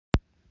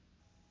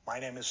My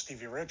name is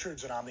Stevie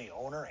Richards, and I'm the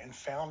owner and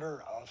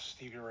founder of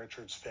Stevie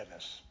Richards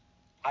Fitness.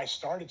 I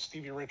started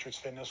Stevie Richards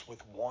Fitness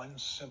with one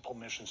simple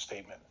mission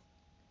statement: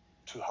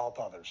 to help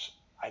others.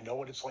 I know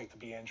what it's like to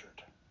be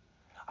injured.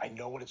 I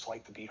know what it's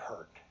like to be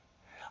hurt.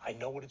 I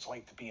know what it's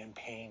like to be in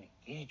pain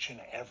each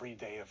and every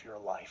day of your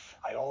life.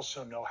 I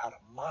also know how to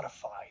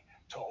modify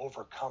to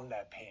overcome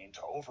that pain,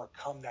 to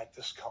overcome that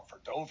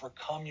discomfort, to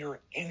overcome your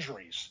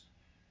injuries.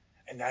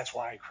 And that's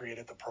why I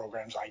created the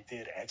programs I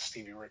did at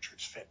Stevie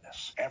Richards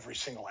Fitness. Every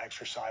single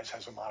exercise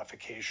has a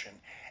modification.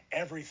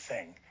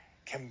 Everything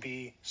can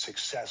be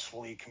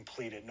successfully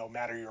completed, no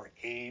matter your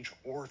age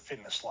or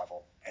fitness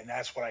level. And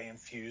that's what I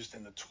infused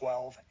in the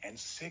 12 and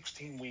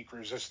 16-week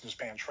resistance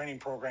band training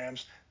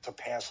programs to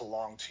pass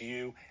along to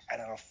you at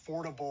an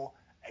affordable,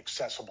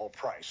 accessible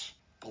price.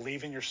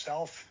 Believe in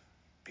yourself,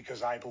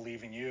 because I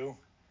believe in you,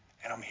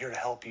 and I'm here to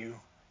help you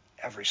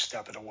every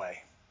step of the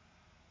way.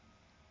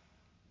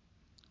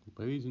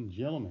 Ladies and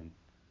gentlemen,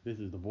 this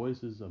is the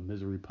Voices of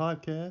Misery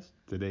podcast.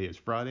 Today is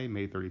Friday,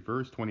 May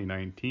 31st,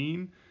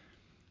 2019,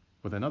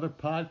 with another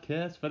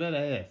podcast for that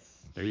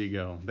ass. There you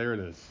go. There it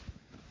is.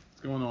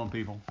 What's going on,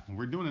 people?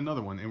 We're doing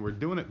another one, and we're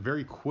doing it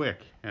very quick.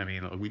 I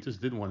mean, we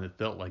just did one that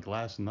felt like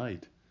last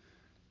night,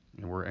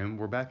 and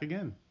we're back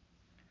again.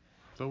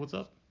 So what's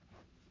up?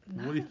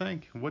 What do you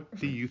think? What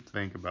do you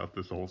think about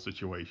this whole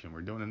situation?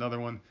 We're doing another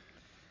one.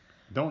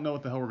 Don't know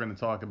what the hell we're going to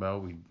talk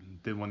about. We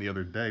did one the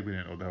other day. We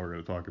didn't know what the hell we were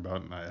going to talk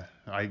about, and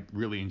I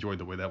really enjoyed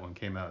the way that one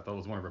came out. I thought it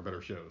was one of our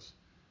better shows.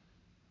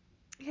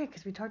 Yeah,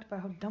 because we talked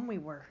about how dumb we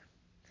were.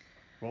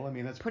 Well, I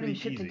mean, that's putting pretty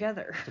shit easy.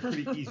 together. It's a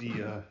pretty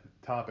easy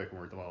topic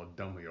when we're talking about how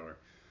dumb we are.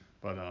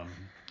 But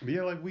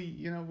yeah, like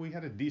we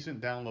had a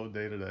decent download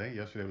day today.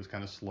 Yesterday was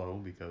kind of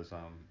slow because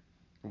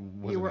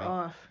you were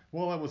off.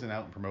 Well, I wasn't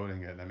out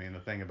promoting it. I mean, the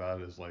thing about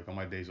it is, like, on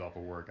my days off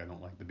of work, I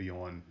don't like to be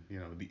on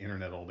the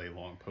internet all day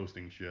long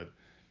posting shit.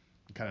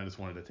 Kind of just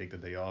wanted to take the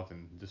day off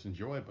and just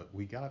enjoy it, but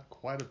we got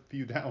quite a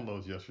few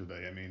downloads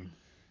yesterday. I mean,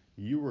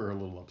 you were a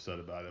little upset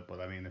about it, but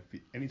I mean,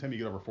 anytime you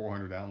get over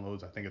 400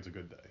 downloads, I think it's a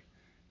good day.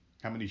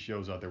 How many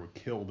shows out there would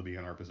kill to be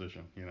in our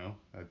position,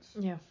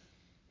 Yeah.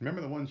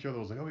 Remember the one show that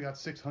was like, oh, we got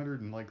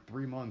 600 in like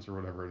 3 months or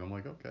whatever, and I'm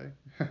like, okay.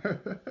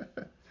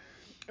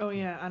 Oh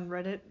yeah, on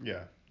Reddit.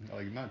 Yeah,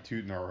 like, not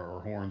tooting our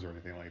horns or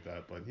anything like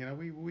that, but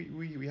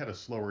we had a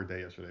slower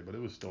day yesterday, but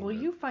it was still Well,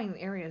 good. you find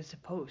areas to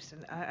post,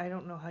 and I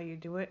don't know how you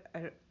do it.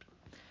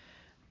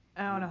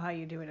 I don't know how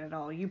you do it at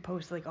all. You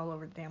post like all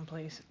over the damn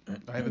place.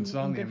 I have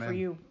insomnia, Good man. for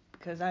you,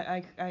 because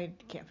I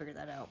can't figure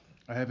that out.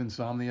 I have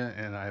insomnia,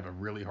 and I have a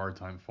really hard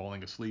time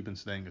falling asleep and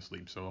staying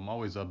asleep, so I'm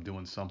always up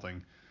doing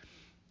something.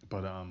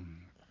 But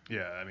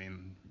yeah, I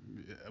mean,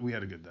 we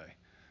had a good day.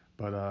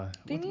 But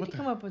they need to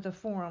come up with a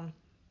forum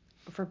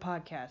for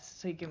podcasts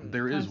so you can.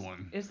 There is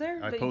one. Is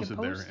there? I that posted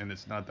you can post? there, and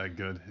it's not that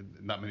good.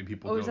 Not many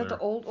people go go there. Oh, is that there.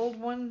 the old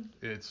one?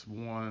 It's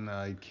one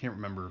I can't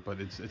remember, but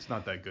it's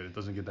not that good. It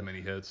doesn't get that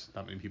many hits.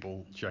 Not many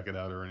people check it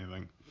out or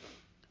anything.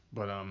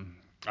 But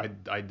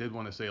I did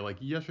want to say, like,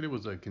 yesterday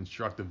was a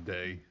constructive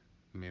day.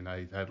 I mean,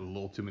 I had a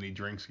little too many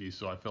drinks,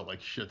 so I felt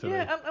like shit today.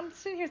 Yeah, I'm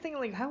sitting here thinking,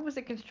 like, how was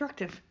it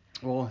constructive?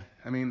 Well,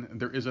 I mean,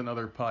 there is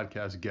another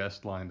podcast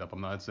guest lined up.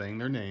 I'm not saying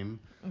their name.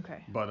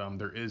 Okay. But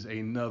there is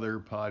another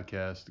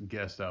podcast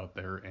guest out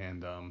there,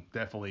 and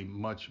definitely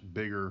much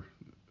bigger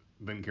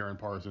than Karen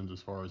Parsons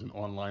as far as an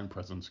online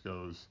presence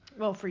goes.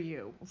 Well, for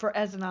you,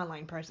 as an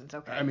online presence,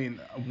 okay. I mean,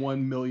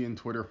 1 million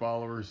Twitter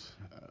followers.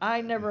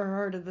 I never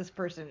heard of this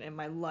person in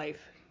my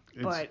life.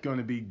 It's going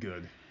to be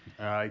good.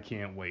 I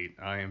can't wait.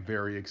 I am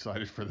very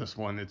excited for this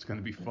one. It's going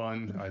to be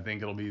fun. I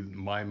think it'll be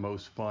my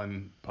most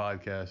fun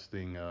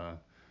podcasting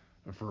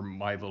for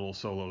my little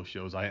solo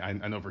shows. I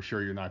know for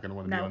sure you're not going to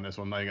want to be on this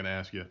one. I'm not going to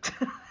ask you.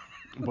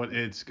 But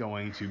it's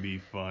going to be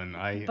fun.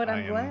 I'm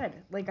glad.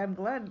 I'm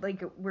glad.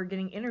 Like, we're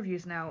getting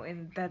interviews now,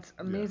 and that's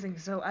amazing. Yeah.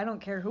 So I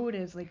don't care who it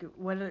is. Like,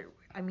 whether,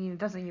 I mean, it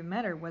doesn't even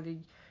matter whether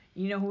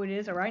you know who it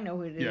is or I know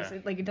who it is.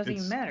 Yeah. It doesn't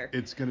even matter.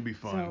 It's going to be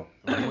fun.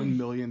 So 1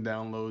 million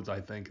downloads.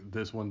 I think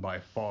this one by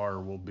far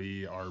will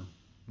be our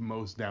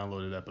most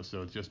downloaded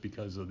episode, just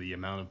because of the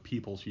amount of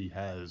people she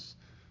has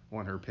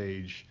on her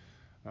page.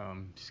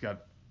 She's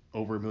got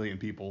over 1 million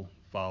people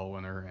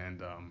following her,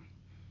 and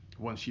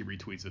once she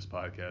retweets this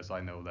podcast,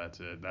 I know that's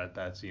it.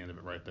 That's the end of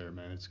it right there,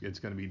 man. It's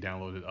going to be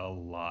downloaded a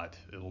lot.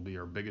 It'll be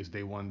our biggest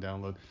day one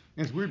download.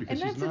 And it's weird because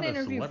she's not a celebrity. And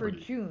that's an interview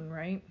for June,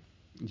 right?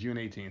 June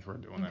 18th, we're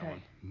doing that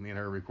one. Me and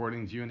her are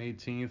recording June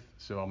 18th,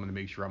 so I'm going to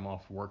make sure I'm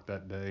off work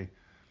that day.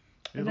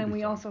 And then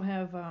we also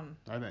have...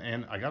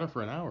 and I got her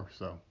for an hour,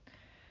 so...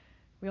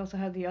 We also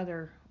have the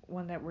other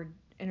one that we're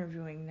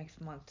interviewing next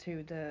month,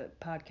 too, the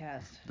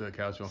podcast. The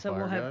Couch on Fire guys. So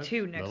we'll have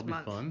 2 next month.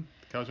 That'll be fun.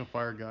 The Couch on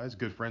Fire guys,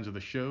 good friends of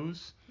the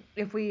shows.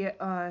 If we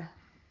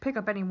pick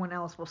up anyone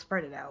else, we'll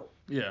spread it out.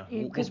 Yeah.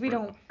 Because we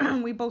don't...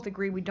 we both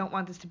agree we don't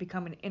want this to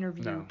become an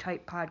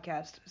interview-type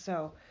podcast,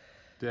 so...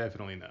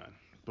 Definitely not.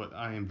 But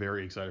I am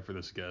very excited for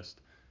this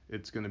guest.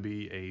 It's going to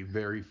be a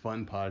very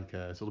fun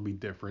podcast. It'll be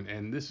different.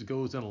 And this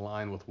goes in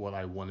line with what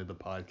I wanted the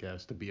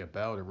podcast to be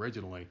about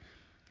originally.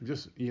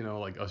 just, you know,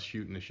 like us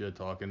shooting the shit,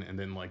 talking, and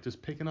then like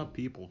just picking up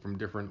people from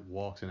different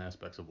walks and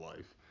aspects of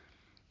life.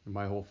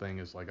 My whole thing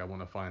is like I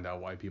want to find out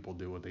why people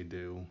do what they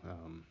do,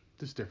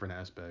 just different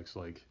aspects,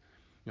 like,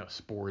 you know,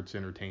 sports,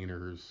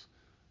 entertainers,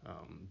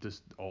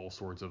 just all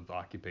sorts of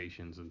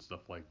occupations and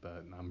stuff like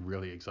that. And I'm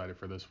really excited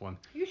for this one.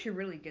 You should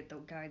really get the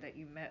guy that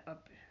you met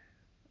up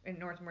in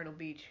North Myrtle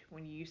Beach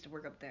when you used to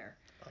work up there.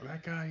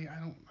 That guy, I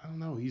don't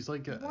know. He's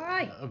like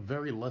Why? a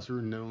very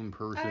lesser known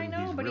person. I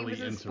know, He's but he really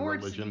was in into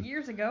sports religion.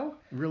 years ago.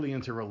 Really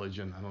into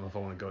religion. I don't know if I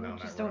want to go Well, down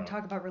just that don't route.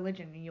 talk about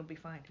religion and you'll be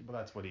fine. But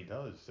that's what he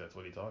does. That's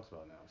what he talks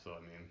about now. So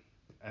I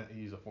mean,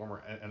 he's a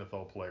former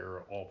NFL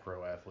player, all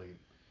pro athlete.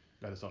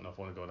 I just don't know if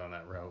I want to go down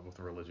that route with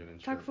religion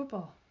and Talk shit.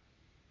 football.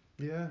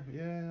 Yeah,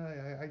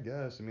 I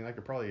guess. I mean, I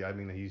could probably. I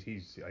mean,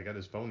 I got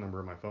his phone number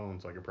in my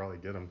phone, so I could probably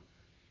get him.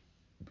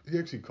 He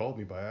actually called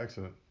me by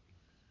accident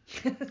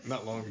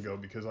not long ago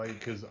because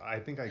I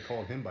think I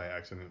called him by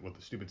accident with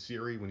the stupid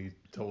Siri when he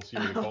told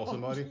Siri to call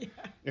somebody, Yeah.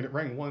 and it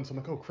rang once. I'm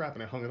like, oh crap,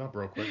 and I hung it up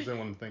real quick because I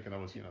wasn't thinking I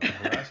was, you know,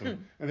 harassing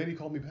him. And then he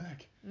called me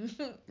back. I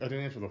didn't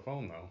answer the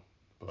phone though,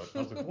 but I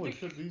was like, holy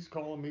shit, he's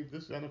calling me.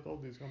 This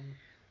NFL dude's calling me.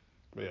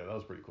 But yeah, that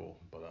was pretty cool.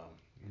 But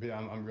yeah,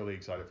 I'm really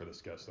excited for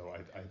this guest though.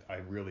 I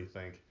really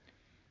think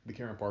the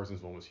Karen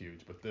Parsons one was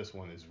huge, but this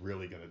one is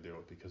really going to do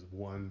it because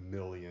 1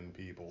 million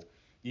people,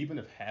 even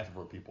if half of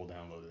our people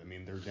download it, I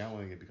mean, they're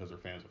downloading it because they're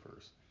fans of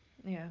hers.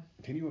 Yeah.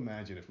 Can you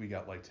imagine if we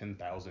got like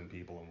 10,000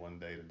 people in one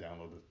day to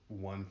download the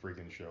one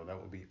freaking show? That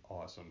would be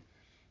awesome.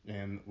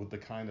 And with the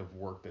kind of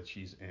work that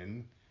she's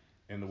in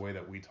and the way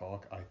that we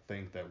talk, I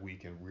think that we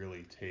can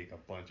really take a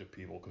bunch of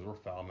people because we're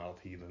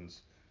foul-mouthed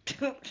heathens.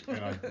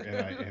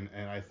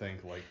 And I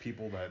think like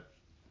people that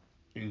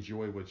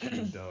enjoy what she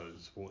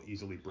does will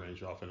easily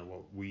branch off into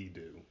what we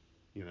do,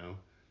 you know.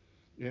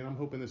 And I'm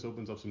hoping this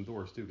opens up some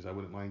doors too, because I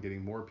wouldn't mind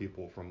getting more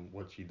people from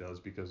what she does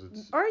because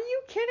it's. Are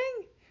you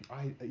kidding?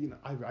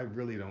 I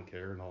really don't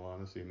care in all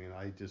honesty. I mean,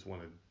 I just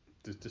want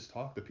to just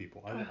talk to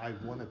people. I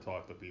want to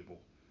talk to people.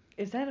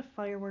 Is that a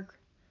firework?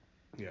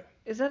 Yeah.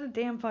 Is that a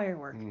damn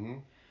firework?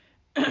 Mhm.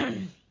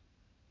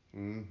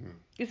 Mhm.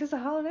 Is this a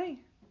holiday?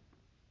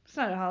 It's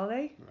not a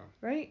holiday, No,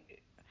 right?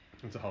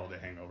 it's a holiday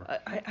hangover.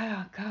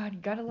 Oh God, you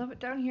gotta love it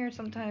down here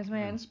sometimes,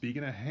 man. And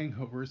speaking of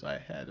hangovers, I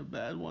had a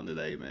bad one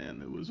today,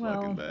 man. It was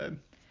Well, fucking bad.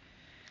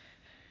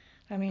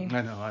 I mean,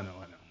 I know.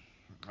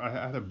 I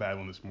had a bad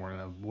one this morning.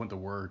 I went to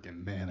work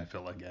and man, I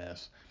felt like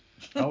ass.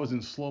 I was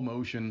in slow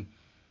motion.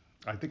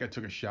 I think I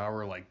took a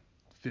shower like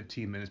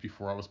 15 minutes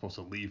before I was supposed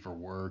to leave for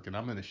work, and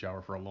I'm in the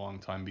shower for a long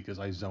time because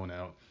I zone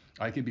out.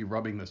 I could be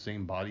rubbing the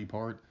same body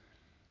part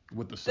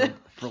with the soap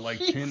for like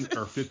 10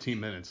 or 15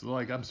 minutes.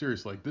 Like I'm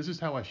serious. Like this is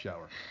how I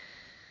shower.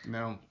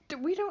 Now,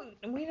 we don't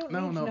need to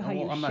know how well,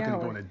 you I'm shower. not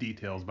gonna go into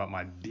details about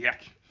my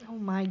dick. Oh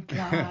my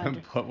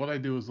God. But what I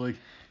do is like,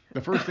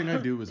 the first thing I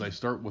do is I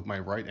start with my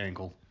right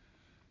ankle,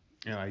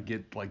 and I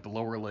get like the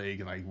lower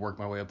leg, and I work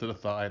my way up to the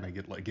thigh, and I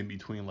get like in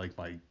between like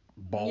my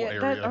ball Yeah,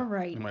 area all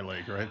right. in my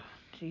leg, right?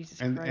 Jesus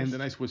And Christ.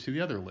 then I switch to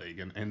the other leg,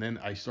 and then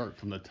I start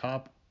from the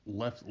top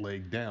left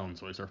leg down.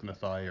 So I start from the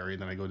thigh area,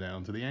 then I go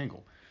down to the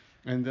ankle,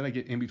 and then I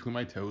get in between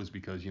my toes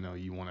because you know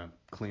you want to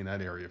clean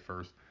that area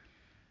first,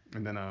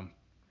 and then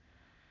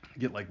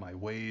get like my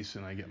waist,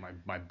 and I get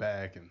my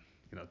back, and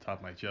you know top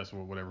of my chest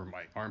or whatever.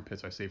 My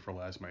armpits I save for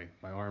last, my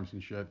arms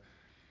and shit.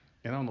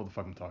 And I don't know what the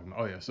fuck I'm talking about.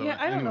 Oh yeah, so yeah,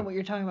 I don't know anyway, what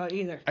you're talking about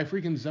either. I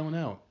freaking zone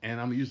out,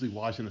 and I'm usually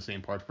watching the same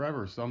part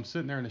forever. So I'm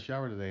sitting there in the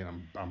shower today,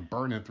 and I'm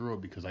burning through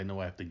it because I know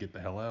I have to get the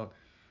hell out.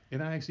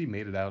 And I actually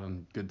made it out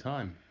in good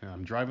time. And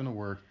I'm driving to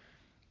work.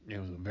 It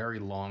was a very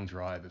long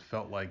drive.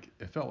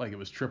 It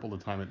was triple the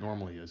time it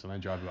normally is, and I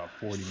drive about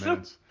 40 So,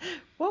 minutes.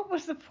 what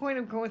was the point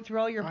of going through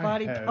all your I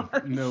body have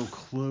parts? no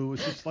clue.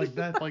 It's just like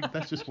that. Like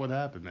that's just what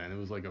happened, man. It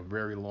was like a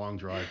very long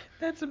drive.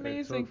 That's It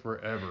amazing. took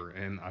forever,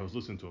 and I was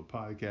listening to a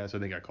podcast. I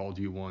think I called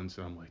you once,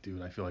 and I'm like,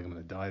 dude, I feel like I'm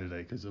gonna die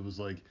today because it was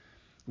like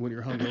when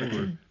you're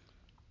hungover,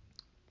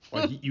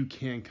 like you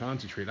can't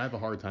concentrate. I have a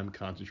hard time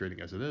concentrating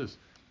as it is.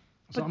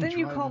 So But I'm then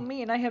you call driving.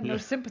 me and I have no Yeah,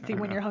 sympathy I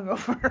when know. you're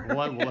hungover. Well,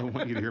 I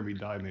want you to hear me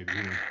die, maybe.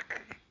 You know.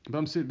 But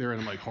I'm sitting there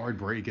and I'm like hard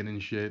braking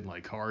and shit. And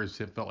like cars,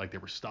 it felt like they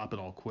were stopping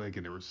all quick,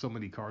 and there were so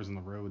many cars on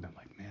the road. And I'm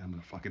like, man, I'm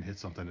gonna fucking hit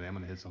something today. I'm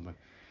gonna hit something.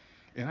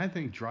 And I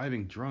think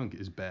driving drunk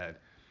is bad.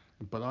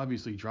 But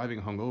obviously, driving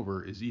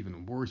hungover is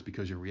even worse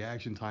because your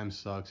reaction time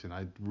sucks. And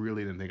I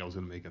really didn't think I was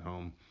gonna make it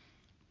home.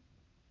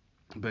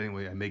 But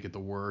anyway, I make it to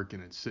work,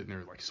 and it's sitting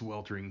there like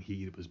sweltering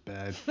heat. It was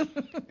bad.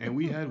 And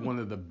we had one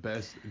of the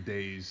best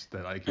days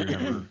that I can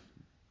remember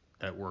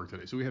at work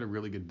today. So we had a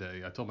really good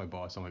day. I told my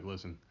boss, I'm like,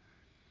 listen,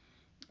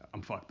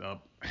 I'm fucked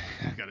up.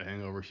 I got a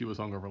hangover. She was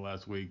hungover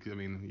last week. I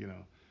mean, you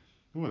know,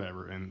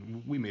 whatever.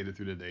 And we made it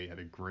through the day. Had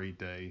a great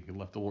day. I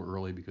left a little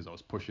early because I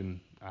was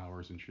pushing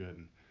hours and shit.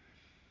 And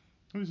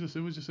it was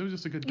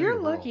just a good day You're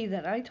overall. lucky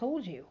that I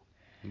told you.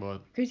 But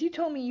Because you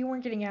told me you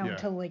weren't getting out yeah,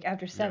 until like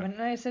after 7. yeah.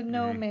 And I said,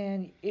 no, Mhm.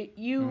 man,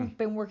 you've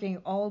been working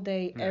all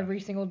day, Yeah.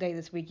 every single day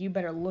this week. You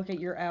better look at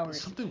your But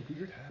hours. something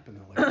weird happened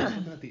though. Like I was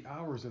looking at the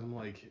hours, and I'm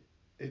like,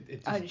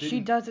 it just She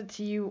didn't. does it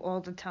to you all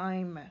the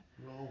time.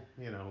 Well,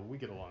 you know, we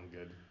get along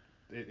good.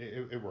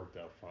 it worked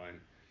out fine.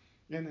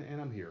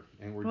 And I'm here,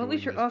 and we're Well, at doing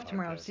least you're this off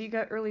tomorrow, podcast. so you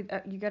got early.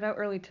 You got out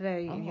early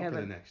today, and I'm you off for the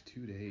haven't. next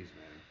 2 days,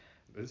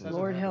 man. This hasn't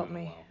Lord happened help in a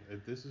me. while.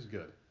 This is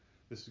good.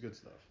 This is good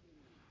stuff.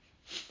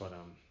 But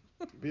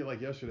be like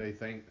yesterday.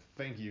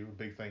 Thank you,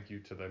 big thank you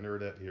to the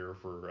nerdette here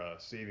for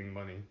saving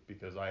money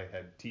because I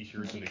had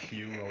T-shirts in the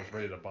queue. I was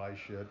ready to buy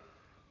shit.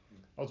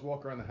 I was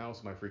walking around the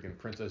house in my freaking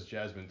Princess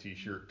Jasmine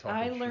T-shirt,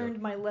 I talking learned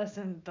shit. my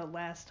lesson the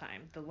last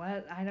time.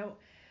 I don't.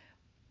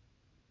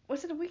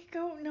 Was it a week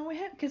ago? No, we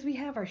had because we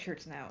have our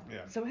shirts now.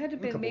 Yeah, So it had to have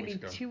a been couple weeks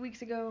maybe ago. 2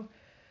 weeks ago.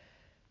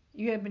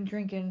 You had been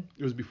drinking,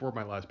 It was before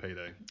my last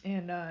payday.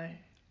 and I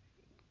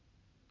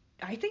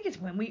think it's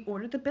when we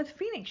ordered the Beth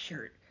Phoenix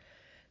shirt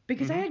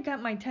because I Mm-hmm. had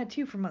got my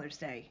tattoo for Mother's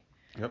Day.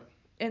 Yep.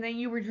 And then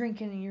you were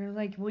drinking, and you're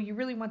like, well, you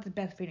really want the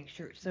Beth Phoenix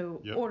shirt,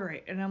 so Yep. order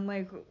it. And I'm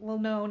like, well,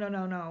 no, no,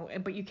 no, no.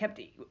 But you kept,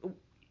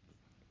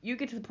 you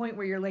get to the point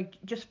where you're like,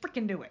 just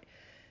freaking do it.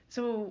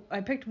 So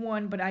I picked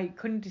one, but I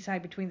couldn't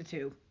decide between the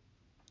two.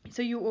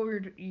 So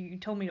you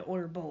told me to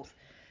order both.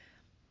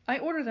 I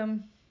ordered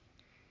them.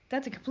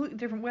 That's a completely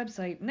different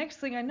website. Next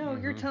thing I know,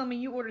 you're Mm-hmm. telling me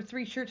you ordered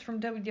 3 shirts from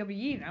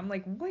WWE. And I'm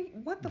like, wait,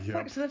 what the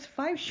fuck? Yep. So that's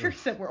 5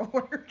 shirts that were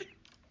ordered.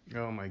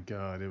 Oh my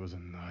god, it was a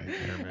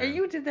nightmare, man. And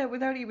you did that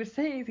without even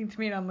saying anything to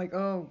me, and I'm like,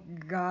 oh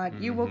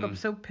god. You woke Mm-hmm. up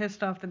so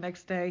pissed off the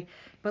next day.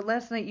 But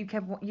last night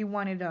you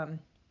wanted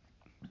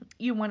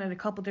a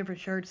couple different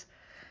shirts,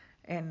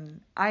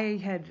 and I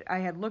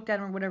had looked at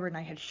them or whatever, and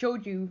I had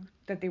showed you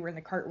that they were in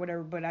the cart or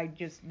whatever, but I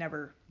just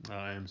never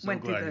I am so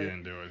went through glad you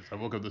didn't do it. I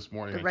woke up this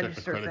morning, the I checked the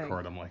register credit thing.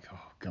 card. I'm like, oh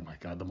god, my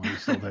god, the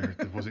money's still there.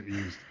 It wasn't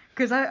used.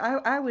 Because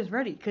I was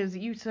ready, because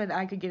you said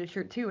I could get a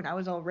shirt too, and I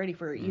was all ready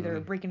for either a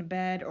Mm-hmm. Breaking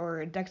Bad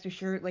or a Dexter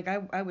shirt. Like,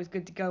 I was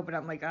good to go, but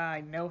I'm like,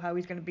 I know how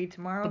he's going to be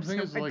tomorrow, But the thing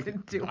so is, I like,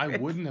 didn't do I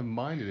it. wouldn't have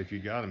minded if you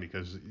got him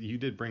because you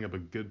did bring up a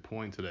good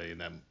point today,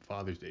 and that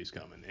Father's Day's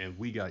coming, and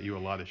we got you a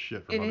lot of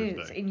shit for It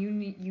Mother's is, Day. and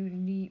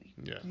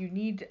Yeah. you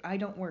need. I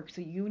don't work,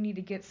 so you need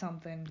to get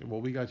something.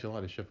 Well, we got you a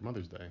lot of shit for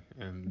Mother's Day,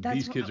 and That's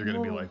these what. kids are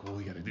gonna be Well, like, well,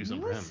 we got to do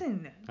something for him.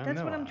 listen. I That's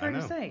know, what I'm trying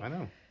to say. I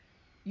know.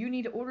 You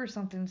need to order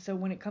something, so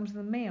when it comes in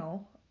the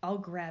mail, I'll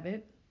grab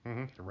it.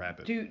 Mm-hmm. Wrap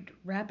it.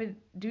 Wrap it.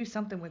 Do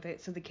something with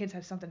it, so the kids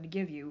have something to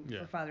give you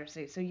Yeah. for Father's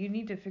Day. So you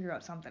need to figure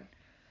out something.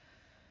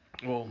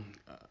 Well,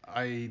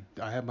 I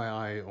have my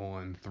eye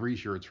on 3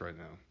 shirts right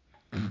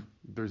now.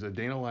 There's a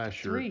Dana Lash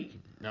shirt. 3.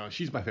 Now,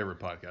 she's my favorite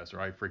podcaster.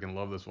 I freaking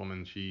love this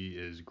woman. She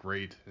is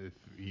great. If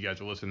you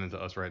guys are listening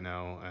to us right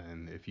now,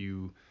 and if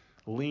you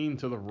lean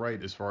to the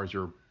right as far as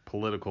your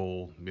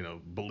political,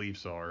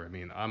 beliefs are, I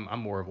mean, I'm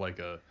more of like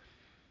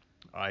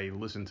I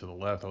listen to the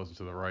left, I listen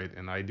to the right,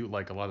 and I do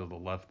like a lot of the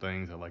left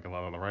things. I like a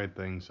lot of the right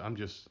things. I'm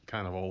just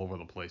kind of all over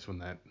the place when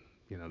that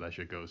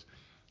shit goes.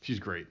 She's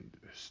great,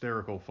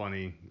 hysterical,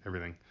 funny,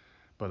 everything.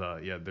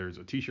 But yeah, there's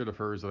a T-shirt of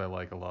hers that I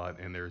like a lot,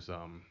 and there's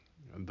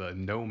the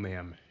No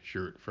Ma'am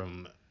shirt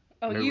from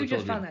Oh, Married you with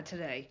just Children. found that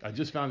today I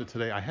just found it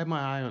today. I had my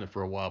eye on it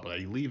for a while, but I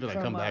leave it. I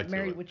from come back to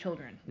Married it. with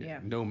Children. Yeah.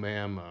 No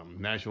Ma'am,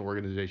 National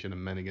Organization of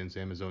Men Against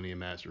Amazonian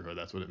Masterhood.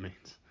 That's what it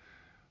means.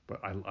 But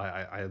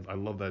I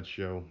love that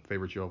show.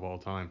 Favorite show of all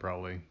time,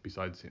 probably.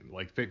 Besides,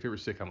 like, favorite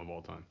sitcom of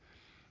all time.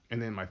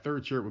 And then my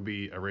third shirt would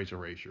be a Rachel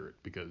Ray shirt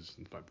because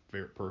it's my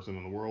favorite person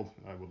in the world.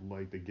 I would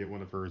like to get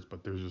one of hers,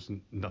 but there's just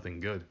nothing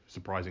good,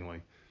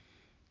 surprisingly.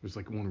 There's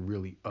like one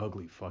really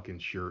ugly fucking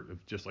shirt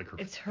of just like her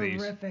It's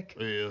face. horrific.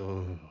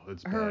 Ew,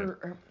 it's bad.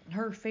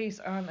 Her face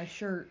on a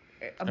shirt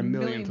A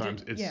million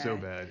times. It's so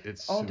bad.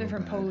 It's all so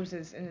different bad.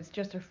 poses, and it's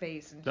just her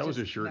face. And That was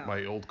a just, shirt no.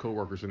 my old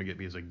coworker's gonna get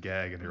me as a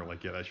gag, and they were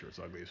like, "Yeah, that shirt's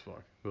ugly as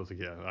fuck." I was like,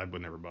 "Yeah, I would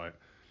never buy it."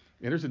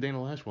 And there's a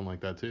Dana Lash one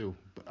like that too.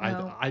 But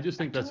No, I just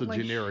think I that's a don't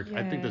like generic.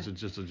 I think yeah.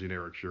 that's just a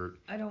generic shirt.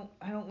 I don't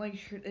like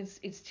shirt.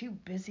 It's too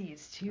busy.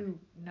 It's too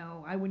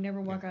no. I would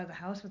never walk out of the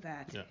house with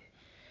that. Yeah.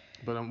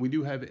 But we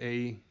do have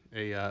a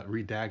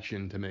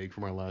redaction to make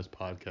from our last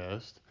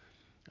podcast.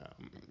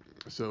 Um,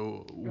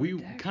 so we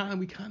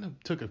kind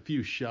of took a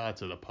few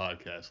shots at a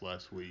podcast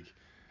last week,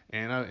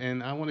 and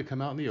I want to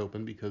come out in the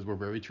open because we're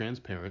very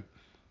transparent,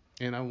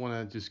 and I want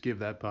to just give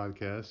that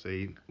podcast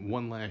a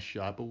one last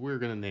shot, but we're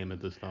gonna name it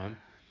this time.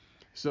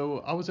 So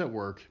I was at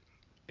work,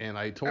 and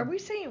I told Are we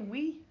saying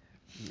we?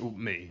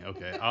 me,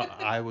 okay,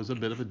 I was a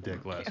bit of a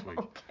dick last week.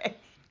 Okay.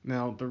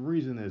 Now the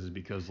reason is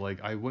because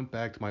like I went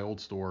back to my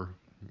old store,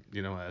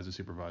 as a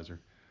supervisor,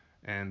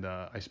 and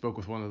I spoke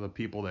with one of the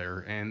people there,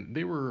 and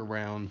they were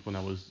around when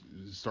I was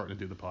starting to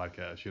do the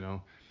podcast,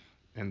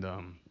 and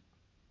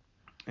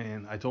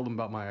and I told him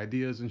about my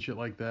ideas and shit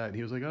like that, and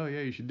he was like, "Oh yeah,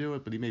 you should do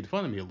it," but he made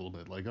fun of me a little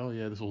bit, like, "Oh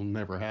yeah, this will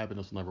never happen,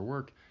 this will never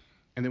work."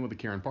 And then with the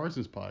Karen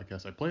Parsons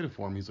podcast, I played it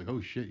for him. He's like, "Oh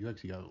shit, you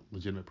actually got a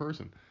legitimate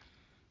person."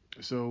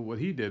 So what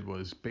he did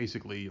was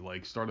basically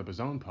like start up his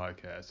own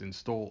podcast and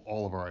stole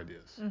all of our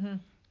ideas, Mhm.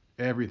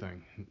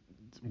 everything,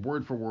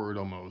 word for word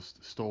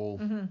almost, stole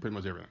Mhm. pretty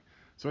much everything.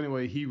 So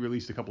anyway, he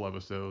released a couple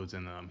episodes,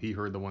 and he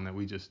heard the one that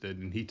we just did,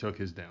 and he took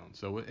his down.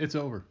 So it's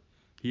over.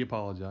 He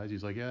apologized.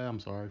 He's like, "Yeah, I'm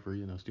sorry for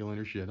stealing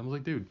your shit." I was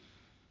like, "Dude,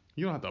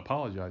 you don't have to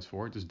apologize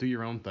for it. Just do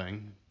your own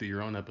thing, do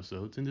your own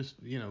episodes, and just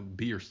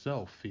be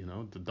yourself.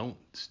 Don't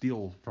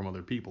steal from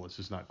other people. It's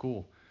just not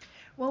cool."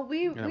 Well,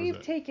 And that was we've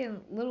it.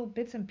 taken little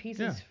bits and Yeah.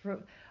 pieces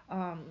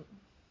um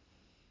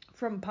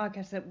from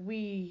podcasts that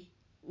we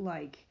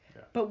like,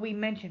 Yeah. but we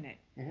mention it.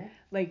 Mm-hmm.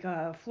 Like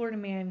Florida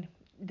Man,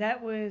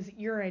 that was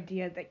your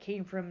idea that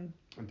came from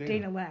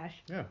Dana Lash.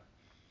 Yeah.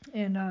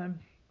 And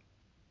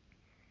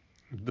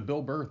The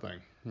Bill Burr thing.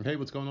 Hey,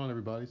 what's going on,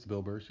 everybody? It's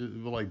Bill Burr.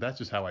 Like, that's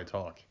just how I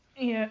talk.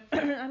 yeah,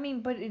 I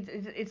mean, but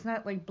it's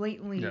not like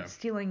blatantly Yeah.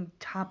 stealing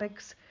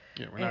topics.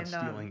 Yeah, we're not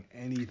stealing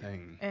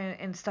anything.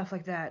 And stuff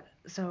like that.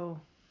 So,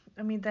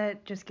 I mean,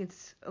 that just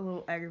gets a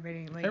little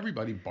aggravating. Like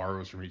Everybody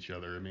borrows from each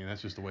other. I mean,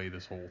 that's just the way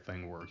this whole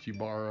thing works. You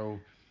borrow,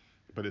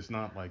 but it's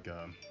not like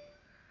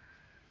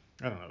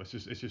I don't know. It's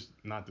just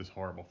not this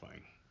horrible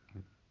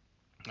thing.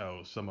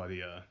 Oh,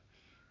 somebody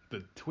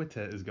the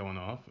Twitter is going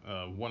off.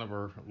 One of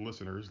our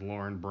listeners,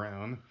 Lauren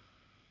Brown,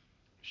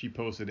 she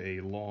posted a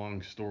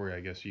long story. I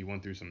guess she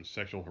went through some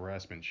sexual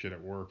harassment shit at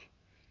work.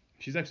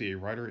 She's actually a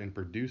writer and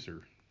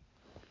producer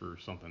for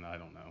something. I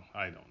don't know.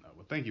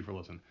 But thank you for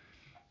listening.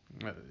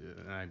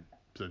 And I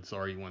said,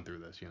 sorry you went through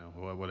this,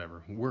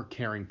 whatever. We're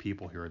caring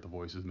people here at the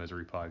Voices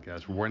Misery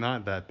podcast. We're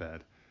not that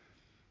bad.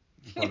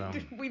 But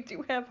we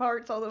do have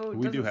hearts, although it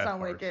we do doesn't have sound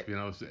hearts. like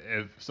it.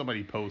 If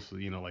somebody posts,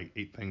 like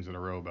 8 things in a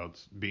row about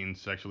being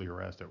sexually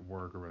harassed at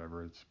work or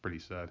whatever, it's pretty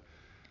sad.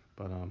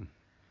 But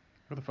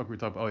what the fuck were we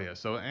talking about? Oh yeah.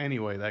 So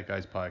anyway, that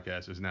guy's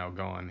podcast is now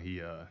gone.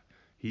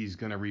 He's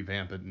gonna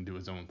revamp it and do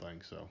his own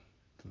thing. So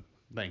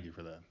thank you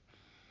for that.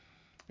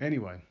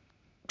 Anyway.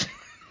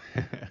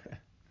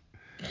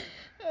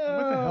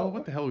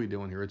 What the hell are we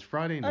doing here? It's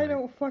Friday night. I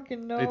don't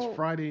fucking know. It's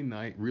Friday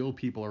night. Real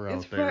people are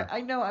out there.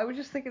 I know. I was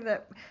just thinking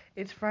that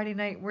it's Friday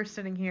night. We're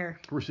sitting here.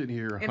 We're sitting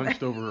here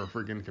hunched over a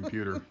freaking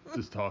computer,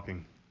 just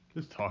talking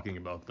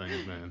about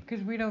things, man.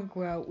 Because we don't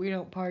go out. We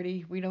don't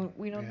party. We don't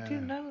do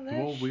none of that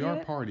Well, shit. we are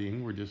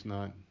partying. We're just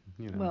not,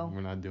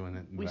 we're not doing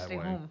it we that stay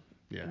way. home.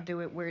 Yeah. And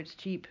do it where it's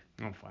cheap.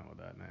 I'm fine with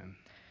that, man.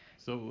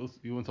 So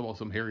you want to talk about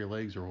some hairy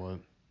legs or what?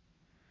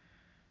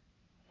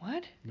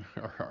 What?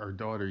 Our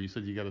daughter, you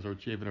said you got to start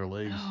shaving her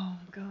legs. Oh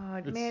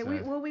God, It's man.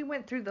 sad. We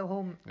went through the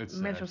whole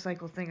menstrual sad.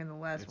 cycle thing in the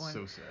last one. It's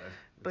so sad.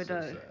 But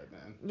so sad,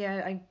 man.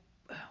 yeah, I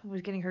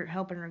was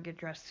helping her get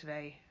dressed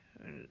today.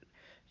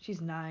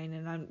 She's 9,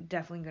 and I'm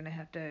definitely gonna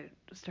have to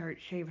start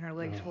shaving her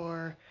legs for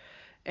her.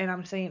 And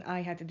I'm saying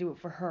I have to do it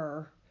for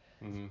her.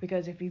 Mm-hmm.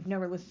 Because if you've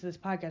never listened to this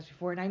podcast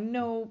before, and I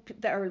know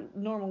that our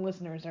normal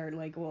listeners are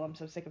like, well, I'm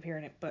so sick of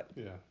hearing it, but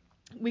Yeah.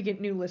 we get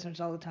new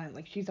listeners all the time.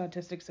 Like, she's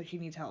autistic, so she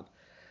needs help.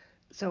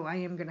 So I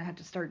am going to have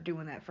to start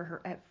doing that for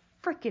her at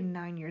freaking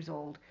 9 years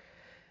old.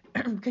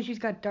 Because she's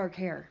got dark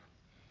hair.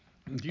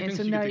 Do you and think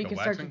so she now could you take a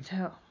can waxing? start to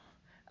tell.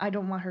 I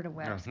don't want her to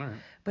wax. Oh, all right.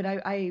 But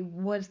I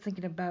was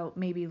thinking about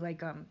maybe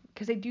like,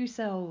 because they do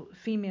sell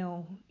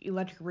female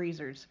electric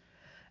razors.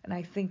 And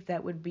I think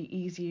that would be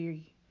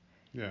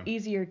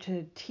easier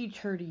to teach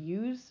her to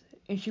use,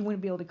 and she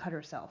wouldn't be able to cut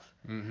herself.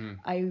 Mm-hmm.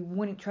 I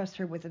wouldn't trust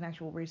her with an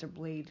actual razor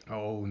blade.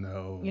 Oh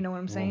no. You know what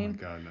I'm saying?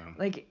 Oh my God, no.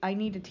 Like, I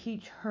need to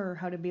teach her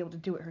how to be able to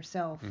do it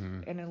herself,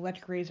 Mm-hmm. and an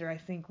electric razor I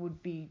think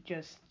would be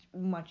just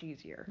much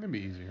easier. It'd be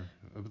easier.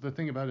 But the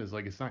thing about it is,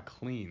 like, it's not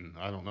clean.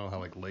 I don't know how,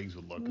 like, legs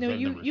would look, because No, I've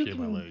never you shaved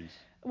can. my legs.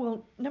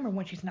 Well, number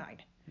one, she's 9.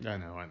 I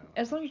know.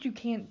 As long as you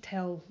can't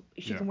tell,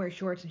 she Yeah. can wear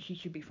shorts and she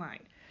should be fine.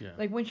 Yeah.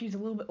 Like, when she's a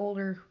little bit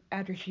older,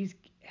 after she's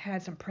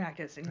had some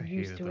practice and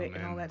used to it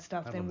and all that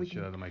stuff, I then love we the can.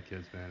 shit out of my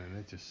kids, man, and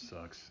it just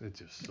sucks.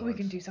 We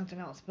can do something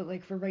else, but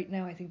like for right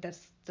now, I think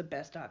that's the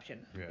best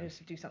option Yeah. is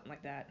to do something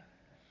like that.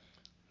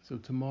 So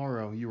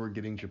tomorrow you are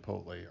getting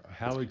Chipotle.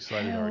 How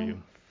excited are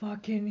you?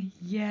 Fucking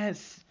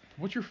yes.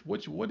 What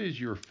is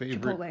your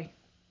favorite Chipotle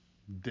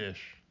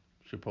dish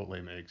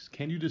Chipotle makes?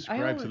 Can you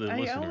describe to the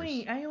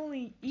listeners I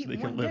only eat so they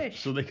one can live dish.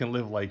 so they can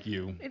live like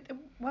you?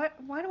 Why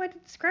do I have to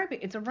describe it?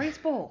 It's a rice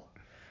bowl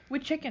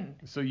with chicken.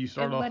 So you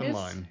start And off in lettuce.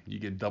 line. You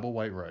get double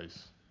white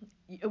rice,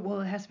 Well,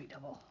 it has to be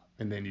double.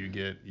 and then you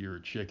get your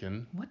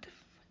chicken. What the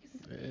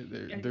fuck is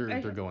this?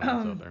 They're going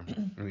nuts out there.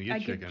 And you get I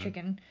chicken. get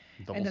chicken.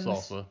 Double and then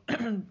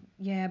salsa.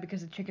 Yeah,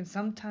 because the chicken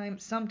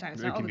sometimes, It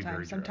not all can the be time,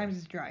 very sometimes dry.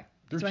 it's dry.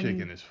 Their So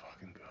chicken is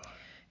fucking good.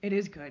 It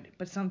is good,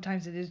 but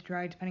sometimes it is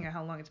dry depending on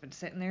how long it's been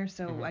sitting there.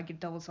 So Mhm. I get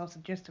double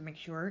salsa just to make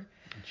sure.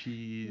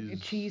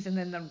 Cheese. And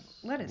then the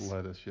lettuce.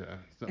 Lettuce, yeah.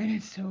 So And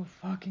it's so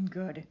fucking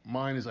good.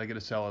 mine is I get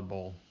a salad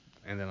bowl,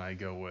 and then I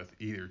go with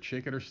either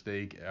chicken or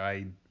steak.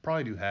 I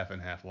probably do half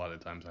and half a lot of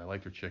times. I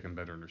like their chicken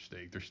better than their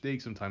steak. Their steak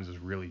sometimes is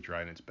really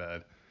dry and it's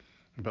bad,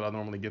 but I'll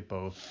normally get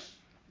both.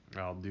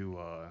 I'll do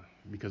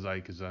because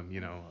I'm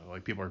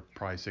like people are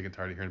probably sick and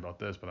tired of hearing about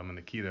this, but I'm in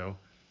the keto,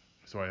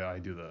 so I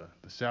do the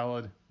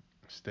salad,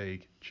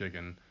 steak,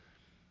 chicken,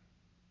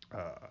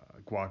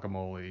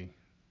 guacamole,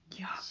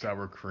 Yuck.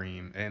 sour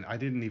cream, and I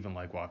didn't even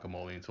like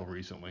guacamole until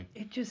recently.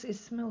 It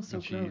smells so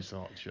And cheese, gross.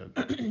 all that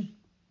shit.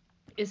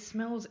 It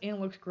smells and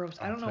looks gross.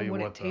 I I'll don't tell know you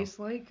what what, it though. tastes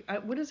like.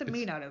 What is it It's-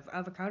 made out of?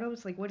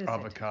 Avocados? Like, what is it?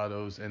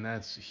 Avocados, and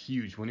that's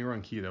huge. When you're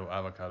on keto,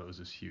 avocados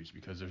is huge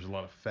because there's a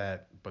lot of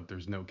fat, but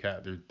there's no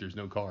there's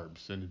no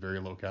carbs and very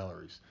low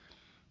calories.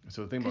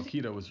 So the thing about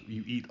keto is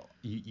you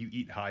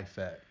eat high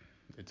fat.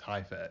 It's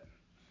high fat,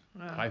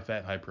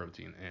 high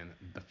protein, and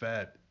the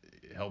fat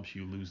helps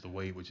you lose the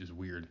weight, which is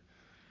weird.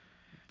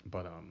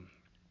 But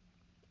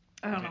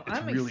I don't know. it's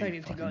I'm really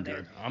excited to go fucking there.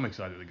 good. I'm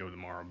excited to go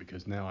tomorrow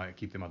because now I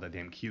keep them out that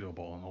damn keto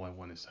bowl, and all I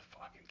want is a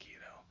fucking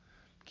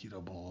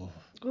keto bowl.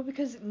 Well,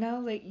 because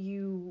now that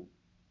you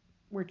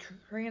were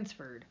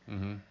transferred,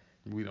 Mm-hmm.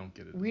 We don't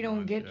get it. we as don't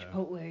much, get yeah.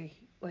 Chipotle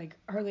like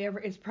hardly ever.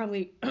 It's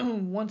probably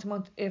once a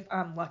month if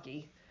I'm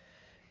lucky.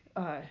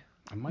 I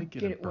might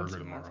get Get a it once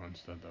burger a month. tomorrow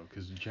instead though,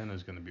 because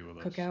Jenna's gonna be with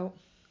us. Cookout.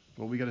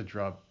 Well, we gotta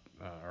drop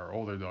our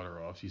older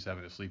daughter off. She's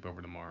having a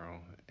sleepover tomorrow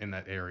in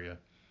that area,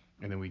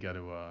 and then we gotta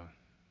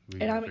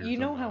And figure you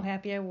know something how out.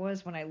 happy I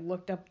was when I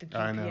looked up the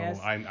I know.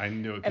 GPS. I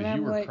knew it And because you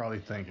I'm were like- probably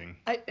thinking.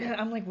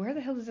 I'm like, where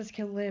the hell does this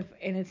kid live?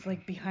 And it's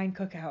like behind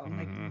Cookout. I'm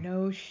like,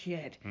 no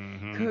shit.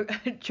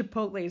 Mm-hmm.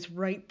 Chipotle's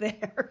right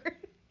there.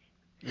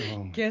 Oh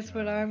my Guess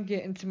what God. I'm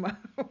getting tomorrow?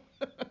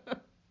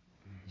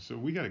 So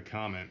we got a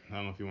comment. I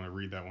don't know if you want to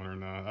read that one or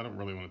not. I don't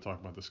really want to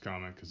talk about this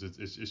comment because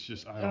it's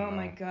just I don't know. Oh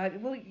my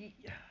God. Well,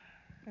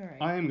 all right.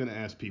 I am gonna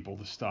ask people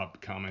to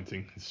stop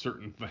commenting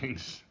certain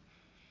things.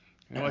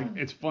 You know, like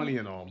it's funny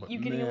and all, but You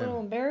getting man, a little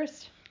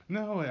embarrassed?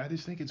 no, I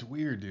just think it's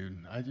weird, dude.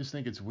 I just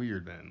think it's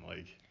weird, man.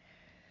 Like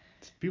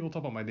people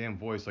talk about my damn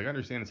voice. Like I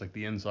understand it's like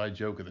the inside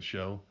joke of the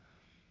show,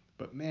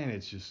 but man,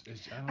 it's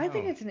I don't know. I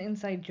think it's an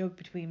inside joke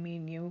between me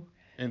and you,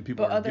 and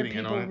people but are other getting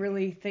in people on it.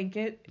 really think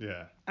it.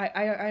 Yeah.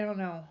 I don't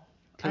know.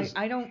 'Cause-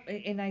 I don't,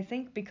 and I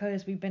think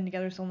because we've been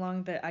together so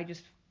long that I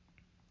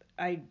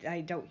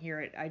don't hear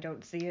it. I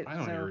don't see it. I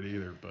don't so. hear it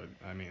either, but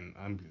I mean,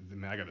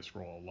 I got to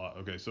scroll a lot.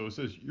 Okay, so it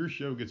says your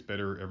show gets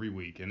better every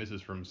week, and this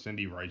is from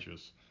Cindy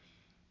Righteous.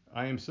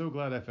 I am so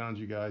glad I found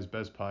you guys.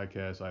 Best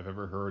podcast I've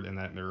ever heard, and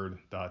that nerd. ...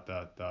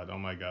 Oh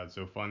my God,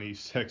 so funny,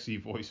 sexy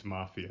voice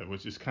mafia,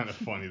 which is kind of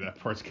funny. That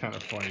part's kind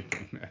of funny,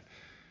 but man,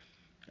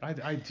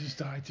 I just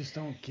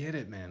don't get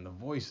it, man. The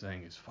voice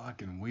thing is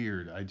fucking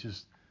weird. I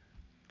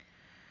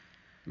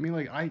mean,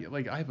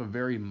 I have a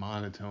very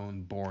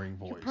monotone, boring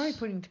voice. You're probably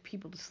putting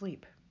people to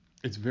sleep.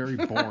 It's very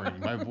boring.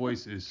 My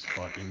voice is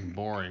fucking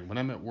boring. When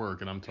I'm at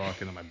work and I'm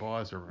talking to my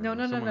boss or No.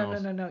 someone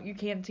else. No. You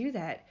can't do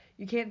that.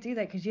 You can't do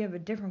that because you have a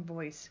different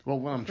voice. Well,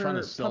 when I'm trying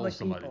to for sell public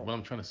somebody, people. when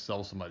I'm trying to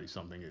sell somebody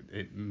something,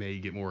 it may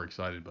get more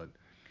excited, but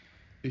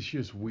it's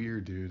just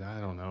weird, dude.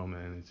 I don't know,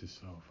 man. It's just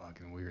so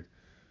fucking weird.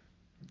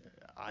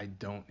 I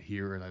don't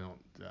hear it.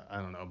 I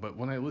don't know. But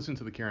when I listen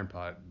to the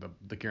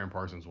the Karen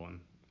Parsons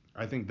one,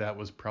 I think that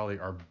was probably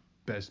our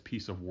best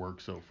piece of work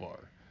so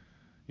far.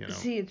 You know.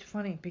 See, it's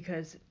funny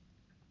because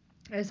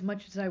as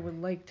much as I would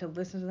like to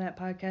listen to that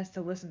podcast,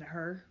 to listen to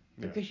her,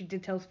 Yeah. because she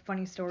did tell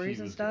funny stories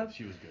and stuff, Good.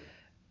 She was good.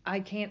 I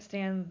can't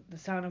stand the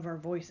sound of our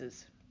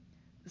voices.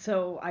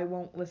 So I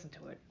won't listen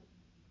to it.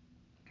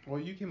 Well,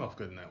 you came off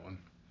good in that one.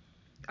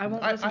 I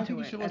won't I listen think to you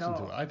it should at listen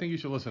all. to it. I think you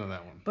should listen to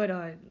that one. But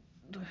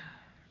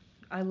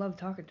I love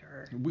talking to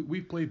her.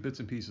 We've played bits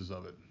and pieces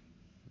of it.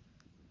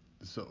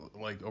 So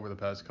like over the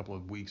past couple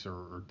of weeks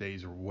or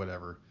days or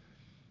whatever,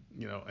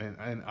 you know,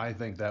 and I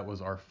think that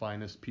was our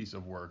finest piece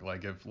of work.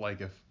 Like if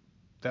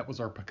that was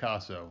our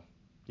Picasso,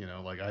 you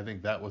know, like I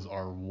think that was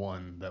our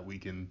one that we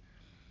can,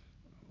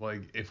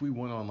 like if we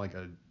went on like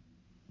a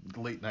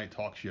late night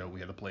talk show, we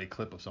had to play a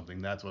clip of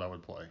something. That's what I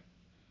would play.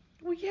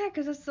 Well, yeah,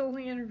 because that's the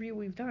only interview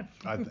we've done.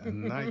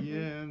 Not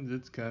yet.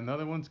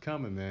 Another one's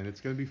coming, man. It's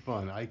gonna be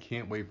fun. I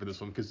can't wait for this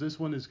one because this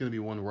one is gonna be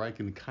one where I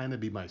can kind of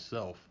be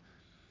myself.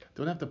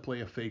 Don't have to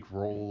play a fake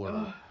role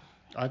or.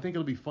 I think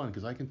it'll be fun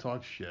because I can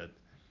talk shit.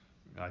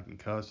 I can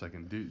cuss. I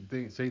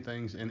can say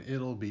things, and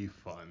it'll be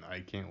fun. I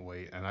can't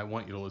wait, and I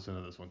want you to listen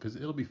to this one because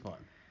it'll be fun.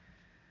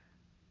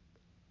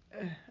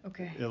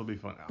 Okay. It'll be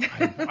fun.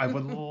 I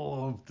would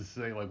love to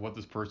say like what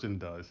this person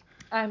does.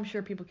 I'm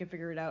sure people can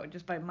figure it out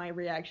just by my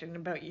reaction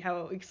about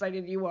how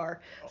excited you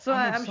are. So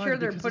I'm I'm sure excited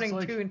they're because putting it's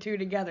like- two and two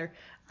together.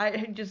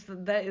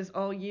 That is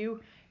all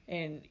you,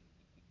 and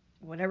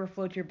whatever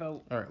floats your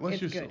boat. All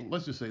right, it's good.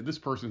 let's just say this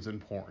person's in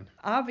porn.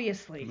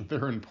 Obviously.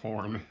 They're in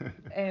porn.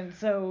 And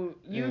so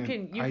you And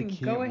can I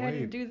go can't ahead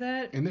wait. and do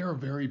that. And they're a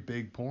very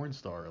big porn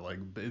star. Like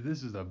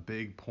this is a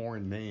big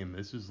porn name.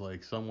 This is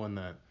like someone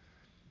that.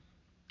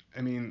 I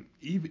mean,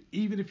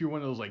 even if you're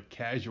one of those like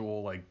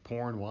casual like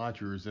porn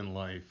watchers in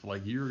life,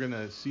 like you're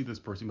gonna see this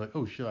person and be like,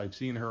 oh shit, I've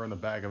seen her on the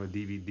back of a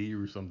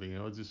DVD or something. You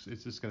know, it's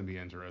just gonna be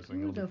interesting.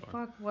 Who It'll the be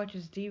fun. fuck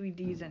watches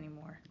DVDs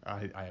anymore?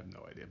 I have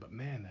no idea, but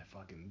man, that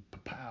fucking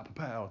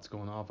pow, it's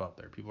going off out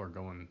there. People are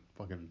going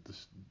fucking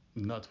just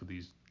nuts with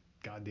these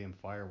goddamn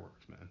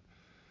fireworks, man.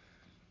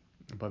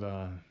 But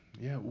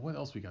yeah, what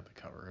else we got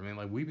to cover? I mean,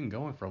 like we've been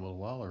going for a little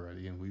while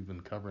already, and we've been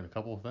covering a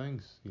couple of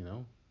things. You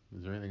know,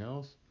 is there anything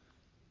else?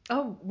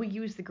 Oh, we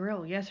used the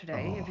grill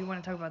yesterday. If you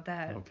want to talk about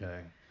that. Okay,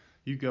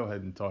 you go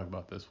ahead and talk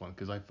about this one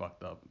because I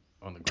fucked up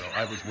on the grill.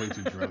 I was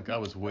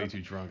way too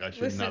drunk. I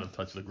should Listen. not have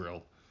touched the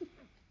grill.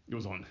 It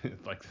was on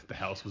like the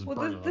house was Well,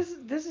 burning up.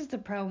 this is the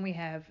problem we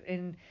have,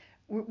 and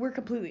we're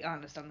completely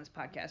honest on this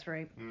podcast,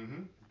 right?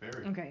 Mm-hmm.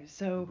 Very. Okay,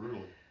 so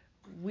Brutally.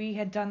 we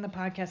had done the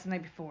podcast the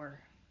night before,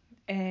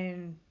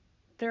 and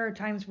there are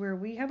times where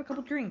we have a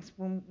couple drinks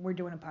when we're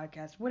doing a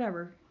podcast,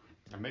 whatever.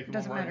 I'm making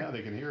Doesn't one right matter. now.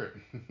 They can hear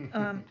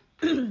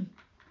it.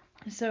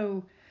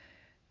 So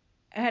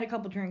I had a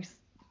couple drinks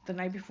the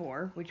night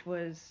before, which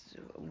was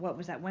what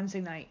was that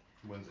Wednesday night.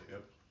 Wednesday,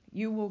 yep.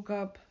 You woke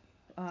up.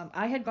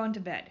 I had gone to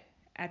bed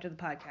after the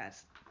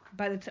podcast.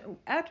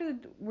 After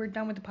we're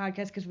done with the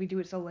podcast, because we do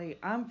it so late,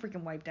 I'm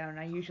freaking wiped out, and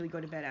I usually go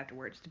to bed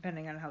afterwards,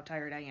 depending on how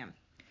tired I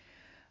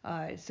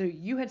am. So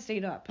you had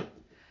stayed up.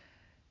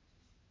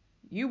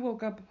 You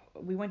woke up.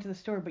 We went to the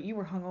store, but you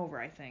were hungover,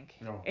 I think.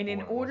 Oh, and in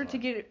boy, order was to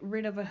I. get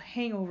rid of a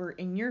hangover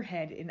in your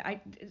head, and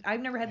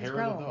I've never had this Hair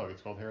of the problem. dog.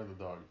 It's called hair of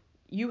the dog.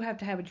 You have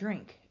to have a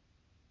drink,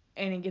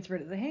 and it gets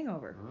rid of the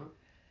hangover. Uh-huh.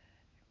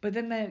 But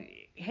then that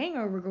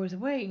hangover goes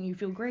away, and you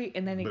feel great,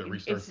 and then But it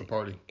restarts the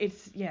party.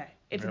 It's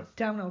a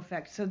domino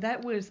effect. So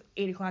that was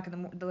 8 o'clock in the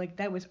morning. Like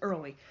that was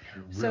early.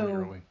 Really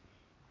early.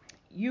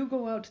 You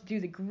go out to do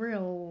the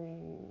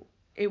grill.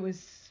 It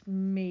was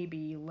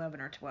maybe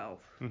 11 or 12.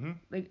 Mm-hmm.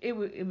 Like it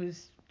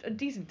was a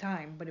decent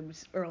time, but it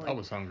was early. I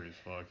was hungry as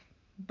fuck.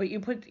 But you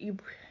put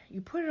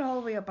it all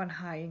the way up on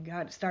high and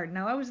got it started.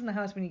 Now I was in the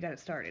house when you got it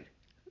started,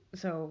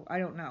 so I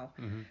don't know.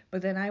 Mm-hmm.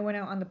 But then I went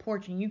out on the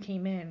porch and you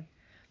came in.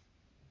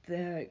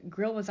 The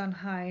grill was on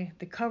high,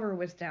 the cover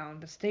was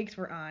down, the steaks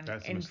were on,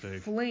 That's a and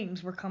mistake.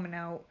 flames were coming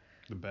out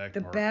The back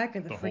the part. back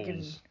of the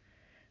freaking holes.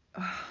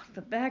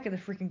 the back of the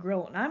freaking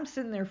grill, and I'm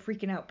sitting there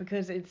freaking out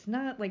because it's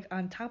not like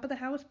on top of the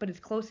house, but it's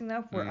close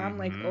enough where I'm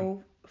like, Mhm.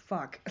 oh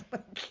fuck,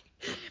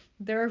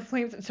 there are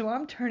flames, so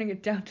I'm turning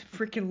it down to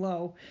freaking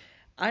low.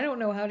 I don't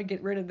know how to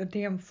get rid of the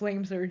damn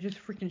flames that are just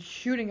freaking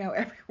shooting out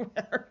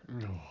everywhere.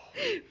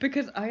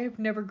 Because I have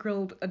never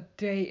grilled a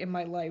day in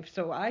my life,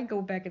 so I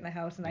go back in the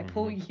house and I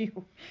pull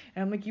you,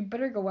 and I'm like, you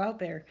better go out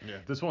there. Yeah,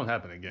 this won't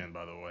happen again,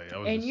 by the way. I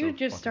was And just you so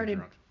just fucking started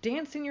drunk.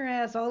 dancing your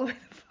ass all the way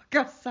the fuck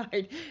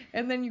outside,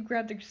 and then you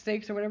grabbed the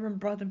steaks or whatever and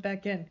brought them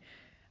back in.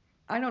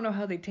 I don't know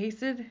how they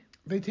tasted,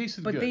 They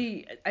tasted but good.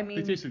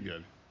 they tasted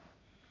good.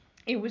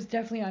 It was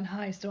definitely on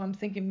high, so I'm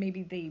thinking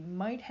maybe they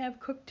might have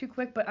cooked too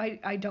quick, but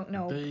I don't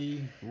know. They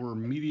were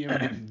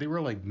medium. They were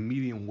like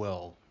medium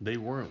well. They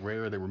weren't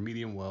rare. They were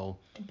medium well.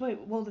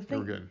 But well, the They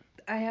were thing good.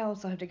 I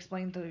also have to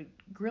explain, the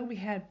grill we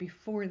had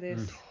before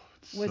this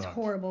It was sucked.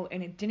 horrible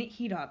and it didn't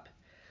heat up.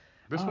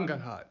 This one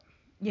got hot.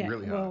 Yeah,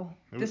 Really well,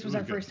 hot. this was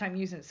our good. first time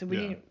using it, so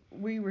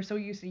we were so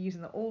used to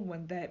using the old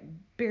one that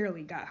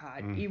barely got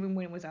hot, even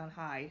when it was on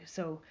high.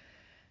 So,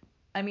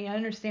 I mean, I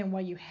understand why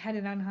you had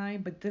it on high,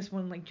 but this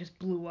one like just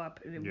blew up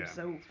and it was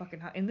so fucking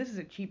hot. And this is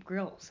a cheap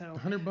grill, so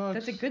 $100.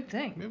 that's a good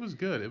thing. It was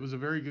good. It was a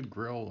very good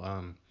grill.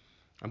 I'm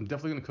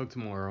definitely gonna cook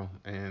tomorrow,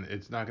 and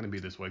it's not gonna be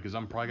this way because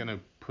I'm probably gonna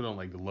put on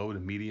like low to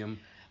medium.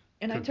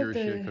 And Cook your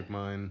shit, cook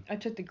mine. I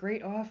took the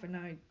grate off and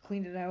I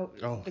cleaned it out.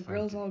 Oh, The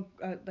grill's all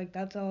like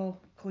that's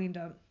all cleaned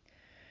up.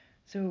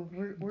 So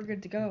we're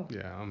good to go.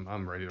 Yeah,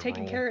 I'm ready to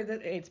Taking roll. care of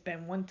it. It's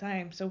been one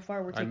time so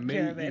far. We're taking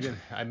care of it.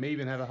 I may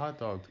even have a hot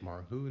dog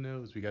tomorrow. Who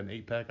knows? We got an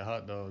 8-pack of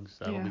hot dogs.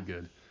 That'll be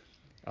good.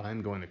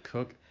 I'm going to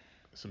cook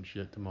some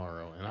shit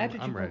tomorrow, and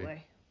I'm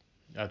ready.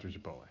 After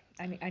Chipotle.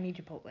 I need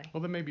Chipotle.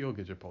 Well, then maybe you'll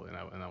get Chipotle,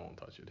 and I won't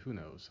touch it. Who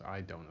knows?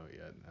 I don't know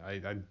yet.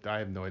 I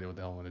have no idea what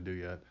the hell I'm gonna do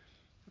yet.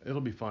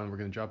 It'll be fun. We're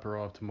gonna drop her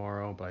off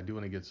tomorrow, but I do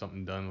want to get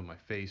something done with my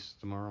face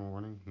tomorrow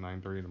morning,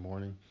 9:30 in the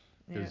morning.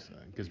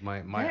 Because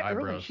my that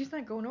eyebrows. Early. She's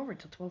not going over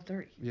till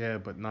 12:30. Yeah,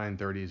 but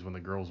 9:30 is when the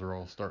girls are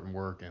all starting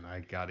work, and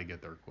I gotta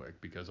get there quick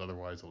because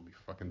otherwise it'll be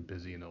fucking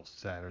busy until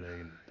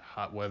Saturday and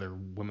hot weather.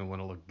 Women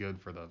want to look good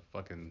for the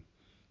fucking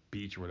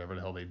beach or whatever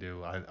the hell they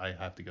do. I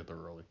have to get there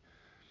early.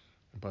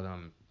 But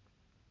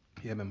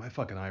yeah, man, my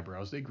fucking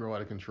eyebrows, they grow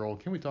out of control.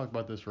 Can we talk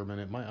about this for a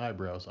minute? My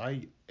eyebrows.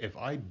 If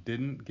I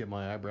didn't get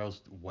my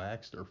eyebrows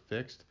waxed or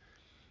fixed,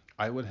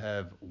 I would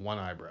have one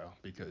eyebrow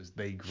because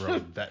they grow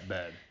that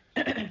bad.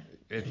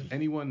 If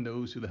anyone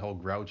knows who the hell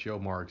Groucho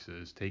Marx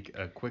is, take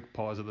a quick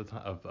pause of the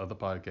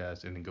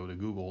podcast and then go to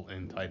Google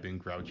and type in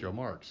Groucho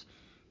Marx.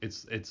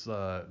 It's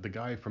the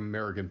guy from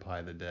American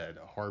Pie, the Dead,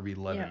 Harvey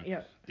Levin.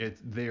 Yeah.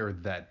 They're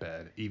that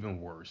bad, even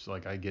worse.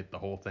 Like I get the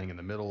whole thing in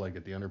the middle, I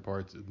get the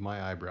underparts.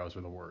 My eyebrows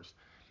are the worst.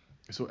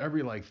 So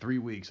every like 3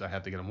 weeks I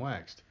have to get them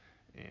waxed.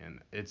 And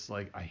it's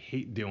like I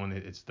hate doing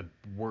it. It's the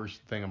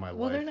worst thing of my life.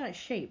 Well, they're not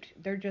shaped.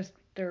 They're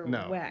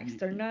waxed.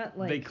 They're not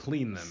like they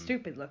clean them.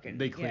 Stupid looking.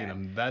 They clean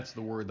them. That's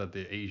the word that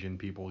the Asian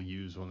people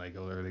use when they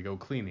go there. They go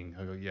cleaning.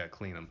 I go, yeah,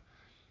 clean them.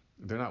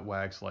 They're not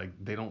waxed. Like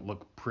they don't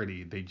look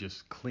pretty. They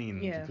just clean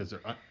because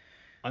they're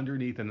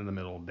underneath and in the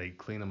middle. They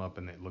clean them up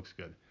and it looks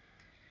good.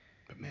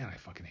 But man, I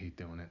fucking hate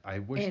doing it. I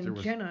wish there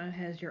was. Jenna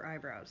has your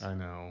eyebrows. I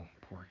know,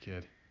 poor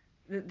kid.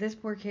 This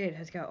poor kid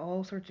has got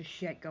all sorts of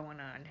shit going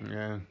on.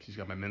 Yeah, she's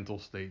got my mental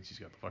state. She's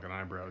got the fucking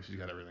eyebrows. She's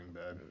got everything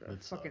bad.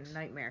 It fucking sucks.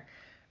 Nightmare.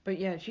 But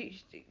yeah,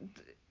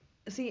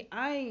 see,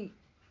 I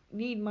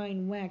need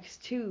mine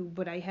waxed too,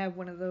 but I have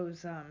one of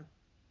those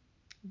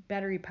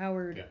battery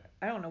powered. Yeah.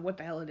 I don't know what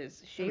the hell it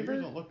is. Shaver.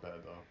 Yours don't look bad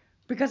though.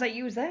 Because I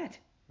use that.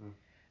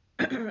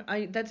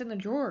 That's in the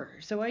drawer,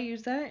 so I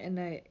use that and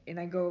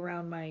I go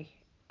around my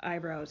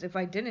eyebrows. If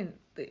I didn't,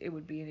 it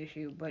would be an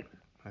issue. But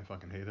I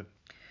fucking hate it.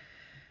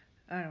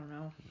 I don't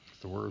know. It's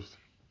the worst.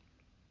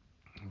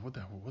 What the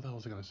hell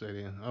was I gonna say to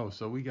you? Oh,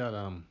 so we got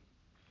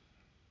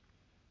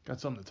Got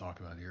something to talk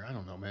about here. I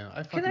don't know, man.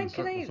 I Can I fucking can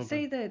start with I something.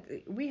 say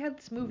that we had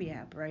this movie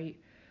app, right?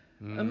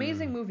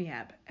 Amazing Mm, movie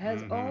app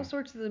has mm-hmm. all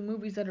sorts of the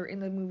movies that are in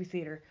the movie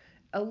theater.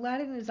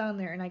 Aladdin is on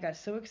there, and I got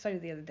so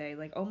excited the other day,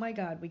 like, oh my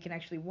god, we can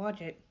actually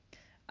watch it.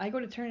 I go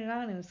to turn it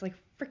on, and it's like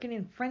freaking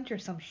in French or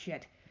some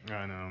shit.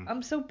 I know.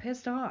 I'm so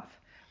pissed off.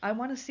 I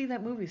want to see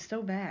that movie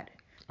so bad.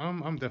 I'm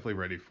definitely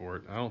ready for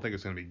it. I don't think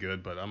it's gonna be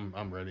good, but I'm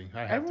ready.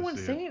 I have to Everyone's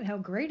see it. saying how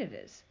great it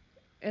is,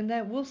 and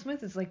that Will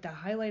Smith is like the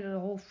highlight of the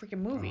whole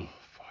freaking Oh, movie.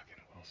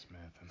 fucking Will Smith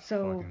and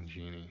So fucking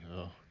Genie.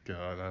 Oh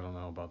God, I don't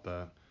know about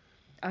that.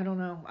 I don't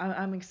know.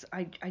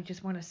 I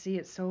just want to see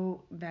it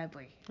so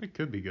badly. It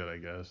could be good, I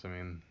guess. I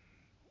mean,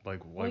 Well,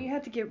 like, you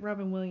have to get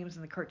Robin Williams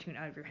in the cartoon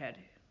out of your head.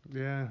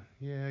 yeah,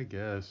 I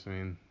guess. I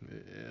mean,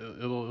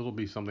 it'll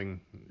be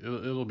something.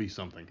 It'll be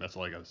something. That's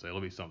all I gotta say.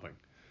 It'll be something.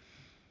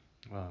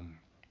 Um,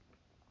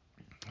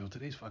 well,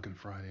 today's fucking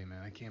Friday,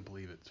 man. I can't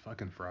believe it. It's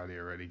fucking Friday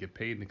already. Get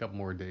paid in a couple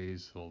more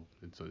days.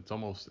 It's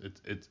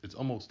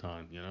almost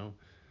time. You know,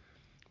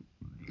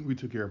 we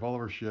took care of all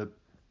of our shit.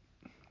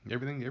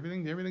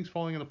 Everything's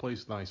falling into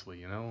place nicely.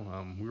 You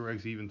know, we were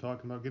actually even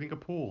talking about getting a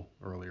pool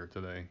earlier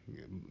today.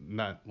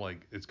 Not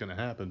like it's gonna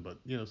happen, but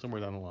you know, somewhere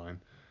down the line.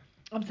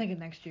 I'm thinking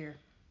next year.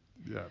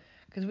 Yeah.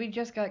 Because we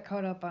just got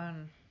caught up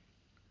on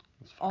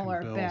Those all fucking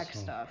our bills. back Oh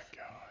stuff. my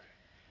god.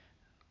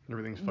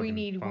 Everything's We fucking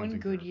need falling one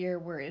taken care good of. year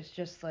where it's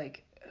just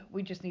like,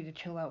 we just need to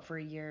chill out for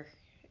a year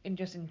and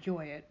just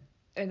enjoy it.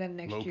 And then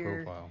Low next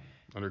year, profile.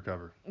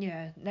 Undercover.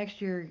 yeah,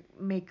 next year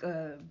make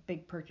a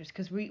big purchase.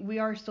 Because we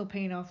are still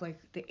paying off like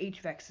the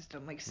HVAC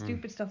system, like Mm,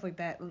 stupid stuff like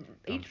that. dumb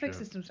HVAC shit.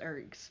 systems are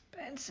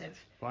expensive.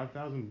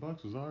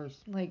 $5,000 was ours.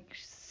 Like,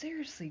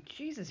 seriously,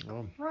 Jesus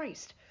Well,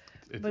 Christ.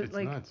 it's But it's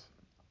like, nuts.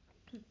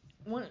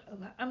 one,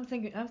 I'm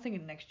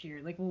thinking next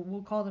year. Like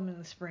we'll call them in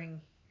the spring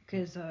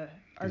because our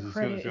Because it's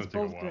credit is gonna take a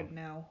both while. good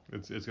now.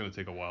 It's gonna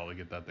take a while to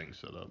get that thing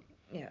set up.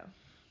 Yeah.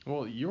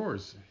 Well,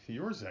 yours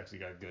actually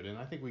got good, and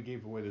I think we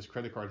gave away this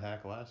credit card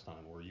hack last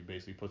time, where you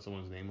basically put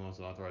someone's name on as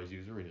an authorized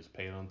user and just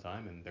pay it on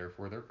time, and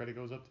therefore their credit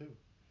goes up too.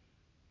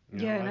 You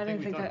Yeah, know, and I I think didn't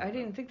we think talked that I about that.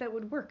 didn't think that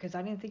would work because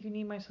I didn't think you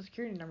need my social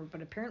security number,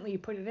 but apparently you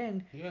put it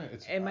in Yeah,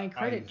 it's and my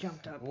credit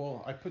jumped up.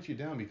 well, I put you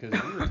down because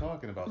we were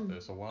talking about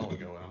this a while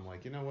ago, and I'm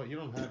like, you know what, you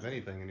don't have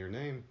anything in your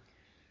name,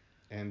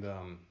 and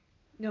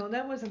No,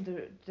 that wasn't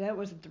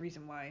the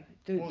reason why.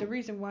 The well,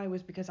 reason why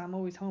was because I'm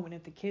always home, and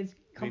if the kids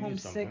they come home need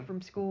sick something.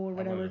 from school or I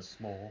wanted a whatever,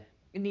 small,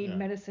 and need yeah,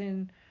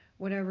 medicine,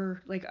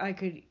 whatever, like I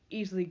could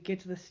easily get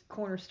to this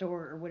corner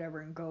store or whatever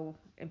and go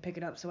and pick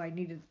it up. So I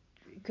needed,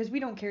 because we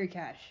don't carry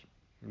cash.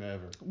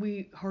 never.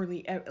 We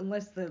hardly,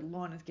 unless the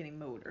lawn is getting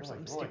mowed or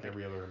something We're like stupid.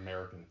 every other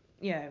American.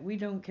 Yeah, we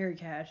don't carry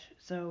cash,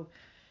 so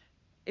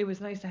it was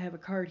nice to have a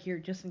card here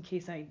just in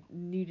case I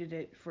needed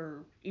it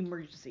for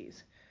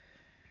emergencies.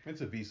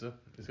 It's a Visa.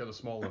 It's got a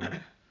small limit,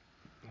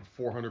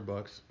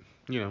 $400.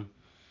 You know,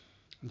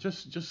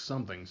 just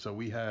something. So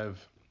we have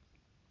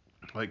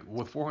like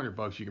with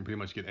 $400, you can pretty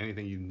much get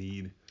anything you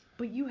need.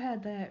 But you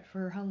had that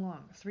for how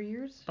long? 3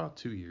 years? About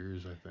 2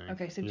 years, I think.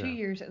 Okay, so two Yeah,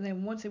 years, and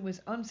then once it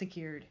was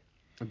unsecured,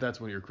 that's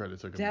when your credit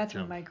took a that's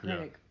when jump. my Yeah.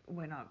 credit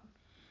went up.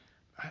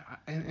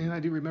 And I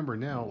do remember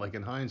now, like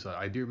in hindsight,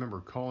 I do remember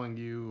calling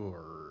you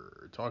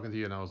or talking to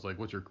you, and I was like,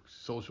 "What's your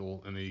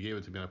social?" And then you gave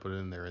it to me, and I put it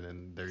in there,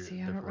 and then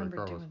See, I don't therefore the remember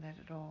car was. doing that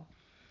at all.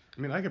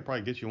 I mean, I could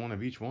probably get you one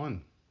of each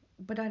one.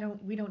 But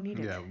we don't need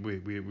it. Yeah, we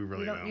We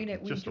really don't need it.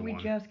 don't. We Just the we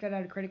one. just got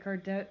out of credit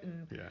card debt,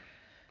 and Yeah,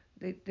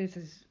 this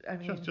is, I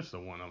mean, just the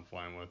one I'm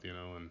fine with, you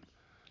know, and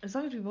as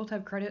long as we both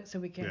have credit, so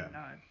we can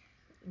yeah.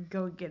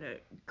 go get a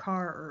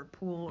car or a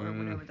pool or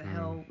whatever the Mm-hmm.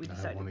 hell we I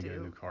decide want to to get a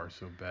do. new car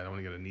so bad. I want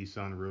to get a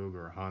Nissan Rogue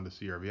or a Honda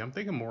CRV. I'm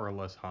thinking more or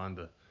less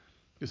Honda.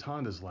 Because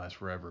Hondas last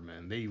forever,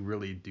 man. They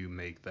really do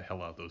make the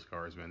hell out of those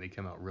cars, man. They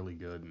come out really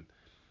good, and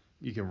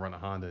you can run a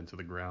Honda into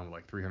the ground with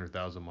like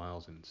 300,000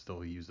 miles and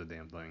still use the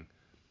damn thing.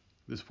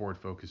 This Ford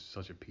Focus is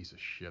such a piece of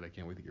shit. I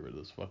can't wait to get rid of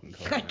this fucking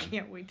car, I man.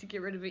 can't wait to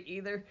get rid of it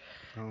either.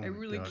 Oh I my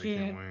really god, I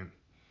can't.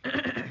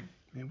 can't wait.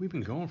 Man, we've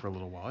been going for a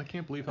little while. I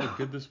can't believe how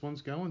good this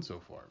one's going so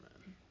far,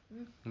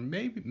 man.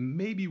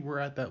 Maybe we're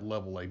at that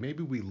level. Like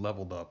maybe we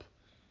leveled up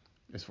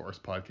as far as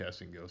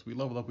podcasting goes. We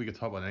leveled up. We can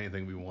talk about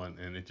anything we want,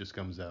 and it just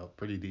comes out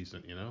pretty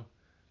decent, you know.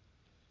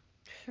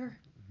 Sure.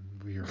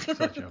 You're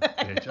such a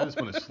bitch. I just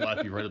want to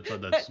slap you right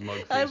upside that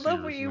smug I face of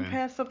love when yours, you man.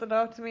 pass something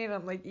off to me and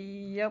I'm like,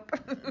 yep.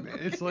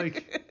 It's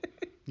like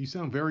you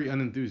sound very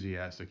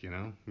unenthusiastic, you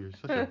know. You're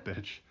such a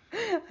bitch.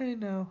 I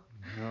know.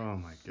 Oh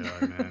my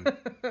god, man.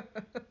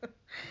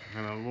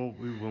 I know. Well,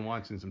 we've been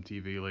watching some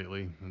TV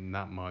lately.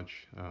 Not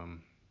much.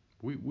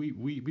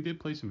 We did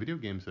play some video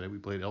games today. We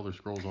played Elder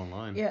Scrolls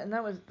Online. Yeah, and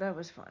that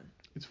was fun.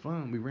 It's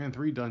fun. We ran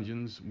 3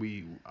 dungeons.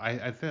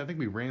 I think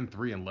we ran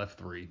 3 and left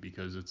 3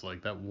 because it's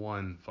like that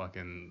one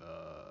fucking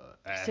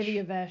Ash. City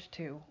of Ash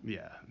 2.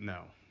 Yeah. No.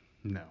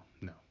 No.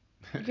 No.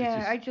 It's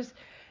Yeah, just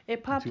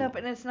it popped too up,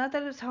 long. and it's not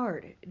that it's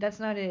hard. That's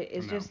not it.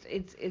 It's No. just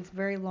it's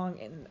very long,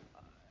 and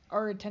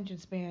our attention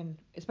span,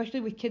 especially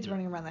with kids Yeah.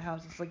 running around the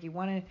house, it's like you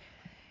want to.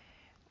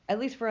 At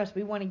least for us,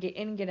 we want to get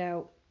in, get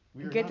out,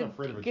 We are get not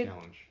afraid of a get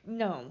challenge.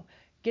 no,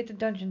 get the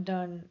dungeon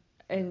done,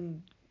 Yeah.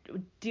 and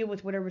deal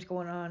with whatever's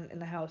going on in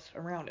the house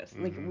around us.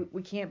 Like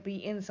we can't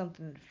be in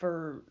something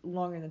for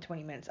longer than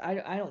 20 minutes.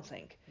 I don't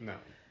think. No.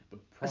 The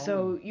problem.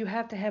 So you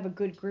have to have a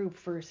good group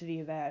for City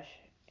of Ash.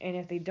 And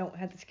if they don't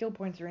have the skill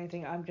points or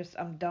anything, I'm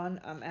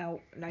done. I'm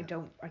out, and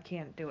I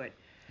can't do it.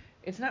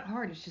 It's not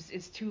hard. It's just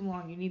it's too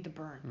long. You need the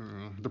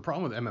burn. The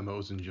problem with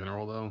MMOs in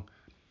general, though,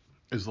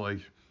 is like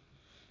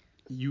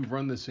you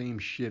run the same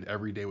shit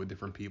every day with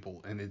different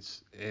people, and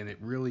it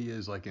really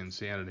is like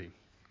insanity.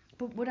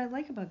 But what I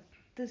like about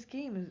this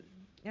game is,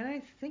 and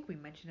I think we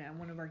mentioned it on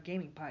one of our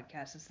gaming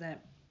podcasts, is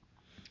that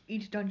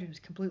each dungeon is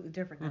completely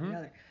different than the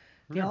other.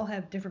 They all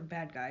have different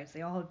bad guys.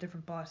 They all have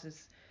different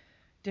bosses,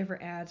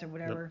 different ads or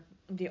whatever. Yep.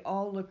 They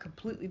all look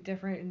completely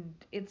different, and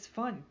it's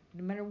fun.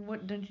 No matter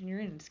what dungeon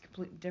you're in, it's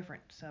completely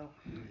different. So.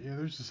 Yeah,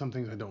 there's just some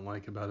things I don't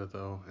like about it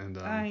though, and.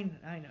 I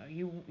know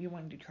you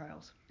want to do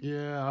trials.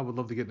 Yeah, I would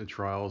love to get into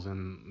trials,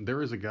 and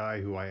there is a guy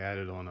who I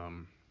added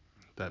on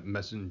that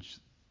message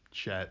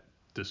chat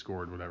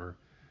Discord whatever,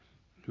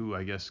 who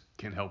I guess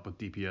can help with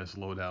DPS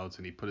loadouts,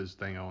 and he put his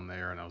thing on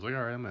there, and I was like,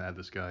 all right, I'm gonna add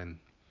this guy and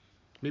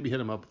maybe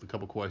hit him up with a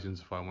couple questions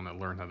if I want to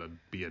learn how to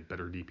be a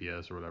better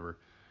DPS or whatever.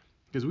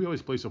 Because we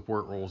always play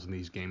support roles in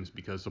these games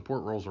because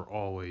support roles are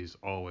always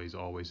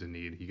in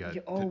need.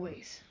 You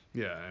always.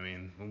 Yeah, I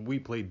mean, when we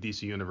played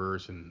DC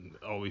Universe and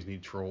always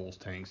need trolls,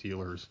 tanks,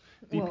 healers,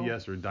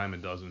 DPS are a dime a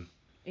dozen.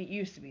 It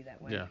used to be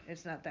that way. Yeah.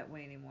 It's not that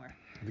way anymore.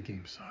 The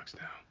game sucks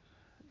now.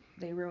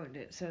 They ruined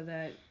it so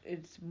that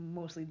it's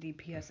mostly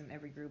DPS in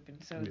every group,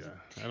 and so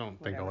I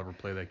don't think I'll ever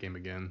play that game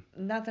again.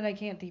 Not that I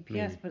can't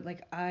DPS, but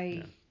like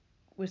I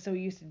was so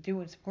used to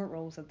doing support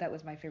roles that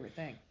was my favorite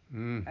thing.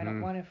 Mm-hmm. I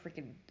don't want to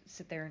freaking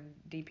sit there and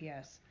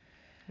DPS.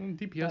 Well,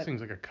 DPSing's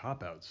like a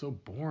cop out. It's so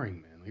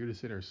boring, man. You're just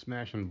sitting there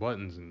smashing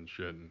buttons and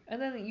shit.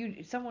 And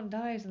then someone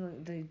dies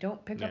and they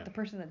don't pick up the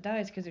person that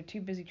dies because they're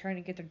too busy trying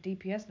to get their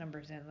DPS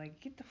numbers in. Like,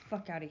 get the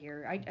fuck out of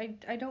here.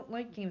 I don't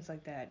like games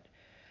like that.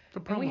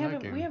 The problem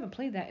we haven't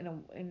played that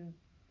in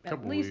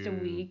at least a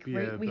week, yeah,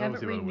 right? We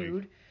haven't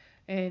renewed,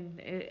 and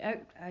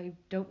I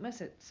don't miss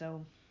it.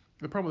 So.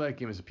 The problem with that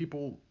game is that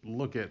people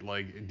look at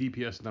like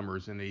DPS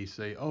numbers and they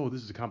say, "Oh,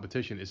 this is a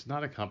competition." It's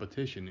not a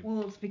competition.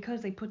 Well, it's because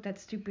they put that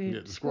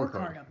stupid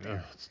scorecard up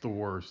there. It's the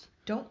worst.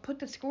 Don't put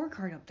the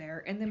scorecard up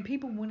there, and then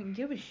people wouldn't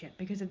give a shit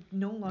because it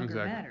no longer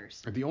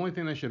matters. The only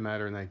thing that should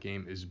matter in that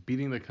game is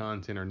beating the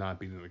content or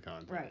not beating the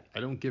content. Right. I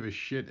don't give a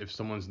shit if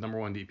someone's number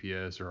one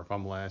DPS or if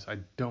I'm last. I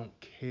don't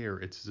care.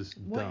 It's just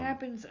what dumb.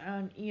 happens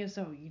on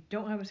ESO? You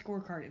don't have a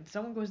scorecard, and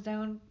someone goes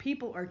down.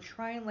 People are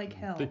trying like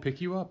hell. They pick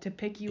you up to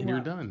pick you and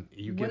up. You're done.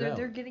 You get out. Whether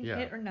they're getting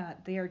hit or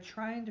not, they are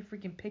trying to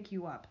freaking pick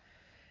you up.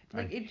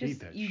 Like I hate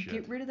that shit.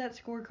 Get rid of that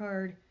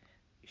scorecard.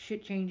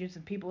 Shit changes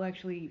and people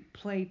actually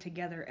play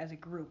together as a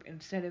group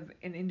instead of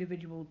an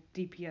individual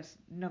DPS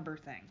number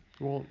thing.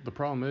 Well, the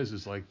problem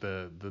is like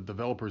the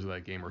developers of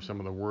that game are some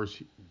of the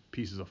worst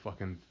pieces of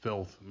fucking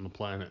filth on the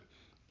planet.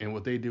 And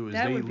what they do is they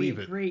leave it. That would be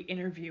a great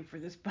interview for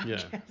this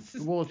podcast.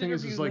 Yeah. Well, the thing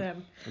is like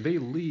they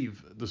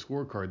leave the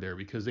scorecard there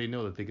because they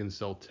know that they can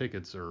sell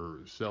tickets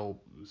or sell.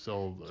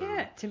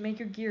 To make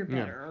your gear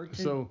better or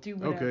to do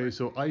whatever. Okay,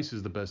 so ice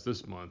is the best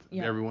this month.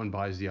 Yeah. Everyone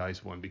buys the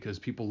ice one because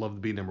people love to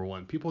be number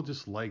one. People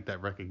just like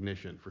that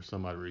recognition for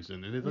some odd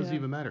reason, and it doesn't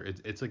even matter.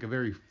 It's like a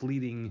very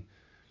fleeting.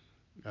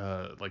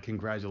 Like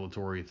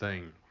congratulatory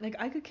thing. Like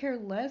I could care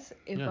less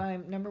if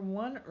I'm number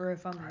one or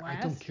if I'm last. I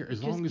don't care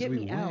as long as we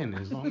win.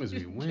 As long as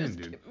we win, just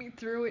dude. Get me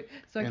through it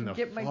so I can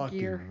get my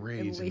gear. And the fucking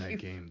raids in that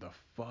game. The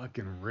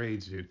fucking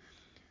raids, dude.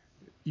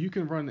 You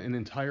can run an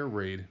entire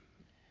raid,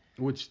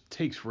 which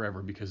takes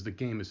forever because the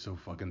game is so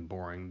fucking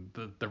boring.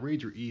 The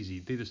raids are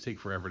easy. They just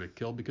take forever to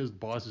kill because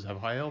bosses have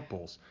high health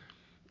pulls.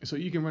 So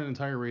you can run an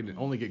entire raid and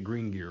only get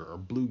green gear or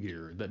blue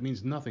gear. That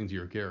means nothing to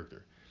your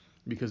character.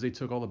 Because they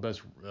took all the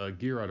best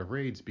gear out of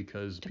raids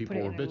because people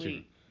were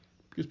bitching.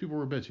 Because people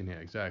were bitching, yeah,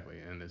 exactly.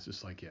 And it's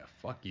just like, yeah,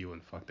 fuck you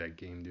and fuck that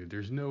game, dude.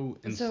 There's no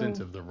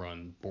incentive to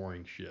run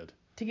boring shit.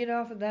 To get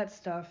off of that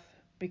stuff,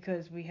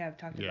 because we have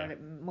talked about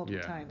it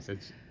multiple times.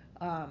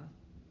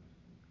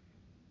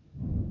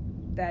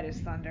 That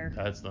is Thunder.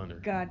 That's Thunder.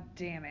 God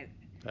damn it.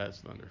 That's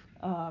Thunder.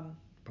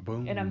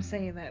 Ba-boom. And I'm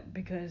saying that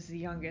because the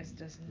youngest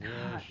does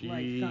not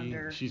like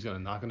Thunder. She's gonna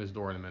knock on his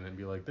door in a minute and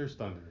be like, "There's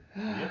Thunder."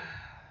 Yep.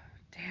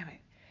 Damn it.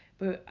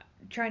 But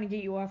trying to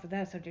get you off of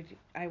that subject,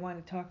 I want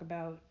to talk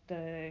about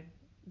the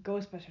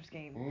Ghostbusters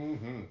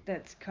game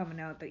that's coming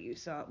out that you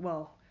saw,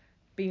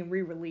 being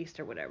re-released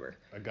or whatever.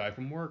 A guy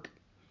from work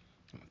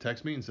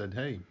texted me and said,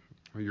 "Hey,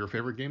 your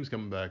favorite game's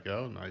coming back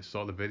out," and I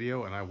saw the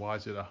video and I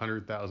watched it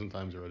 100,000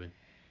 times already.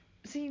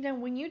 See, now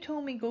when you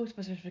told me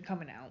Ghostbusters was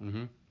coming out,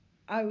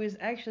 I was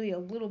actually a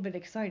little bit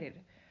excited.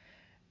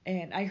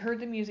 And I heard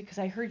the music because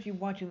I heard you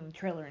watching the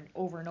trailer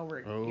over and over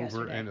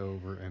yesterday. And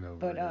over and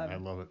over again. I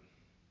love it.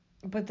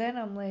 But then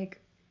I'm like,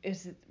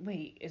 is it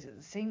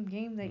the same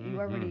game that you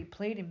already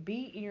played and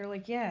beat? And you're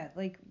like, yeah.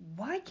 Like,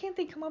 why can't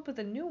they come up with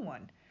a new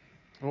one?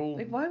 Well,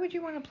 like, why would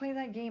you want to play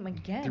that game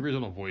again? The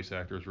original voice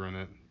actors were in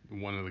it.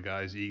 One of the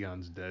guys,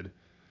 Egon's dead.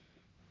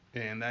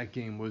 And that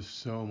game was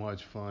so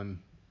much fun.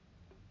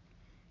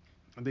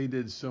 They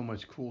did so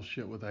much cool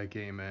shit with that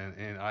game, man,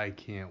 and I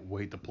can't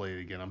wait to play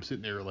it again. I'm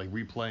sitting there like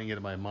replaying it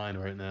in my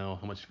mind right now,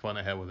 how much fun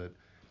I had with it.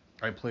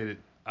 I played it.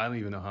 I don't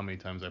even know how many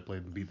times I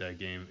played and beat that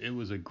game. It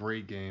was a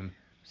great game.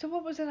 So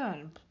what was it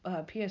on?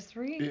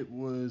 PS3? It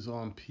was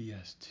on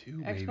PS2,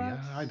 maybe.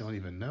 Xbox? I don't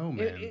even know, It,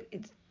 man. it,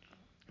 it's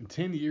In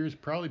 10 years,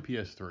 probably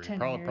PS3. 10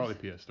 Probably years. probably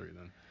PS3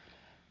 then.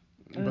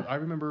 Ugh. But I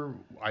remember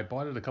I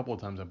bought it a couple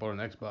of times. I bought it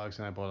on Xbox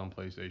and I bought it on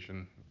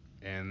PlayStation.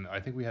 And I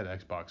think we had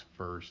Xbox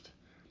first,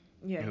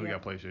 Yeah, and then we yeah.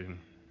 got PlayStation.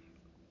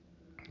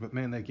 But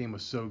man, that game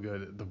was so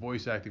good. The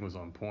voice acting was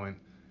on point.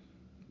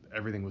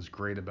 Everything was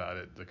great about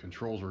it. The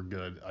controls were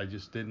good. I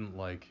just didn't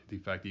like the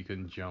fact that you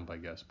couldn't jump, I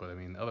guess. But I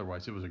mean,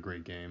 otherwise, it was a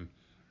great game.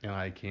 And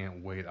I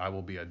can't wait. I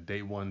will be a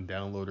day one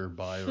downloader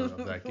buyer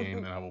of that game,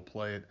 and I will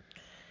play it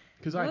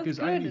because Well, it's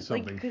I need good. Like,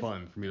 something 'cause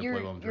fun for me to play you're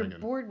while I'm you're drinking.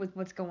 bored with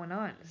what's going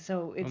on,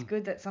 so it's Um,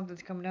 good that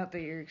something's coming out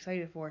that you're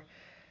excited for.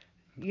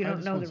 You I don't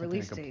just know want the something I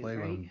release can date, play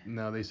right? when.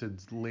 No, they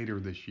said later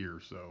this year,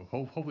 so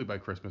hopefully by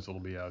Christmas it'll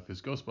be out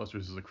because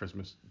Ghostbusters is a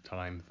Christmas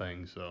time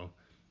thing. So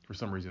for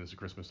some reason it's a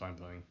Christmas time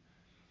thing,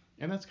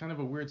 and that's kind of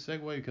a weird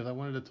segue because I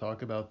wanted to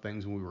talk about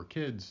things when we were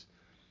kids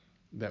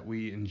that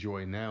we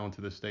enjoy now and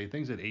to this day,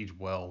 things that age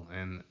well.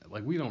 And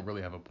like we don't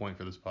really have a point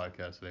for this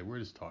podcast today. We're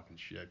just talking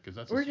shit because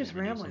that's We're just just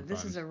what we do rambling. This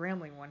is sometimes. a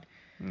rambling one.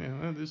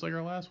 Yeah, just like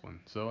our last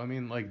one. So I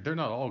mean, like they're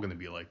not all going to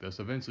be like this.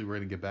 Eventually, we're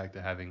going to get back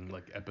to having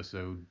like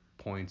episode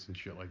points and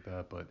shit like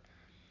that. But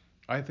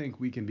I think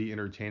we can be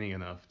entertaining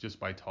enough just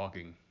by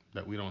talking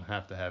that we don't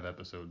have to have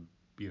episode.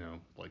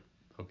 Like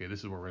okay, this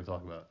is what we're going to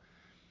talk about.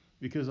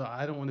 Because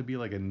I don't want to be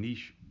like a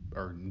niche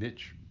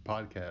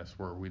podcast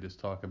where we just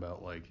talk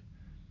about like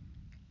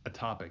a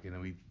topic and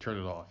then we turn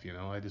it off.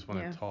 I just want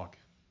Yeah, to talk.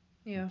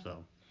 yeah.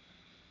 So,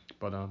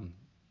 but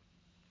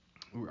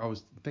I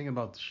was thinking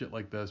about shit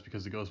like this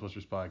because the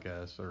Ghostbusters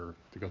podcast or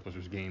the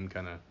Ghostbusters game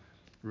kind of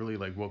really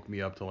like woke me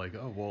up to like,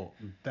 oh well,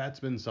 that's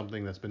been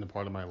something that's been a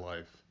part of my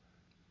life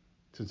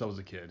since I was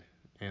a kid,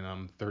 and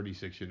I'm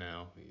 36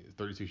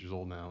 years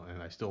old now,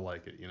 and I still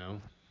like it.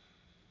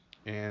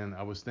 And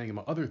I was thinking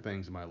about other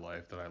things in my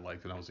life that I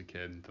liked when I was a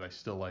kid that I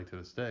still like to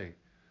this day,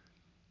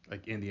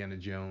 like Indiana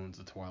Jones,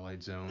 The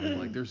Twilight Zone.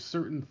 Like there's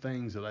certain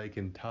things that I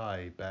can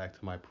tie back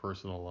to my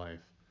personal life.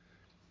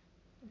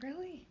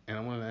 Really? And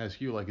I wanted to ask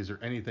you, like, is there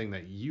anything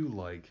that you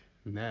like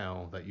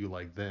now that you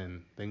like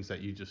then, things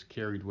that you just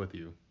carried with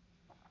you,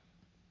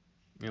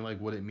 and like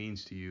what it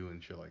means to you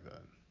and shit like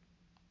that?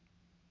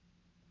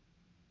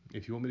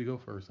 If you want me to go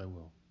first, I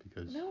will,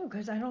 because No,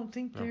 because I don't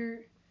think oh, they're.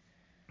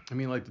 I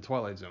mean, like the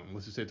Twilight Zone.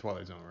 Let's just say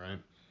Twilight Zone, right?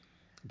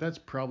 That's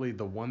probably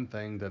the one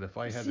thing that if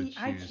I had to See,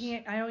 I choose,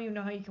 can't. I don't even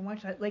know how you can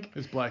watch that. Like,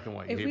 it's black and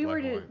white. You if hate we were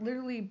black and to white.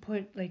 literally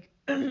put like,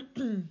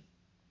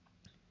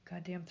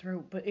 goddamn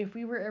throat. But if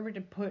we were ever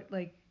to put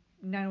like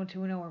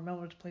 90210 or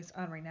Melrose Place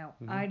on right now,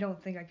 Hmm. I don't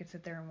think I could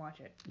sit there and watch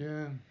it.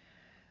 Yeah.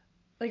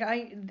 Like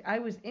I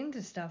was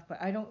into stuff,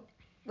 but I don't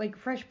like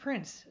Fresh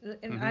Prince,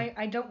 and Hmm.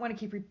 I don't want to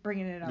keep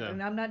bringing it up, Yeah.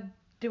 and I'm not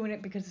doing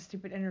it because of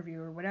stupid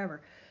interview or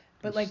whatever.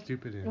 But It's like,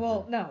 stupid.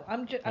 well, no,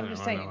 I'm just I know.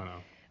 saying, I know.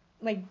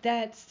 like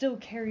that still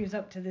carries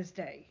up to this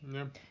day.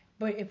 Yeah.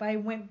 But if I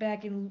went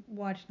back and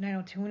watched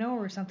 90210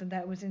 or something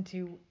that was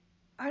into,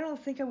 I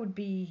don't think I would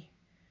be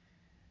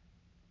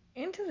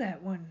into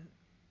that one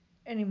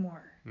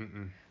anymore.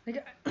 Mm-mm.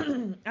 Like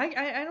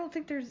I don't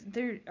think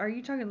there. Are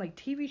you talking like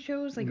TV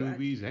shows, like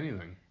Movies,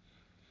 anything.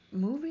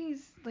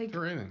 movies, like?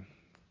 Or anything.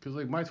 Because,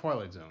 like, my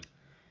Twilight Zone.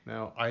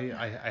 Now, I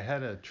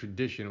had a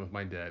tradition with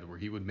my dad where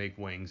he would make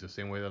wings the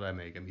same way that I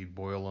make them. He'd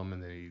boil them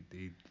and then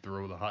he'd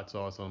throw the hot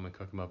sauce on them and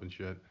cook them up and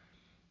shit.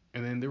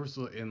 And then there was,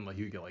 and like,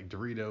 he'd get like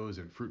Doritos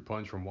and fruit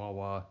punch from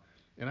Wawa.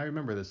 And I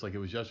remember this like it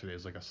was yesterday. It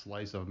was like a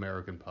slice of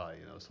American pie,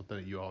 something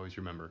that you always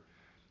remember.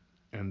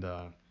 And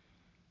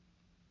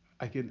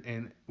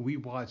and we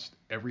watched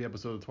every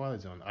episode of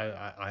Twilight Zone.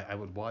 I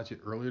would watch it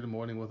early in the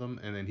morning with him,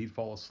 and then he'd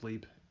fall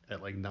asleep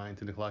at like 9,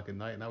 10 o'clock at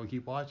night, and I would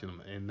keep watching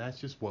them. And that's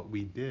just what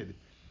we did. It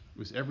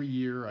was every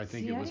year. I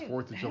think See, it I was didn't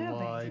 4th of have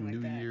July, anything like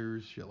New that.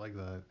 Year's, shit like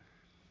that.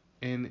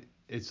 And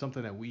it's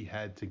something that we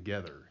had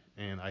together,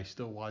 and I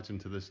still watch them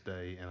to this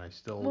day, and I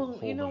still Well,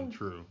 hold them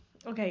true.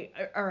 okay,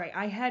 all right.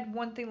 I had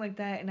one thing like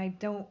that, and I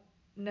don't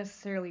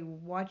necessarily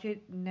watch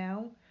it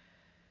now.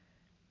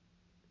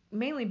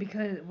 Mainly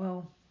because,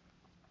 well,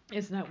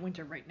 it's not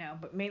winter right now,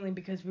 but mainly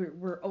because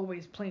we're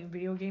always playing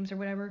video games or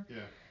whatever. Yeah.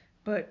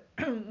 But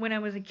when I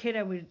was a kid,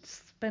 I would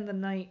spend the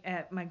night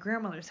at my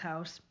grandmother's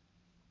house,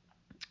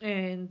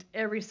 and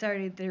every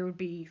Saturday there would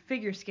be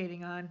figure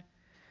skating on,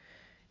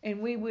 and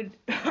we would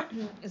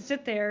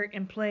sit there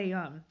and play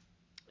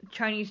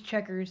Chinese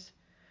checkers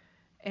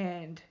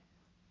and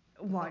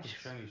watch.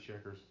 Chinese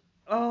checkers.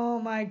 Oh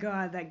my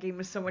god, that game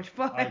is so much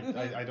fun.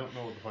 I don't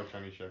know what the fuck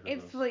Chinese checkers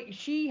It's is. like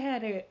she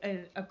had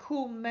a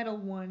cool metal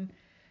one,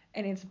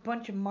 and it's a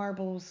bunch of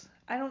marbles.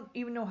 I don't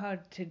even know how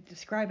to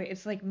describe it.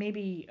 It's like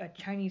maybe a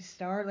Chinese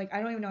star. Like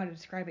I don't even know how to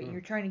describe it. Hmm.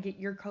 You're trying to get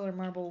your color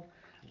marble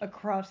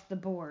across the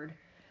board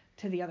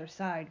to the other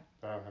side.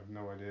 I have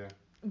no idea.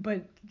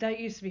 But that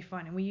used to be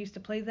fun, and we used to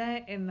play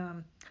that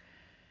and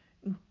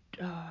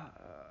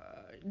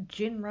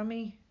gin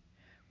rummy.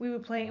 we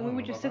would play, and we don't know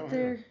would just about that sit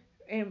one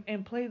either. there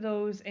and play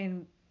those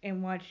and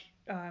watch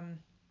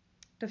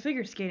the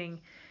figure skating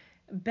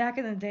back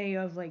in the day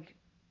of like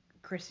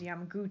Chris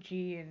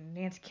Yamaguchi and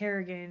Nancy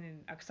Kerrigan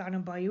and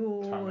Oksana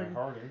Bayul Tommy and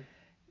Harding.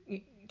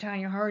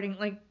 Tanya Harding,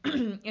 like,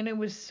 and it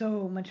was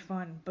so much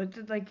fun.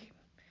 But like,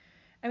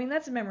 I mean,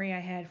 that's a memory I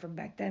had from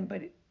back then,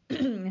 but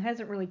it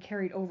hasn't really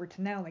carried over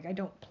to now. Like, I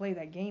don't play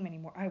that game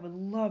anymore. I would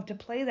love to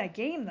play that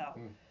game though.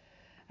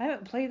 I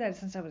haven't played that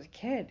since I was a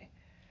kid.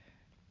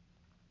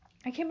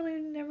 I can't believe I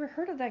never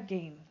heard of that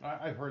game.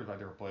 I've heard it, but I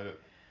never played it.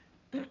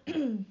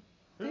 There's a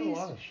There's-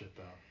 lot of shit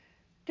though.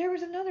 There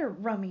was another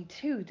rummy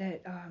too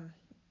that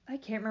I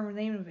can't remember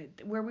the name of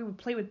it, where we would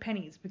play with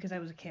pennies because I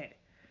was a kid.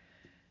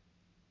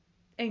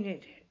 And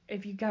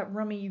if you got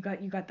rummy, you got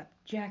the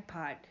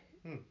jackpot.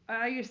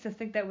 I used to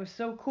think that was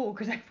so cool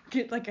because I would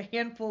get like a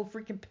handful of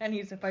freaking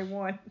pennies if I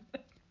won.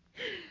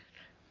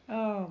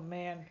 Oh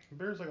man.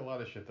 There's like a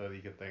lot of shit that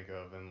you could think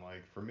of, and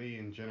like for me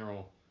in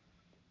general,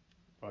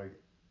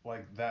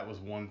 like that was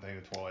one thing,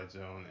 the Twilight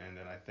Zone, and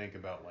then I think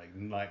about like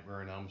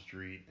Nightmare on Elm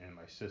Street and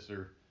my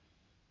sister.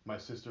 My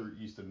sister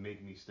used to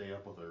make me stay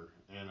up with her,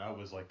 and I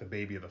was like the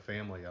baby of the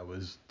family. I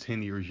was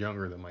 10 years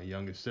younger than my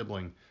youngest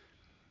sibling,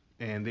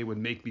 and they would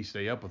make me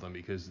stay up with them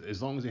because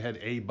as long as they had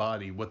a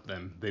body with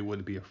them, they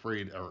wouldn't be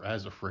afraid or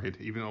as afraid,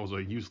 even though I was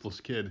a useless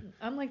kid.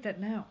 I'm like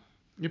that now.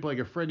 Yeah, but like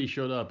if Freddy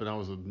showed up and I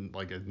was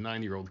like a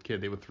 9-year-old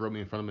kid, they would throw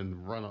me in front of him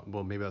and run up.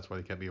 Well, maybe that's why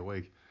they kept me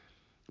awake.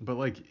 But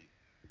like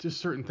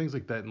just certain things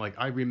like that. And like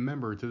I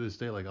remember to this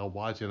day, like I'll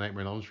watch a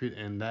Nightmare on Elm Street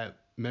and that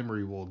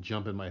memory will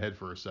jump in my head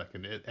for a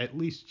second, at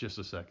least just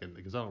a second,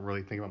 because I don't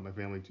really think about my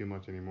family too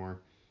much anymore.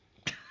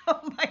 Oh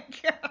my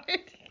god.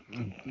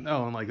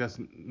 No, and like that's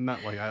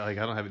not like I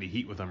don't have any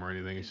heat with them or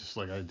anything. It's just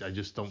like I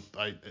just don't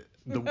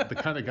the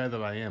kind of guy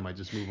that I am, I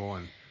just move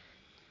on.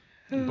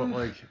 But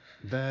like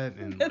that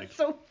and That's like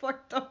so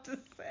fucked up to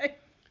say.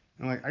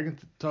 and like I can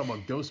talk about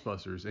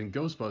Ghostbusters. In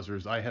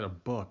Ghostbusters, I had a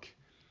book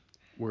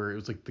where it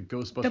was like the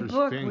Ghostbusters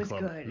book fan was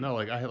club. good. No,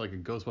 like I had like a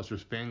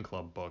Ghostbusters fan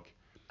club book.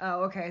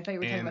 Oh, okay. I thought you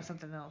were talking And about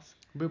something else.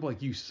 but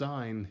like you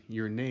sign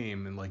your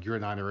name and like you're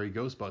an honorary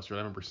Ghostbuster. I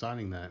remember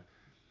signing that.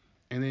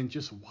 And then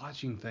just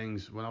watching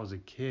things when I was a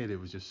kid, it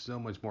was just so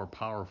much more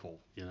powerful,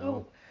 you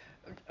know?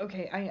 Oh,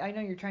 okay. I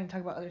know you're trying to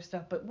talk about other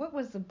stuff, but what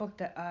was the book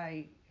that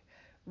I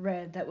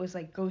read that was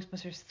like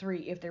Ghostbusters 3,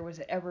 if there was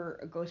ever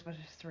a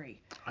Ghostbusters 3?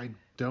 I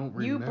don't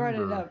remember. You brought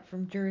it up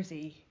from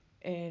Jersey,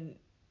 and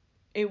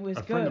it was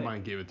A good. friend of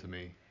mine gave it to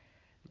me.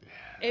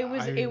 It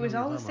was I it was remember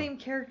all the talking about- same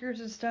characters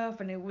and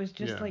stuff, and it was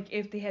just Yeah. like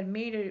if they had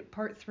made a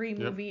part 3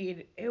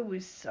 movie, it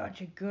was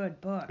such a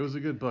good book. It was a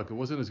good book. It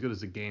wasn't as good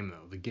as the game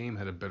though. The game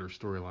had a better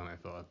storyline, I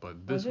thought, but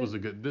Was it?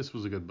 this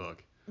was a good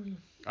book.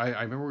 I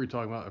remember we were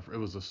talking about it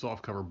was a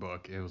soft cover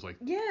book and it was like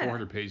Yeah.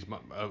 400 pages.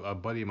 A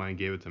buddy of mine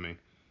gave it to me,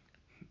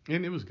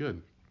 and it was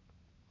good.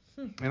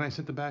 And I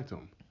sent it back to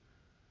him.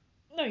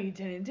 No, you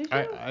didn't, did you?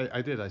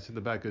 I did. I sent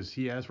it back because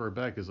he asked for it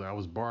back because I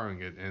was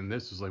borrowing it, and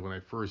this was like when I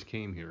first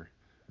came here.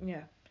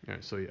 Yeah. Yeah.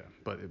 So yeah,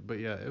 but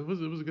yeah, it was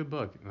a good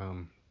book.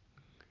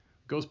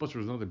 Ghostbusters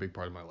was another big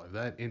part of my life.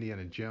 That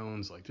Indiana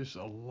Jones, like just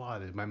a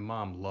lot of. My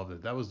mom loved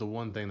it. That was the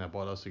one thing that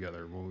brought us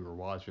together when we were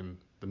watching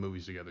the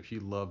movies together. She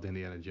loved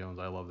Indiana Jones.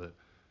 I loved it.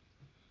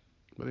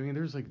 But I mean,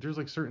 there's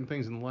like certain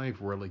things in life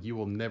where like you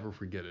will never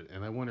forget it,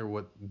 and I wonder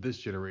what this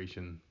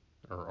generation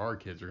or our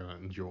kids are gonna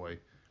enjoy.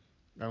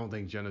 I don't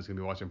think Jenna's gonna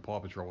be watching Paw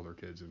Patrol with her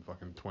kids in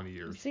fucking 20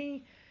 years.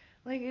 See,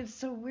 like it's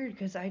so weird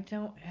because I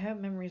don't have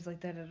memories like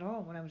that at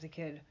all when I was a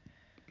kid.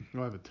 I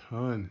have a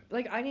ton.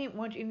 Like I didn't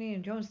watch Indiana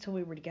Jones till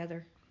we were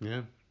together.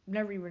 Yeah.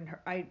 Never even heard.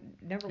 I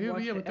never Yeah,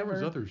 watched but it there ever.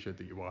 was other shit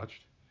that you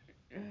watched.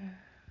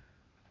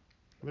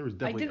 There was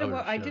definitely other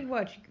shit. I did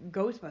watch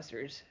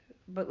Ghostbusters,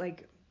 but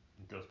like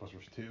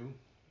Ghostbusters 2.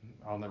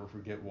 I'll never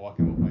forget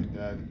walking with my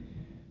dad.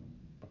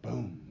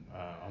 Boom.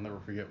 I'll never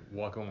forget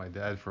walking with my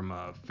dad from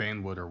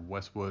Fanwood or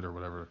Westwood or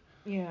whatever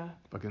yeah.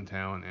 fucking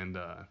town, and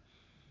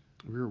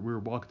we were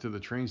walking to the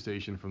train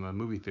station from the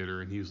movie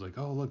theater, and he was like,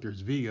 "Oh look,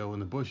 there's Vigo in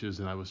the bushes,"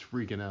 and I was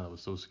freaking out. I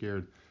was so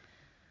scared.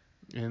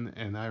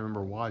 And I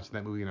remember watching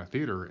that movie in a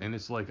theater, and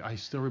it's like I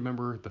still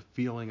remember the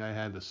feeling I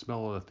had, the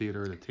smell of the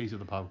theater, the taste of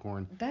the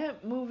popcorn.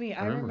 That movie,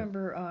 I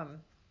remember remember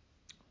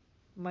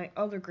my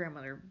other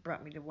grandmother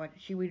brought me to watch.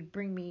 She would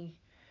bring me,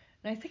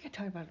 and I think I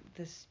talked about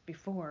this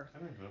before. I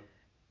think so.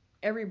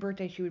 Every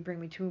birthday, she would bring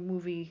me to a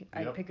movie.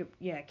 I'd Yep. pick up,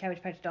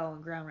 Cabbage Patch Doll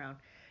and Ground Round.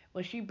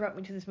 Well, she brought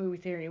me to this movie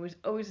theater. It was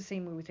always the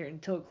same movie theater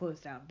until it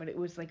closed down, but it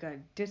was like a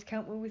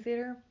discount movie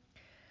theater.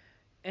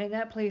 And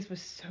that place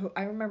was so.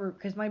 I remember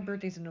because my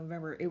birthday's in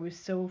November. It was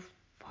so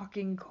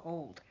fucking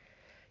cold.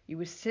 You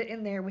would sit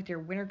in there with your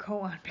winter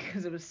coat on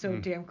because it was so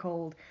damn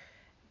cold.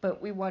 But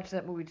we watched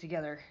that movie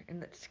together,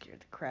 and that scared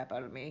the crap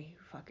out of me.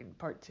 Fucking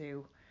part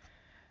 2.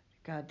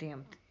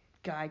 Goddamn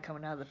guy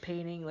coming out of the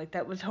painting. Like,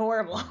 that was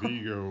horrible.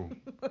 Vigo.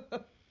 How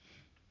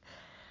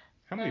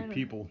I many don't-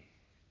 people?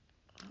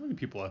 How many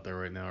people out there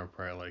right now are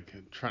probably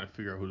like trying to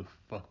figure out who the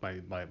fuck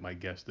my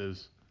guest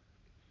is?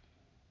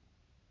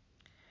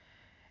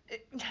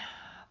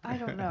 I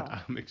don't know.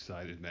 I'm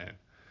excited, man.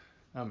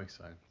 I'm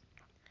excited.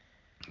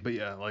 But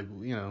yeah, like,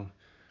 oh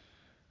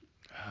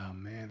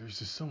man, there's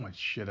just so much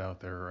shit out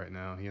there right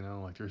now,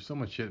 like there's so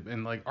much shit,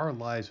 and like our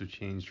lives have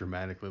changed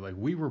dramatically. Like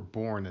we were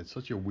born at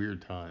such a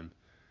weird time.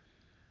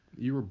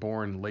 You were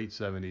born late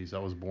 70s, I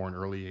was born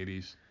early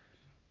 80s,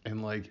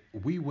 and like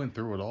we went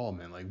through it all,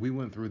 man. Like we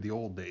went through the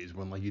old days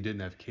when like you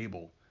didn't have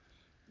cable.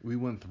 We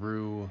went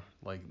through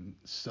like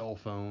cell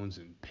phones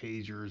and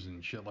pagers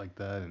and shit like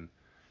that, and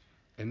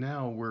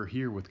now we're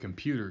here with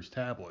computers,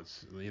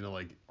 tablets,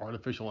 like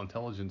artificial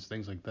intelligence,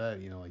 things like that.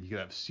 Like you could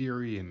have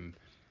Siri and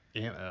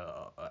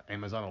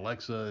Amazon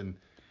Alexa and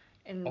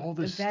And all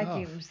the this stuff,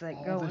 vacuums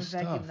that go and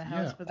stuff, vacuum the yeah,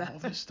 house all without.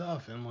 this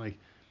stuff, and like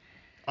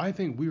I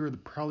think we were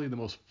probably the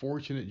most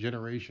fortunate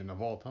generation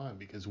of all time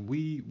because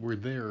we were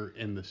there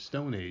in the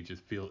Stone Age.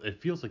 It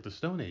feels like the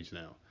Stone Age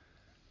now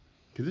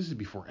because this is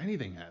before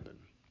anything happened.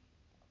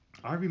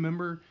 I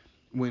remember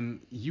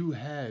when you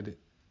had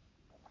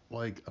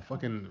like a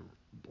fucking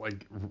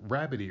like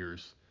rabbit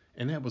ears,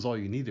 and that was all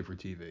you needed for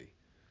TV.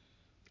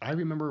 I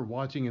remember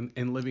watching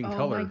in living Oh my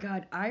color.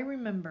 God, I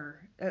remember.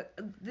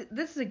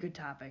 This is a good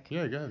topic.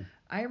 Yeah, good.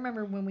 I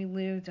remember when we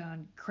lived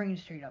on Crane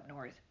Street up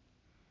north,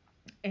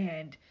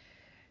 and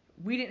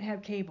we didn't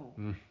have cable,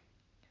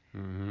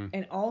 Mm-hmm.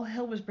 and all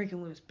hell was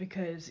breaking loose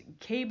because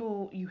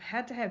cable, you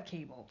had to have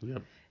cable,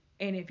 Yep.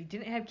 and if you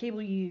didn't have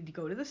cable, you needed to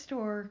go to the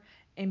store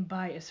and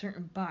buy a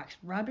certain box.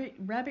 Rabbit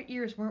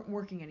ears weren't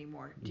working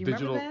anymore. Do you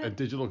remember A that?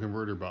 digital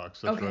converter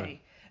box. That's right.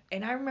 Okay,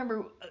 and I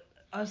remember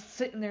us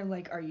sitting there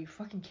like, are you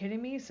fucking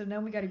kidding me? So now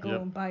we got to go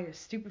Yep. and buy a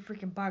stupid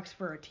freaking box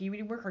for our TV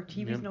to work. Our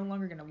TV's Yep. no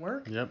longer gonna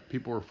work. Yep.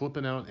 People were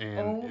flipping out, and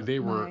Oh they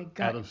were my out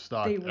God, of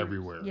stock they were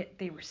everywhere. yeah,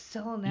 they were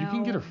selling You out.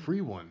 can get a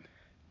free one,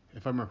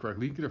 if I remember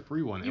correctly. You can get a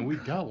free one, You and we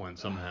could, got one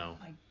somehow.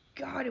 oh my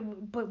God,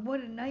 but what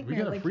a We nightmare!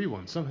 got a Like free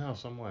one somehow,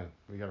 some way.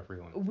 We got a free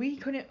one. we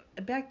couldn't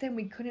back then.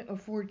 We couldn't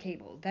afford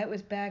cable. That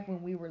was back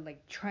when we were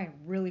like trying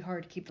really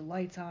hard to keep the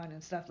lights on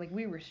and stuff. Like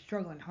we were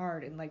struggling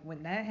hard, and like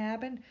when that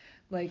happened,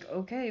 like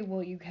okay,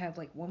 well you have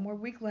like one more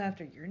week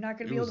left, or you're not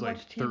gonna It be able was to like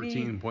watch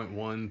TV.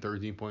 13.1,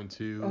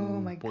 13.2, Oh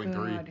my 0.3.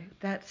 God,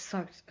 that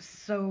sucked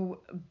so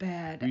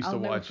bad. We used I'll to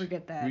never watch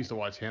forget we that. used to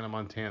watch Hannah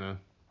Montana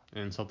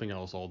and something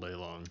else all day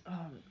long.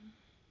 Um,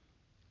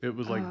 It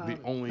was like the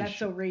only that's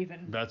so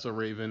Raven. That's a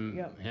Raven,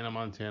 Yep. Hannah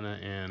Montana,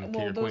 and King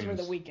Well, of those were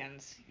the Queens.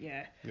 weekends.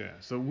 Yeah. Yeah,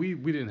 so we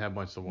didn't have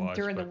much to watch.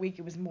 During the But week,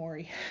 it was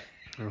Maury.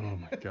 oh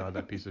my god,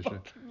 that piece of shit.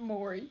 Fucking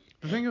Maury.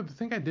 The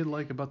thing I did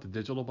like about the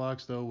digital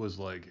box though was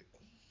like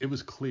it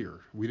was clear.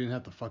 We didn't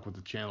have to fuck with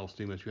the channels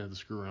too much. We had to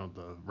screw around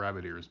with the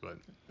rabbit ears, but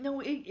No,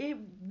 it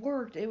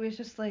worked. It was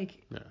just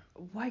like, yeah,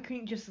 why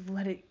couldn't you just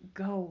let it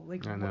go?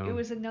 Like, I it know.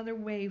 was another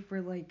way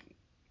for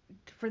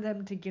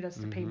them to get us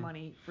to pay Mhm.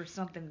 money for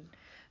something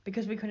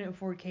because we couldn't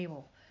afford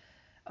cable.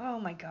 Oh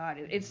my God,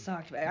 it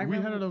sucked. I We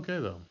had remember. it okay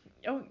though.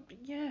 Oh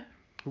yeah.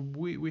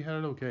 We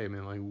had it okay,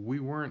 man. Like we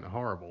weren't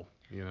horrible,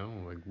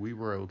 Like we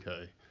were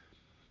okay.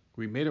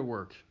 We made it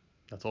work.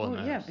 That's all that Well,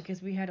 yeah, matters.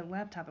 because we had a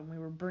laptop and we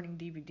were burning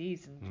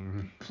DVDs and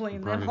Mhm.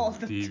 playing them Burning all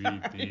the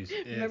DVDs.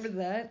 time. Remember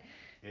that?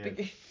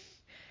 Bec-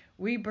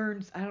 We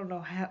burned. I don't know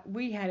how.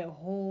 We had a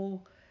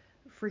whole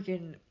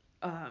freaking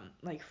like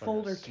Like a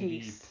folder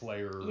CD case.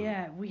 player,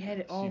 Yeah, we had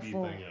it all CD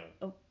full thing, yeah.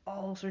 of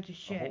all sorts of A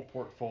whole shit.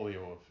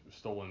 portfolio of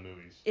stolen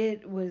movies.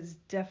 It was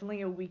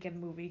definitely a weekend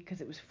movie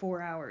because it was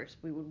 4 hours.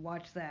 We would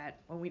watch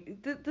that when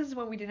this is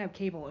when we didn't have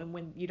cable, and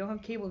when you don't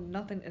have cable,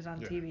 nothing is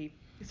on Yeah. TV.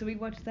 So we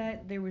watched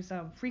that. There was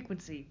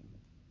Frequency.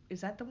 Is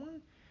that the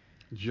one?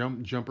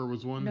 Jumper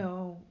was one.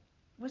 No.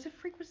 Was it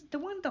Frequency? The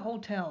one at the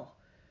hotel.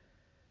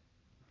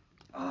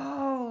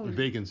 Oh,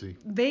 Vacancy.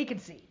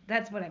 Vacancy.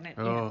 That's what I meant.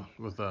 Yeah. Oh,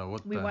 with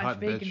what We the watched hot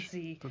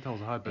Vacancy. bitch? I thought that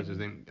was a hot bitch's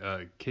and-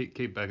 name.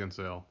 Kate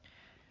Beckinsale.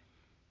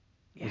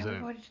 Yeah, Was we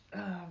it? watched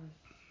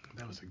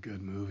That was a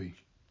good movie.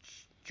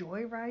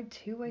 Joyride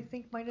 2, I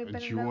think might have been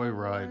another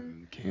Joyride one.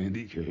 and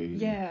Candy Cane.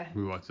 Yeah.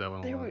 We watched that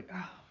one a They lot. were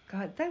oh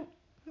God, that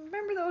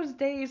remember those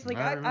days? Like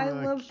I I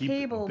remember that. love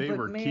cable, They but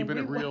were man, keeping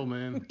it real,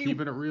 man. we,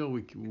 Keeping it real.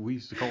 We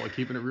used to call it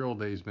keeping it real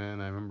days,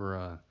 man. I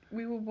remember.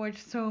 we would watch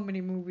so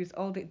many movies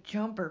all day.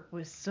 Jumper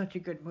was such a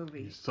good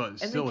movie. And Still they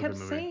a kept good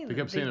movie. saying They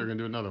kept saying they were gonna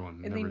do another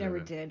one. and they never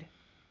did it. did.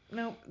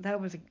 No, that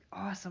was an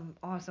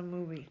awesome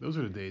movie. Those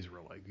are the days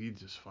where like you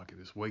just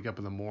wake up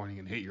in the morning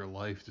and hate your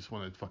life, just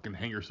want to fucking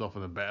hang yourself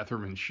in the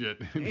bathroom and shit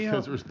because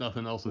Yep. there's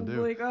nothing else to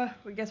do. Like, I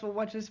guess we'll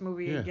watch this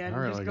movie Yeah, again. all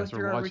right. Just I go guess through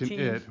we're our watching routine.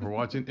 it. We're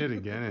watching it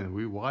again, and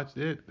we watched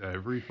it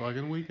every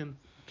fucking weekend.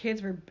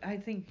 Kids were, I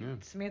think Yeah.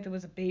 Samantha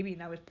was a baby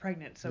and I was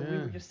pregnant, so we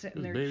Yeah, were just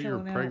sitting this there baby, you're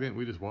chilling pregnant.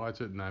 We just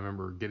watched it, and I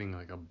remember getting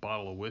like a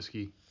bottle of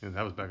whiskey, and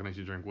that was back when I used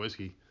to drink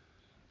whiskey.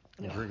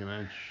 And Ugh. drinking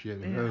that shit.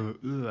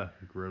 Yeah.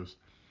 Gross.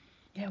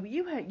 Yeah, well,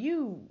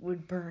 you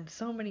would burn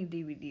so many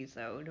DVDs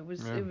though, and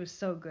Yeah. it was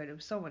so good. It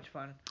was so much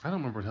fun. I don't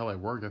remember what the hell I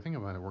worked. I think I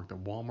might have worked at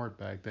Walmart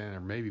back then,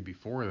 or maybe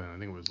before then. I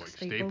think it was like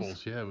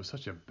Staples. Yeah, it was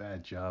such a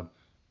bad job.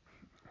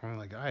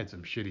 I had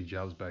some shitty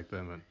jobs back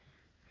then,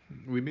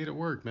 but we made it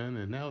work, man.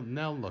 And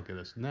now look at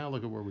us. Now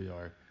look at where we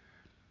are.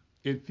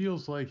 It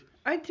feels like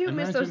I do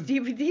miss those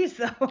DVDs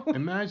though.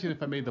 imagine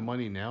if I made the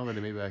money now that I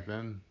made back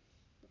then,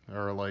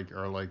 or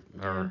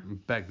Yeah.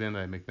 back then that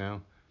I make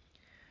now.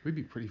 We'd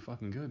be pretty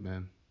fucking good,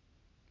 man.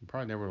 We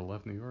probably never would have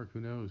left New York. Who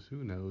knows? Who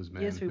knows,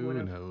 man? Yes, we Who would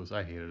have. knows?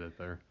 I hated it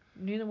there.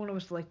 Neither one of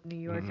us liked New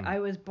York. Mm-mm. I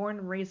was born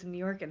and raised in New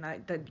York, and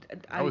I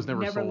I was never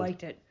never sold.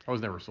 liked it. I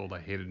was never sold. I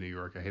hated New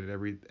York. I hated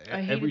every I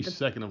every hated the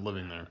second of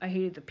living there. I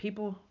hated the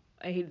people.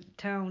 I hated the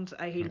towns.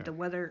 I hated Yeah. the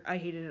weather. I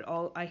hated it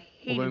all. I Well,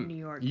 hated then New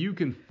York. you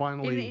can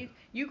finally.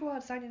 You go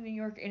outside in New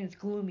York and it's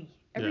gloomy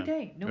every Yeah,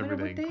 day, no matter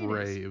every day what day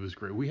gray. it is. It was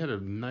great. We had a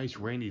nice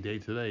rainy day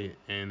today,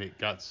 and it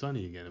got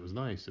sunny again. It was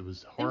nice. It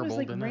was It was horrible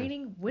like the night.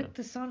 raining with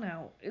the sun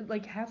out.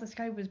 Like half the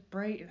sky was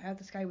bright and half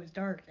the sky was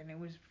dark, and it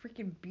was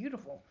freaking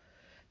beautiful.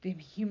 The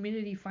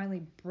humidity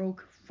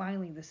broke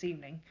this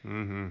evening,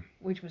 Mm-hmm.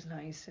 which was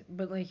nice.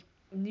 But like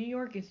New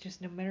York is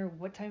just no matter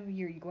what time of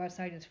year you go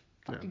outside, it's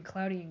fucking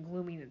cloudy and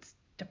gloomy and it's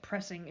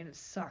depressing and it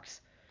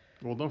sucks.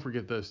 Well, don't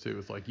forget this too.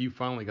 It's like you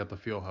finally got to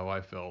feel how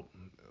I felt,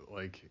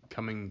 like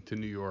coming to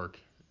New York,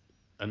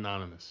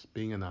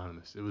 being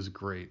anonymous. It was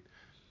great.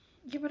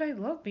 Yeah, but I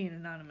love being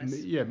anonymous.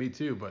 Yeah, me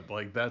too. But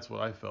like that's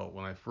what I felt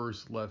when I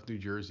first left New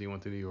Jersey and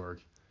went to New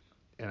York,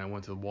 and I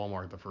went to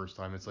Walmart the first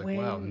time. It's like,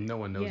 wow, no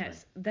one knows me.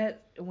 Yes,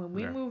 that when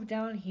we Yeah. moved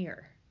down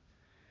here,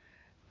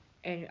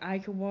 and I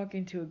could walk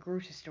into a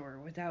grocery store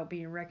without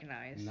being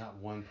recognized. Not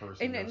one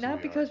person knows And who not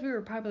we because are. we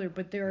were popular,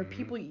 but there are Mhm.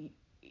 people.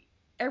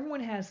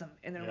 Everyone has them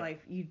in their Yeah.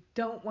 life. You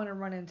don't want to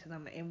run into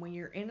them. And when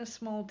you're in a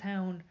small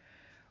town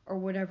or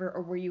whatever,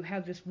 or where you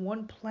have this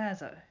one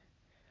plaza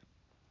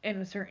in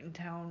a certain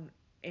town,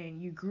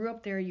 and you grew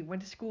up there, you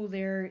went to school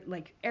there,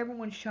 like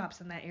everyone shops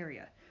in that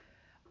area.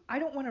 I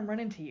don't want to run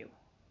into you.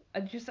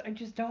 I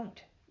just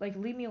don't. Like,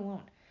 leave me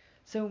alone.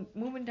 So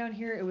moving down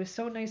here, it was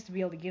so nice to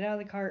be able to get out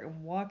of the car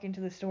and walk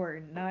into the store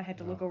and not have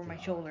to look Oh, over my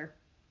God. shoulder.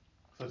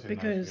 Such a nice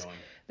Because feeling.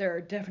 there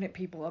are definite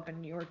people up in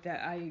New York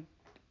that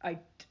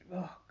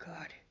oh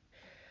God,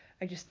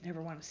 I just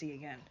never want to see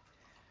again.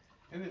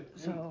 Yeah,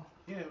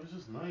 it was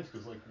just nice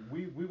because like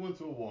we went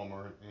to a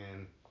Walmart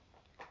and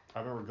I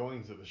remember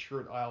going to the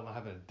shirt aisle and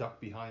having to duck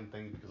behind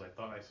things because I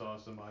thought I saw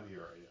somebody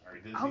or I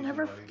did I'll see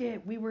never somebody.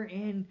 forget, we were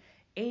in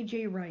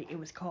AJ Wright, it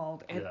was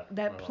called, and Yeah.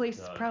 that Oh, place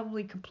is God.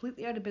 probably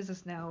completely out of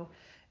business now.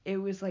 It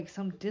was like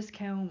some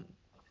discount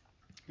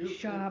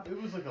shop It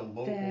was like a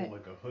local, that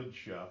like a hood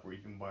shop where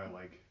you can buy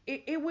like.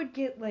 it would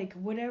get like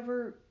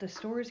whatever the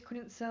stores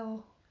couldn't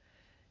sell,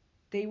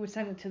 they would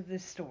send it to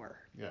this store.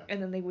 Yeah.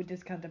 And then they would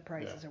discount the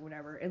prices or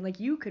whatever. And like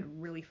you could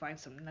really find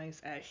some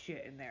nice ass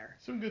shit in there.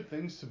 Some good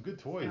things, some good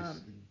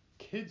toys.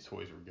 Kids'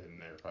 toys were getting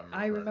there, if I remember.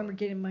 I remember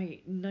getting my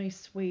nice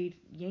suede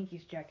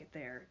Yankees jacket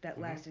there that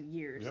Mhm. lasted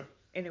years. Yep.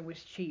 And it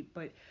was cheap.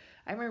 But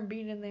I remember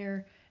being in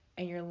there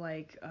and you're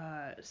like,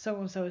 so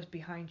and so is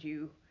behind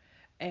you.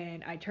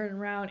 And I turned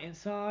around and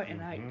saw it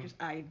and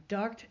I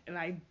ducked and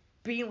I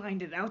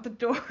beelined it out the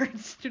door and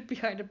stood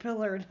behind a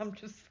pillar and I'm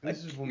just like.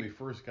 This is when we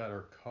first got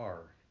our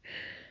car.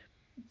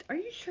 Are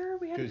you sure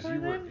we had a Because car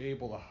you then? were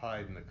able to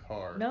hide in the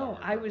car. No,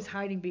 I was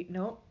hiding.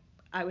 Nope,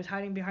 I was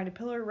hiding behind a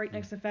pillar right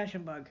next to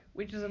Fashion Bug,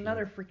 which is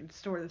another freaking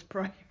store that's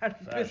probably out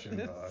of Fashion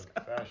business.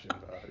 Bug. Fashion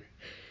Bug.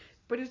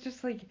 But it's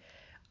just like,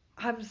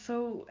 I'm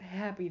so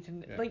happy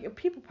to like.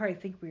 People probably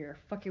think we are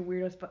fucking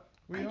weirdos, but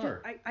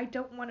I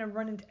don't want to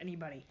run into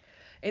anybody.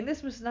 And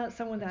this was not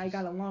someone that I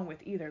got along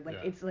with either. Like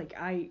it's like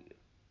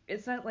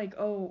it's not like,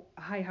 oh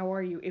hi, how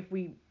are you? If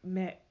we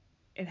met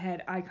and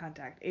had eye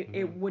contact,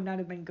 it would not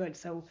have been good.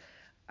 So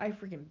I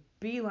freaking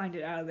beelined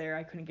it out of there.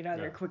 I couldn't get out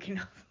of there quick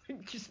enough.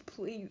 Just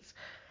please.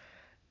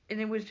 And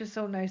it was just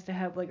so nice to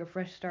have like a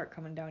fresh start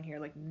coming down here.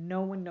 Like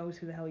no one knows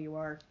who the hell you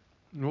are.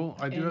 Well,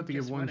 I do have to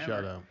give one whatever.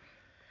 shout out.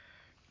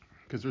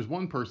 Because there's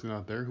one person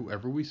out there,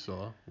 whoever we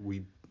saw,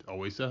 we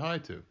always said hi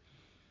to.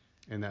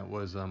 And that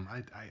was,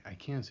 I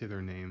can't say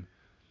their name,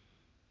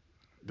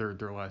 their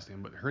last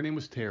name, but her name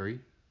was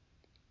Terry.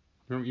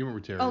 You remember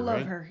Terry, Oh, right?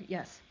 love her,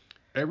 yes.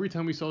 Every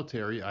time we saw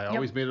Terry, I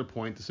always made it a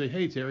point to say,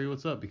 hey, Terry,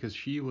 what's up? Because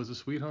she was a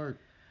sweetheart.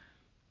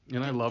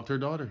 And I loved her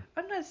daughter.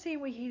 I'm not saying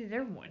we hated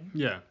everyone.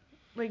 Yeah.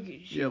 Like,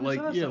 she was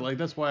awesome. Yeah, like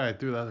that's why I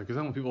threw that out there, because I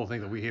don't want people to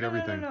think that we hate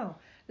everything. No.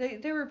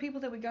 There were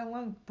people that we got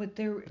along, but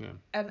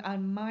and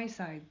on my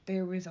side,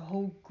 there was a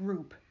whole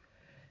group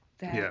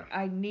that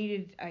I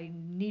needed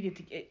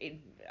to get.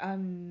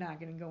 I'm not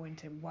gonna go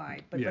into why,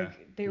 but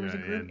like there was a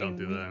group,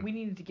 and we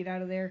needed to get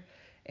out of there,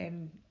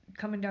 and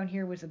coming down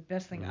here was the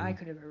best thing I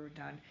could have ever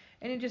done,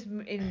 and it just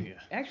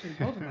actually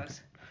both of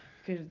us,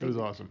 because it was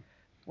awesome.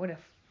 What if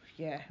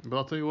But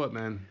I'll tell you what,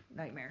 man.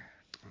 Nightmare.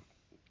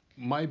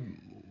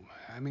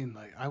 I mean,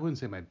 like I wouldn't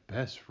say my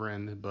best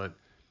friend, but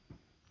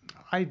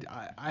I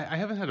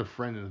haven't had a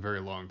friend in a very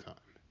long time.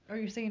 Are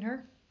you saying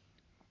her?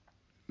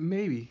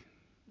 Maybe.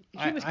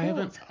 She was cool.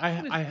 I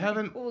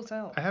haven't cool as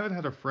hell. I haven't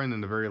had a friend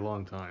in a very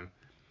long time.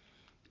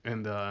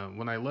 And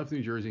when I left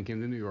New Jersey and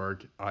came to New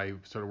York, I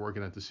started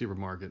working at the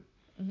supermarket.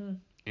 Mm-hmm.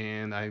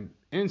 And I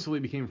instantly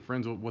became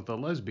friends with a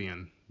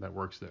lesbian that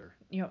works there.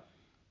 Yep.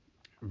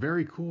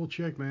 Very cool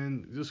chick,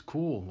 man. Just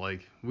cool.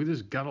 Like we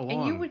just got along.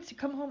 And you would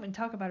come home and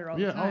talk about her all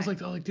the time. Yeah, I was like,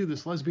 dude,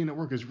 this lesbian at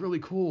work is really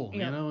cool.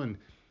 You know, and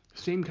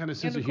same kind of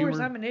sense of humor. And of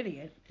course, I'm an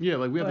idiot. Yeah,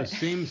 like we have the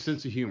same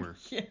sense of humor.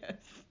 Yes.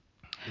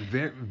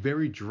 Very,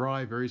 very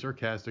dry, very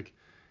sarcastic,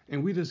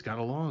 and we just got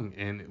along,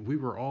 and we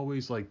were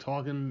always like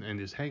talking and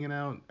just hanging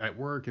out at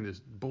work and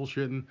just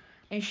bullshitting.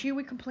 And she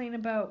would complain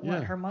about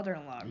what Yeah. her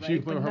mother-in-law, right? She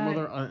complained But about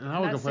her not, mother, and I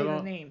would not complain say the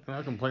about, name. and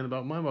I complain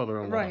about my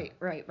mother-in-law.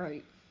 Right.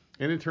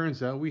 And it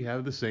turns out we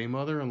have the same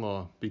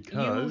mother-in-law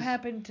because You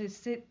happened to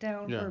sit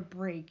down Yeah. for a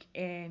break,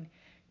 and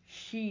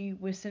she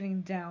was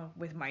sitting down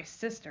with my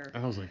sister.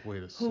 I was like,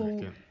 wait a who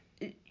second.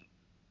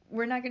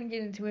 We're not going to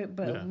get into it,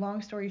 but Yeah.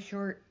 long story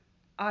short,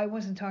 I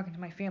wasn't talking to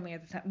my family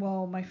at the time.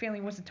 Well, my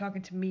family wasn't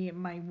talking to me and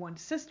my one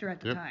sister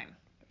at the Yep. time,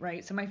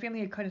 right? So my family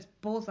had cut us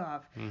both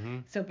off. Mm-hmm.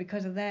 So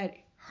because of that,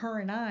 her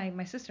and I,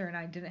 my sister and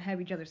I, didn't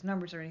have each other's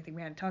numbers or anything.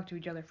 We hadn't talked to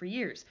each other for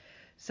years.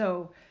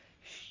 So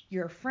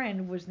your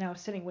friend was now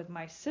sitting with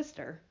my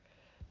sister,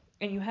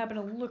 and you happen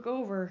to look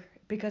over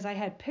because I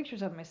had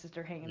pictures of my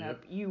sister hanging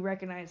up. You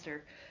recognized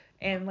her.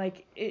 And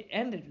like it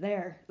ended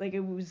there. Like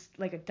it was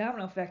like a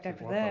domino effect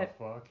after that.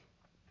 What the fuck?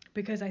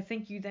 Because I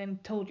think you then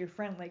told your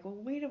friend, like, well,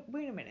 wait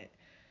a minute,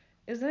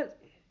 is that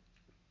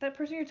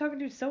person you're talking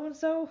to so and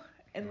so?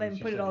 And then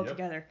she put it said, all yep.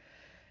 together.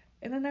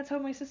 And then that's how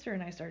my sister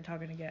and I started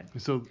talking again.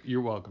 So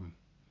you're welcome.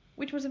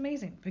 Which was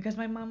amazing because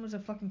my mom was a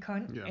fucking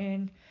cunt, Yeah.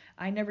 and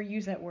I never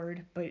use that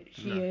word, but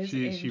she is,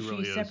 she and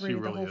really is. separated She the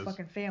really whole is.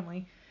 fucking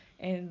family,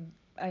 and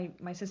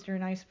my sister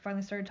and I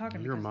finally started talking.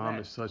 Your because mom of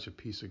that. is such a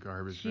piece of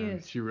garbage, She man.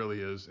 is. She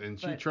really is. And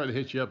she But- tried to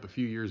hit you up a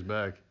few years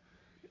back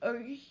Oh,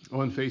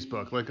 on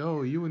Facebook, like,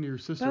 oh, you and your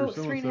sister about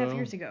so-and-so. 3.5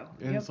 years ago.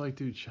 And Yep. it's like,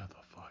 dude, shut the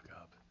fuck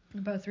up.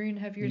 About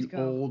 3.5 years You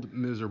ago. old,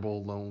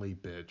 miserable, lonely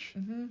bitch.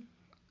 Mm-hmm.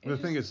 The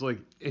thing is, like,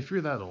 if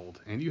you're that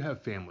old and you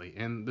have family,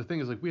 and the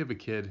thing is, like, we have a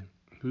kid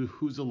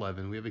who's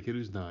 11, we have a kid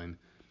who's 9,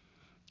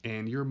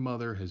 and your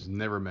mother has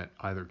never met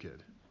either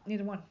kid.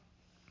 Neither one.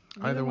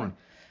 Either one.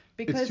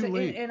 Because it's too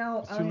late.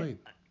 it's too late.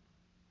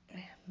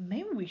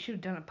 Maybe we should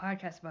have done a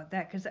podcast about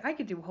that, because I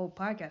could do a whole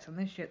podcast on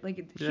this shit. Like,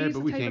 Yeah, she's but the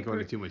we type can't of go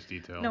into too much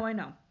detail. No, I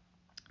know.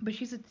 But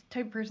she's the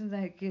type of person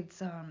that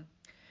gets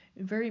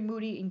very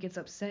moody and gets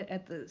upset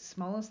at the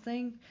smallest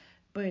thing,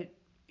 but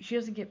she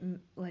doesn't get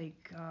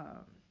like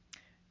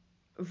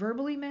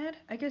verbally mad,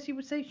 I guess you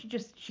would say.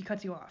 She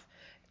cuts you off.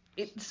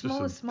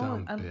 Smallest.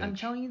 I'm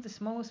telling you, the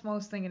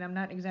smallest thing, and I'm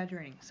not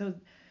exaggerating. So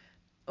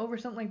over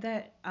something like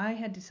that,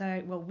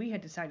 we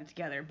had decided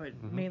together,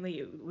 but mainly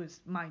it was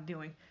my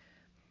doing.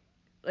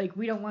 Like,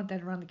 we don't want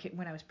that around the kid.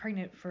 When I was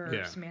pregnant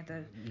for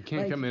Samantha, you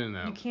can't come in and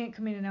out. You can't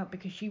come in and out,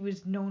 because she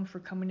was known for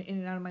coming in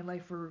and out of my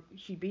life. Where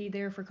she'd be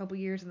there for a couple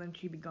years and then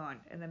she'd be gone,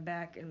 and then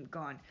back and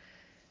gone.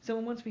 So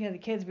once we had the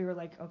kids, we were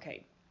like,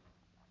 okay,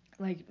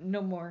 like,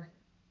 no more,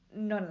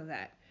 none of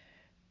that.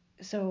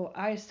 So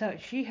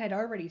she had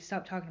already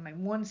stopped talking to my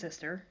one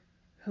sister,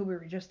 who we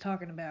were just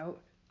talking about,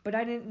 but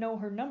I didn't know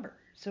her number,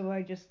 so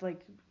I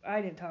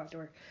didn't talk to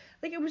her.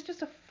 Like, it was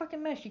just a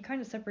fucking mess. She kind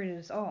of separated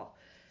us all.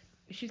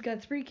 She's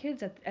got 3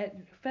 kids at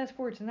fast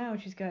forward to now,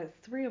 she's got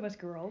 3 of us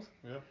girls.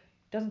 Yep.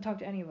 Doesn't talk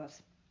to any of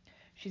us.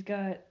 She's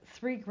got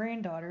 3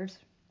 granddaughters.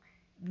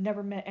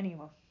 Never met any of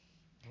them.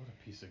 What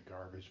a piece of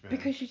garbage, man.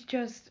 Because she's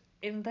just,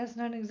 and that's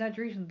not an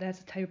exaggeration, that's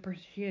the type of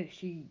person she is.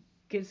 She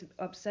gets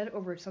upset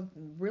over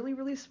something really,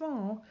 really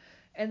small,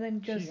 and then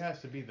just... She has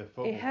to be the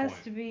focal point. It has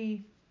to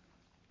be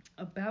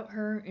about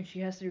her, and she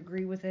has to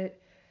agree with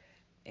it,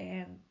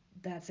 and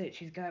that's it.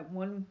 She's got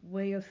one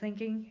way of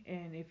thinking,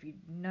 and if you're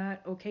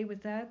not okay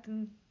with that,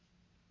 then,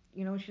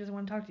 she doesn't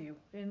want to talk to you,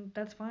 and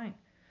that's fine.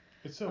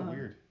 It's so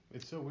weird.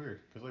 It's so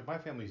weird, because, like, my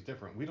family's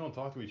different. We don't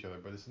talk to each other,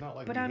 but it's not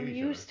like But we I'm hate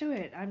used each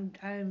other.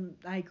 to it.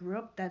 I grew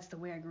up, that's the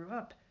way I grew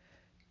up.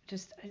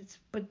 It's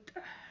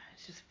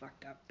just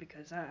fucked up,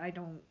 because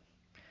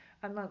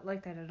I'm not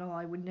like that at all.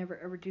 I would never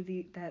ever do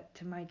that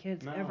to my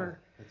kids, ever.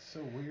 It's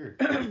so weird.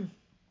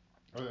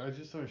 I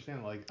just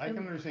understand, like, I can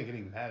understand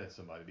getting mad at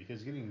somebody,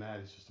 because getting mad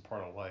is just a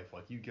part of life.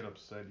 Like, you get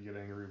upset, you get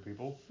angry with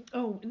people.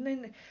 Oh, and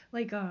then,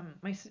 like,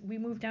 we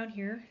moved down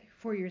here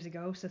 4 years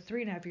ago, so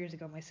 3.5 years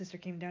ago, my sister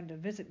came down to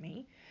visit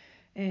me,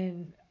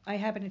 and I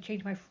happened to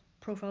change my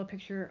profile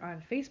picture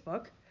on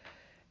Facebook,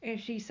 and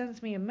she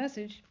sends me a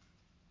message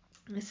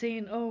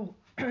saying, oh,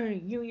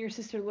 you and your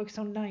sister look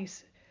so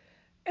nice.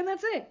 And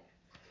that's it.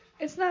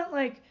 It's not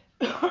like,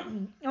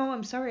 oh,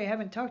 I'm sorry, I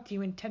haven't talked to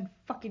you in 10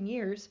 fucking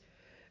years.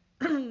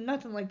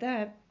 Nothing like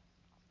that.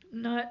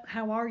 Not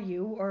how are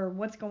you, or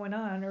what's going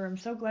on, or I'm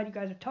so glad you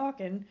guys are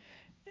talking.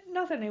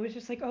 Nothing. It was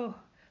just like, oh,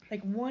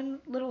 like one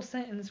little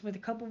sentence with a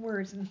couple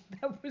words, and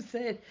that was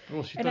it.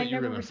 Well, she and thought I you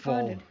were never gonna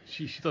responded. fall.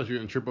 She thought you were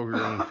gonna trip over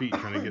your own feet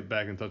trying to get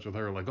back in touch with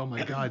her. Like, oh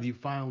my God, you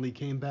finally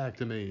came back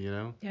to me, you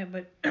know? Yeah,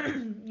 but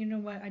you know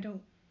what? I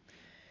don't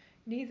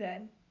need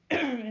that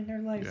in their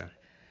lives. Yeah.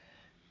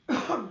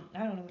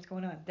 I don't know what's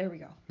going on. There we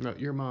go. No,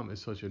 your mom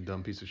is such a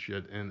dumb piece of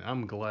shit, and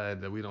I'm glad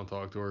that we don't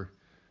talk to her,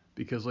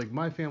 because, like,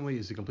 my family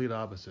is the complete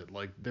opposite.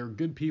 Like, they're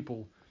good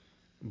people,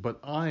 but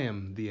I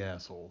am the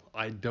asshole.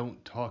 I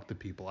don't talk to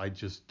people. I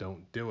just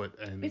don't do it,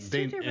 and It's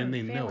they two different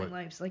know family it.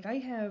 lives. Like, I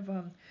have,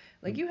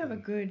 like, you have a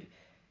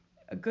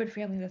good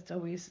family that's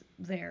always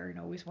there and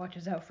always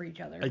watches out for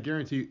each other. I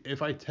guarantee you,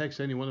 if I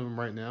text any one of them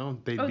right now,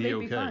 they'd be okay.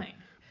 Be fine.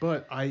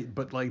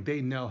 But like,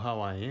 they know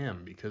how I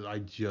am, because I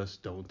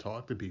just don't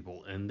talk to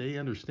people, and they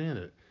understand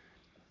it.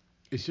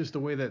 It's just the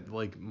way that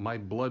like my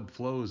blood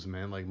flows,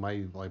 man. Like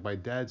my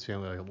dad's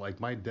family. Like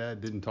my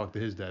dad didn't talk to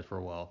his dad for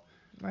a while.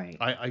 Right.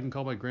 I can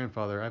call my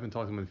grandfather. I haven't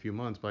talked to him in a few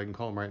months, but I can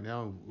call him right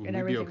now. And We'd be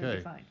everything would be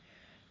okay. fine.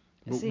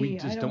 But we See,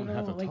 I just don't don't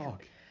have know. to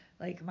talk.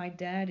 Like my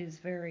dad is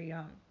very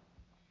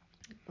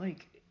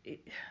like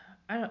it,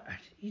 I don't.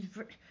 He's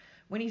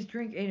when he's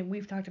drinking, and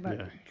we've talked about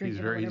Yeah,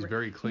 drinking or he's whatever.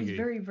 very clingy. He's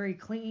very very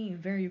clingy and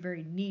very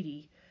very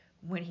needy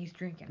when he's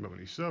drinking. But when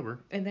he's sober,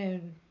 And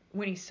then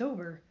when he's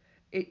sober,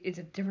 it's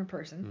a different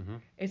person. mm-hmm.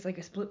 It's like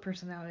a split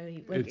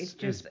personality. Like it's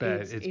just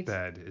bad. It's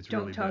bad. It's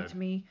don't really talk bad. to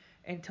me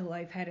until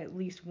I've had at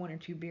least 1 or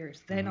 2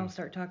 beers. Then I'll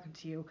start talking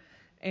to you,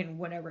 and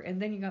whatever.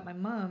 And then you got my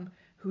mom,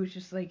 who's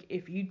just like,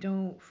 if you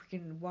don't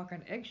freaking walk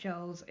on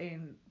eggshells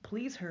and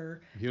please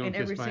her You don't in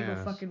kiss every my single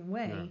ass. fucking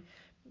way,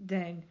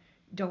 then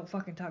don't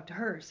fucking talk to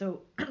her.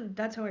 So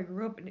that's how I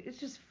grew up, and it's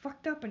just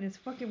fucked up and it's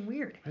fucking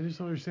weird. I just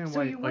don't understand So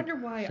why. you wonder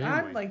why family.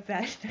 I'm like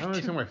that. I don't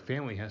understand why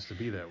family has to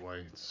be that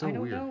way. It's so I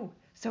don't weird. know.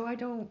 So I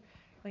don't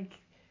like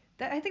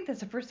that. I think that's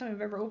the first time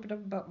I've ever opened up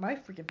about my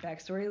freaking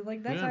backstory.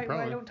 Like that's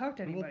why I don't talk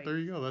to anybody. Well, there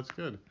you go. That's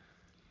good.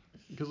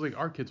 Because like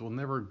our kids will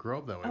never grow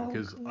up that way. Oh,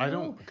 Because no.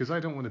 I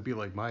don't want to be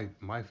like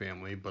my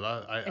family. But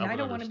I and I would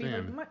don't want to be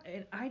understand. like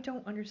and I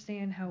don't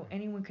understand how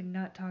anyone could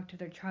not talk to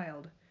their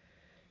child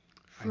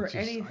for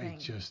anything. I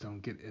just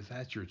don't get. If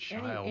that's your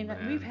child, and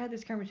man. we've had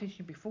this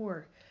conversation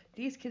before.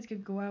 These kids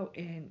could go out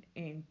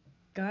and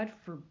God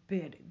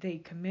forbid they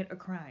commit a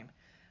crime.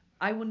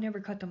 I will never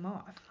cut them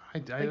off. I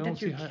Like, don't that's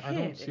see your how kid. I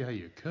don't see how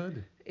you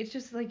could. It's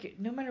just like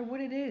no matter what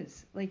it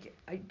is, like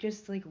I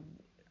just like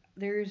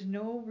there is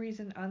no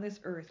reason on this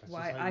earth That's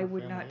why just how I your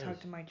would family not talk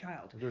is. to my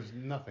child. There's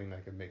nothing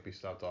that could make me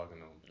stop talking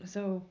to them.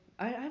 So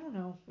I don't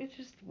know. It's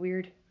just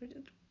weird. It's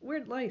just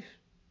weird life.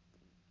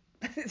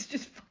 It's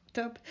just fucked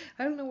up.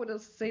 I don't know what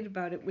else to say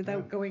about it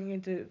without going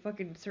into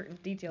fucking certain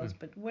details,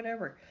 but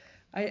whatever.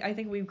 I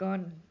think we've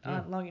gone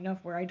on long enough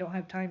where I don't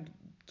have time to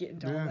get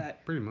into all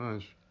that. Pretty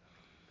much.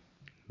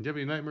 Do you have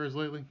any nightmares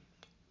lately?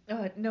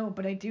 No,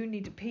 but I do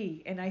need to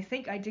pee, and I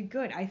think I did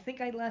good. I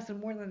think I lasted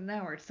more than an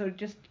hour. So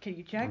just can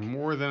you check?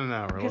 More than an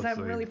hour. Because let's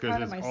I'm see, really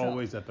proud of Because it's myself.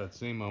 always at that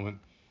same moment.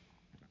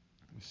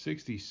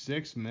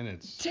 66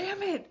 minutes.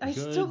 Damn it! I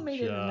still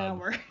made it in an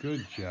hour.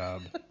 Good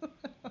job.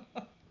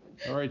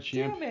 All right,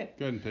 champ. Damn it.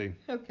 Go ahead and pee.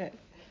 Okay.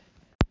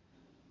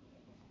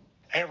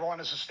 Hey everyone,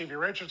 this is Stevie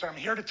Richards. I'm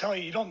here to tell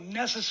you don't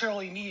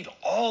necessarily need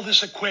all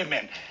this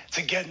equipment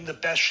to get in the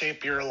best shape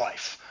of your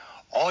life.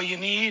 All you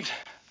need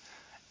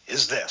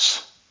is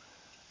this.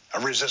 A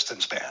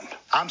resistance band.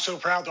 I'm so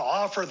proud to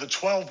offer the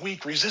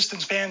 12-week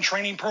resistance band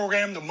training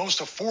program, the most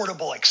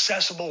affordable,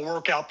 accessible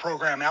workout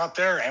program out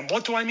there. And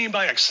what do I mean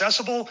by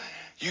accessible?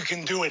 You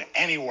can do it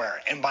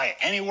anywhere. And by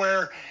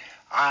anywhere,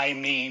 I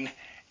mean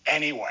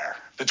anywhere.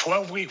 The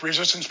 12-week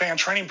resistance band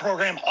training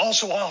program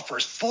also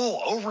offers full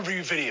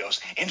overview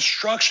videos,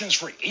 instructions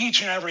for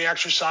each and every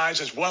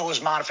exercise, as well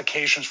as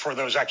modifications for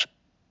those exercises.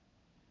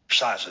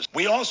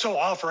 We also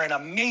offer an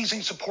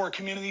amazing support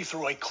community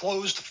through a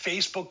closed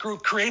Facebook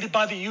group created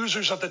by the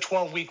users of the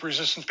 12-week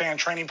resistance band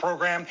training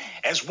program,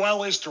 as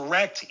well as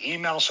direct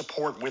email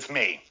support with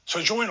me.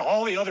 So join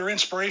all the other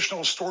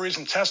inspirational stories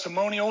and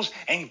testimonials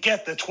and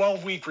get the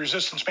 12-week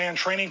resistance band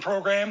training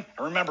program.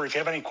 And remember, if you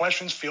have any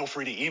questions, feel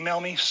free to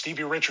email me,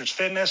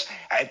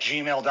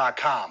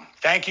 StevieRichardsFitness@gmail.com.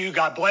 Thank you.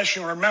 God bless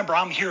you. And remember,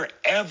 I'm here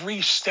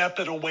every step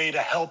of the way to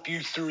help you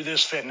through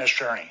this fitness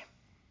journey.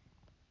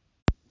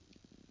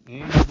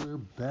 And we're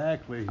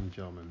back, ladies and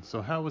gentlemen.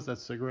 So how was that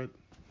cigarette?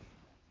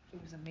 It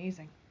was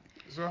amazing.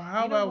 So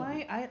how you know about...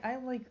 why? I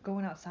like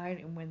going outside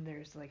and when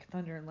there's like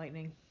thunder and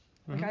lightning.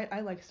 Like I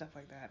like stuff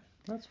like that.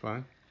 That's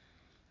fine.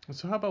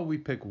 So how about we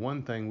pick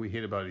one thing we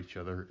hate about each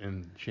other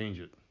and change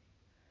it?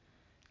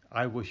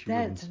 I wish you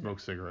wouldn't smoke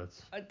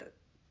cigarettes.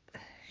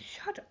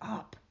 Shut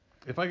up.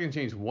 If I can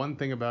change one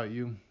thing about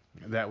you,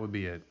 that would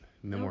be it.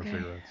 No more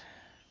cigarettes.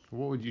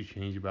 What would you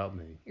change about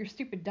me? Your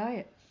stupid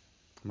diet.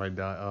 My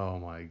diet? Oh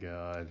my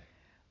god.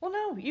 Well,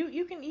 no,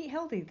 you can eat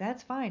healthy.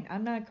 That's fine.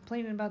 I'm not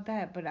complaining about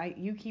that. But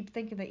you keep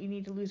thinking that you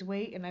need to lose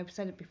weight, and I've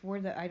said it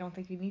before that I don't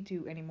think you need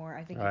to anymore.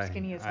 I think you're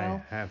skinny as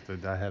hell. I have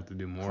to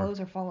do more.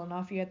 Clothes are falling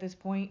off you at this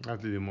point. I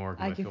have to do more.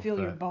 I can feel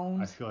your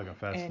bones. I feel like a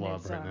fat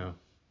slob right now.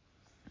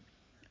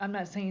 I'm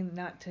not saying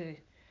not to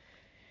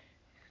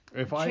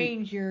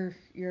change your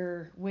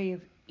way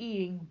of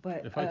eating,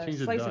 but a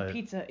slice of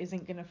pizza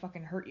isn't gonna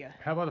fucking hurt you.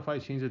 How about if I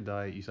change the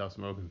diet, you stop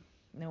smoking?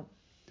 Nope.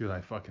 Dude,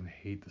 I fucking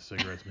hate the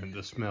cigarettes, man.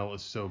 The smell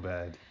is so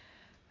bad.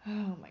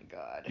 Oh my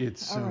god.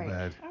 It's so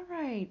bad. All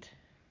right.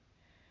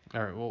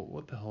 All right. Well,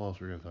 what the hell else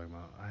were we gonna talk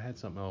about? I had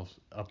something else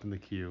up in the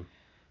queue.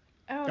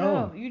 Oh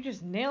no, you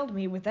just nailed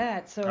me with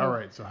that. So. All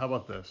right. So how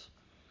about this?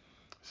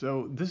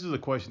 So this is a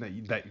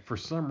question that for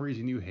some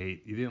reason you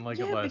hate. You didn't like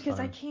it last time. Yeah, because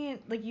I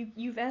can't. Like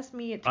you've asked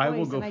me it twice, I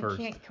will go and first,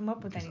 I can't come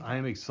up with anything. I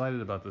am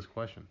excited about this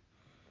question.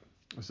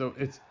 So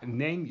it's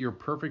name your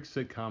perfect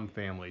sitcom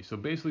family. So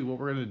basically what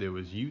we're going to do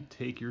is you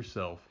take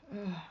yourself,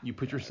 you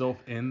put yourself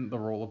in the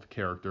role of a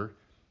character,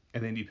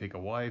 and then you pick a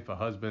wife, a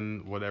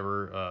husband,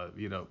 whatever,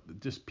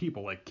 just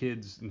people like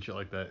kids and shit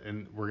like that,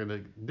 and we're going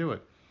to do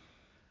it.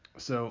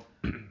 So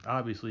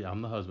obviously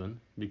I'm the husband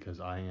because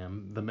I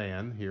am the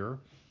man here,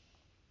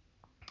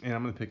 and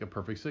I'm gonna pick a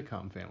perfect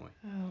sitcom family.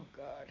 Oh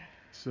God.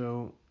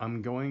 So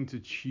I'm going to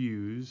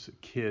choose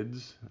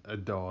kids, a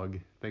dog,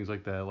 things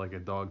like that, like a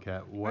dog,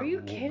 cat, Are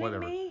you kidding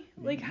whatever. me?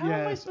 Like, how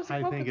am I Yes, supposed to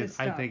come up with this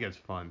I stuff? think it's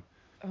fun.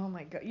 Oh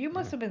my God. You Yeah.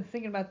 must have been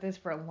thinking about this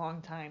for a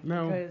long time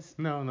No, because.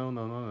 no.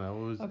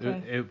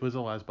 Okay. It was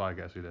the last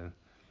podcast we did.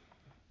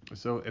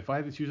 So if I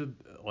had to choose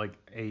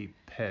a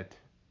pet,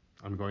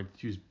 I'm going to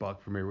choose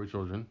Buck from Married with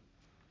Children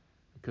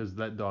because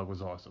that dog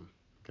was awesome.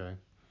 Okay.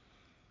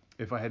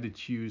 If I had to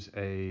choose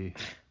a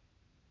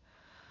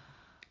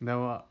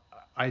no,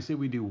 I say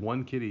we do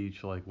one kid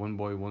each, like one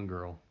boy, one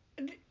girl.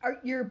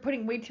 You're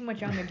putting way too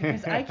much on there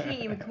because I can't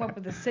even come up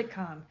with a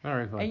sitcom, All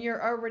right, fine. and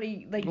you're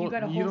already like you Well,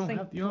 got a whole thing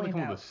you don't have to planned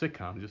come up out. with a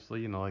sitcom, just so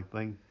you know, like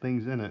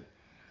things in it.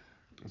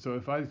 So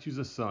if I had to choose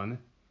a son,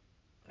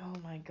 Oh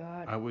my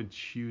God. I would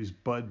choose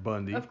Bud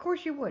Bundy Of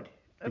course you would.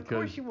 Of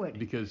course you would.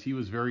 because he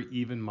was very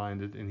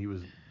even-minded and he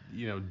was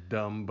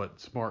dumb but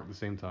smart at the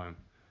same time.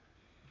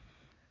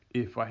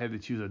 If I had to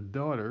choose a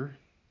daughter,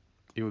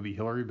 it would be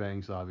Hillary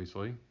Banks,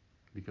 obviously,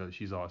 because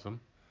she's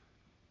awesome.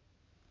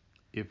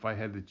 If I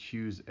had to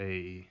choose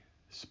a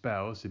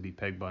spouse, it'd be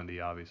Peg Bundy,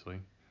 obviously,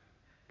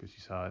 because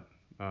she's hot.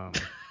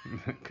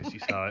 Because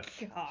she's My hot.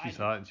 She's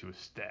God. hot and she was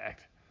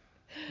stacked.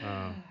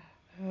 Um,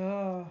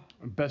 Oh.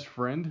 best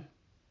friend,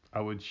 I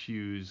would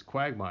choose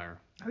Quagmire.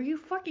 Are you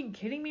fucking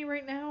kidding me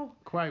right now?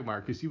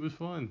 Quagmire, because he was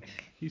fun.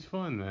 He's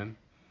fun, man.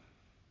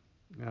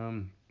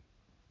 Um,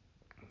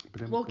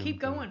 Well, keep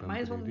going.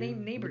 Might as well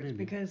name neighbors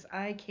because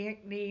I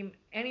can't name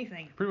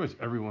anything. pretty much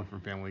everyone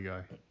from Family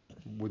Guy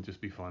would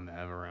just be fun to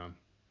have around.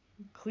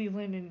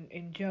 Cleveland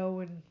and Joe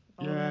and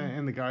all Yeah, them.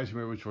 and the guys from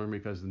Married with Children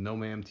because the No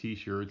Ma'am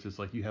T-shirts. It's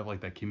like you have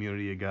like that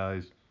community of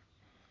guys.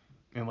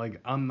 And like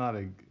I'm not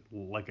a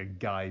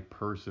guy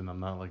person. I'm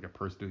not like a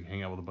person who can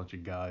hang out with a bunch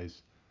of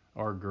guys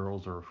or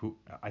girls or who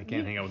I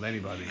can't hang out with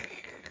anybody.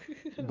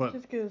 I was But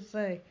just gonna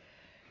say.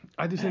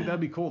 I just think that'd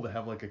be cool to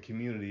have like a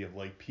community of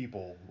like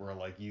people where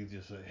like you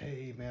just say,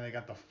 hey man, I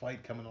got the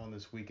fight coming on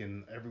this week,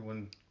 and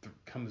everyone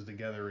comes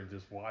together and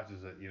just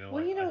watches it.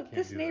 Well, I can't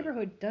this do that.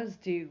 neighborhood does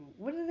do.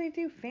 What do they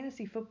do?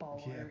 Fantasy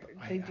football, Yeah, or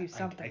but they do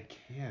something.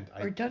 I can't.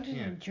 Or Dungeons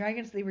and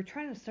Dragons. They were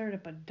trying to start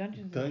up a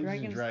Dungeons and Dungeons and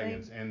Dragons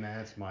Dragons, thing. and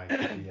that's my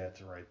yeah,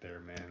 it's right there,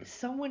 man.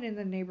 Someone in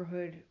the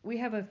neighborhood. We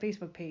have a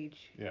Facebook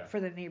page Yeah. for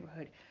the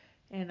neighborhood,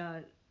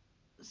 and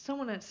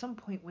someone at some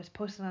point was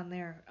posting on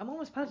there. I'm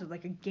almost positive,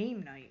 like a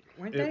game night,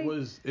 weren't It they?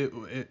 was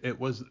it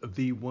was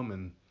the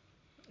woman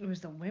It was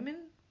the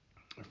women.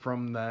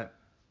 from that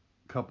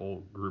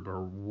couple group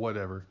or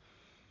whatever,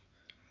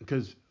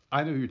 because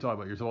I know who you're talking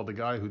about. You're talking about the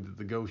guy who did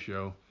the Go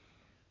Show.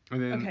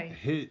 And then Okay.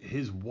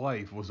 his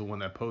wife was the one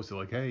that posted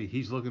like, hey,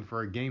 he's looking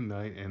for a game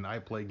night, and I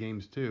play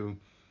games too.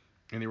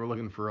 And they were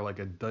looking for like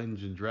a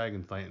Dungeons and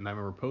Dragons night, and I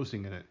remember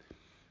posting in it.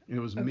 And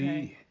it was Okay.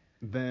 me,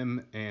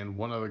 them, and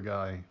one other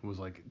guy who was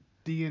like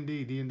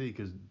D&D,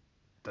 because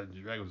Dungeons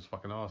and Dragons was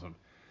fucking awesome.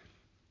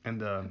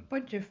 And A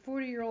bunch of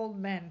 40-year-old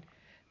men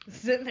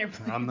sitting there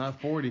playing. I'm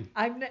not 40.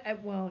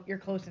 Well, you're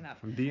close enough.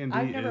 D&D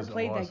I've never is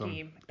played that awesome.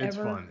 game It's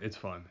ever. fun. It's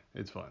fun.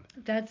 It's fun.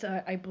 That's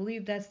I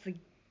believe that's the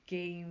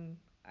game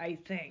I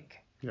think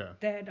Yeah.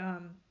 that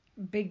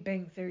Big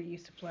Bang Theory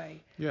used to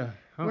play, Yeah.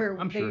 where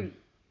I'm they sure.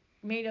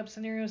 made up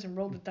scenarios and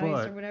rolled the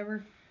dice or But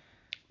whatever.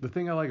 the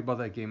thing I like about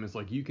that game is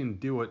like you can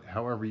do it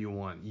however you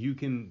want. You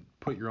can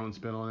put your own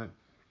spin on it.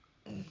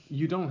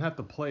 You don't have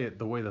to play it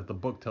the way that the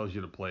book tells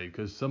you to play,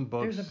 because some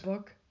books, There's a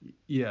book.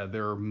 yeah,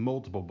 there are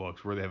multiple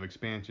books where they have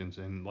expansions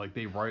and like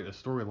they write a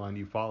storyline,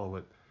 you follow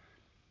it.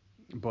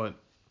 But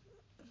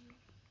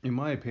in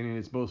my opinion,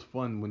 it's most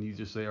fun when you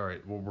just say, all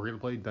right, well, we're gonna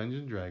play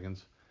Dungeons and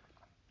Dragons,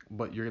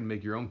 but you're gonna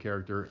make your own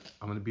character.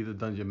 I'm gonna be the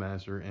dungeon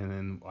master, and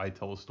then I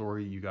tell a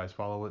story, you guys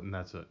follow it, and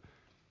that's it.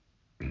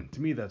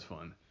 To me, that's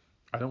fun.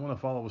 I don't want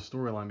to follow a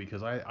storyline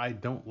because I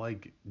don't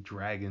like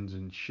dragons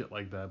and shit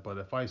like that. But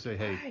if I say,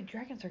 hey, Why?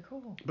 Dragons are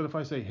cool. But if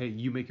I say, hey,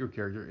 you make your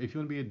character. If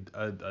you want to be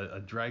a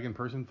dragon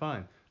person,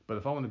 fine. But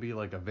if I want to be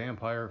like a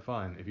vampire,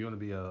 fine. If you want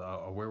to be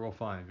a werewolf,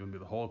 fine. If you want to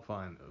be the Hulk,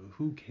 fine.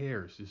 Who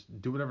cares?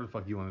 Just do whatever the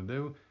fuck you want to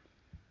do.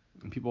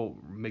 And people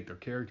make their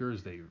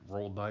characters. They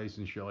roll dice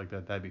and shit like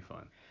that. That'd be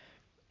fun.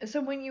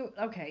 So when you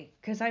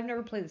because I've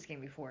never played this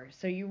game before.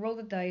 So you roll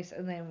the dice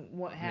and then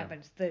what Yeah.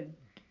 happens? The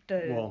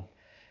Well,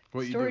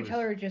 what you do is,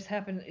 storyteller just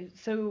happened.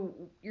 So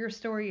your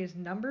story is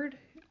numbered,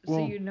 so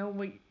well, you know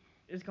what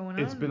is going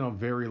it's on. been a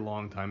very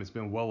long time. It's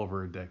been well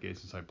over a decade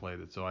since I played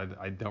it, so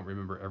I don't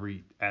remember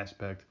every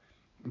aspect.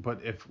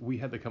 But if we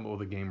had to come up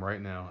with a game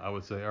right now, I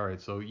would say, all right,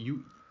 so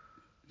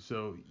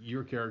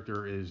your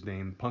character is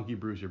named Punky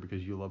Brewster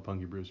because you love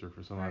Punky Brewster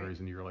for some odd Right.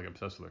 reason. You're like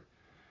obsessed with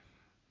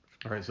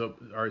her.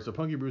 So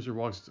Punky Brewster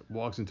walks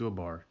into a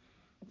bar.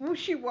 Well,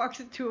 she walks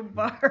into a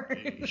bar.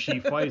 She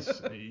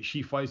fights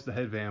the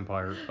head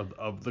vampire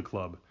of the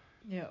club.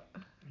 Yeah.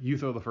 You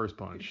throw the first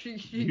punch.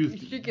 She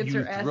gets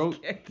her ass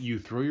kicked. You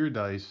throw your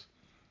dice.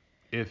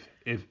 If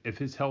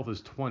his health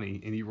is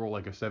 20 and you roll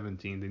like a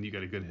 17, then you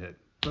got a good hit.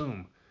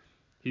 Boom.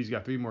 He's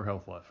got 3 more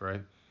health left,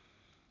 right?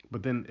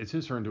 But then it's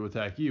his turn to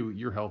attack you.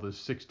 Your health is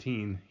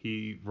 16.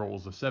 He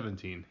rolls a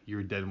 17.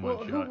 You're dead in one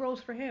Well, who shot.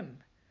 rolls for him?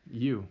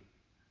 You.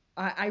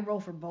 I roll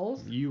for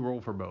both? You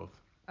roll for both.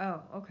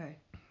 Oh, okay.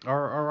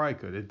 Or I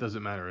could. It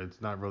doesn't matter.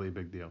 It's not really a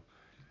big deal.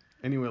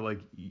 Anyway, like,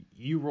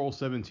 you roll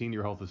 17,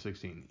 your health is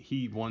 16.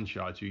 He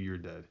one-shots you, you're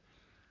dead.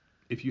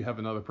 If you have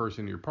another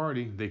person in your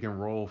party, they can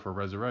roll for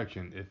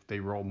resurrection. If they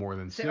roll more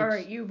than So, 6... all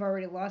right, you've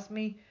already lost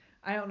me.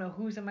 I don't know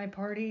who's in my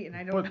party, and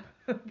I don't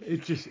But know.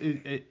 it's just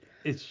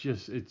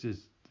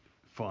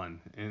fun.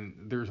 And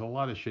there's a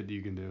lot of shit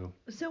you can do.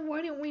 So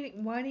why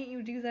didn't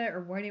you do that,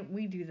 or why didn't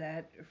we do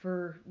that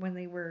for when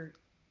they were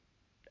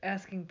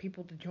asking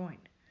people to join?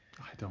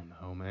 I don't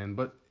know, man.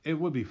 But it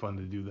would be fun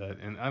to do that.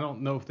 And I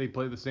don't know if they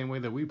play the same way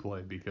that we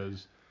play,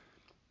 because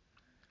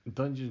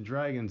Dungeons and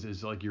Dragons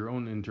is like your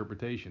own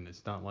interpretation.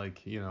 It's not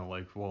like,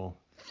 like, well,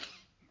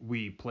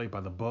 we play by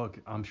the book.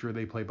 I'm sure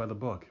they play by the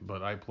book,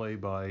 but I play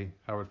by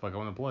however the fuck I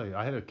want to play.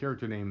 I had a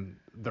character named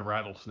the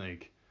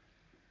Rattlesnake.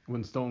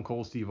 When Stone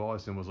Cold Steve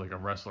Austin was like a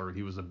wrestler,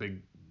 he was a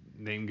big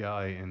name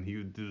guy, and he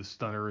would do the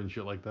stunner and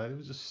shit like that. It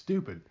was just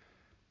stupid,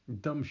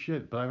 dumb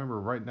shit. But I remember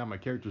writing down my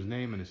character's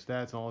name and his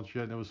stats and all that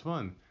shit, and it was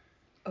fun.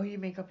 Oh, you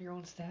make up your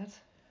own stats?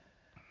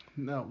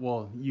 No,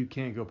 well, you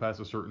can't go past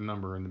a certain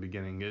number in the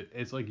beginning.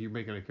 It's like you're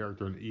making a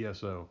character in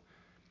ESO.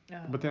 Oh,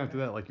 But then after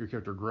okay. that, like, your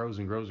character grows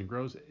and grows and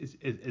grows.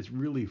 It's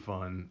really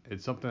fun.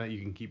 It's something that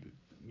you can keep,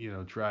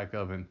 track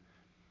of, and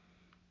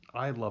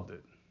I loved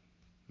it.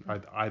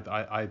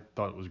 I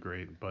thought it was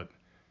great, but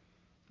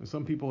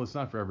some people, it's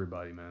not for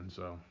everybody, man.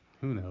 So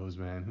who knows,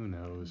 man? Who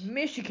knows?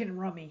 Michigan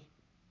rummy.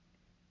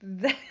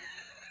 That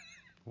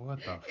What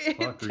the it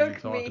fuck are you took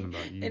talking me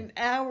about, you an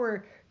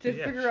hour to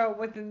bitch? figure out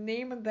what the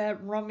name of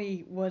that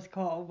rummy was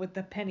called with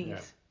the Yeah.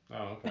 pennies.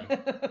 Oh, okay.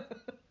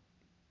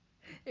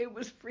 It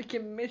was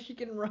freaking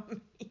Michigan rummy.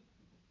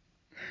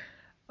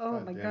 Oh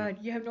God my damn it. god,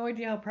 you have no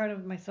idea how proud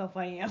of myself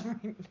I am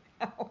right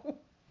now.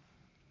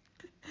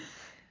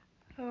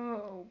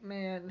 Oh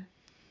man.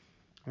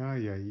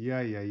 Ay, ay,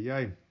 ay, ay,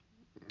 ay.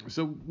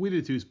 So we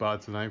did 2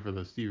 spots tonight for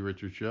the Stevie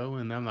Richards show,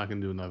 and I'm not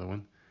gonna do another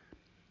one.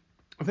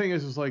 The thing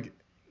is, it's like,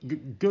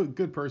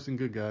 good person,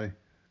 good guy.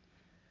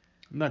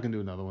 I'm not gonna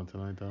do another one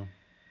tonight, though.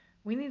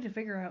 We need to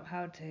figure out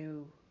how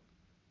to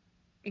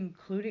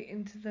include it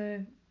into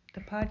the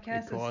It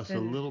podcast costs a instead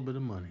of... little bit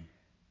of money.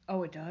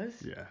 Oh, it does?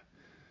 Yeah.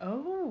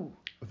 Oh.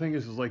 The thing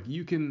is like,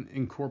 you can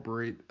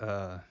incorporate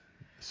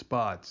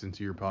spots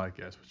into your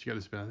podcast, but you got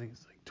to spend, I think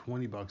it's like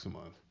 $20 a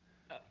month.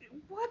 Uh,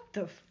 what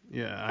the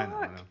Yeah, I know,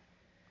 fuck?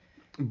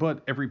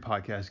 But every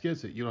podcast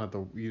gets it. You don't have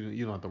to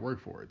you don't have to work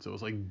for it. So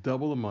it's like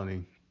double the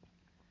money,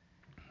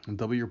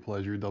 double your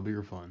pleasure, double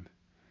your fun.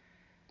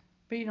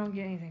 But you don't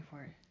get anything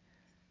for it.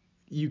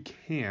 You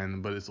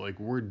can, but it's like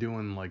we're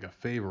doing like a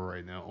favor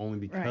right now, only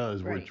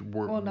because Right.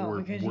 we're Well, no,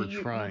 we're because we're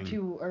you trying.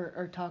 two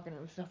are talking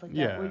and stuff like that.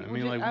 Yeah, I mean,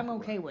 Which like, I'm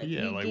okay with.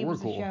 yeah, He like, gave we're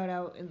us a cool. shout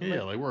out and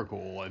Yeah, like, we're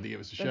cool. I give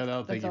us a shout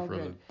out. Thank that's you all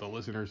for good. the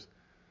listeners.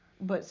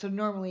 But so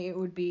normally it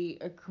would be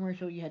a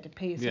commercial. You had to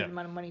pay a certain Yeah.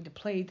 amount of money to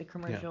play the Yeah.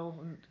 commercial.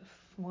 And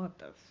what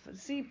the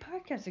see,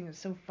 podcasting is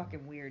so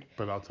fucking weird.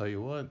 But I'll tell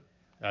you what,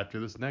 after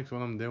this next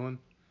one I'm doing,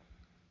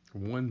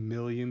 1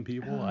 million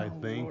people, I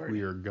Oh think Lord.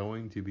 we are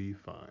going to be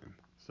fine.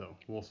 So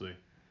we'll see.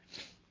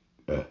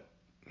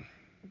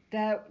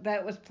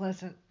 That was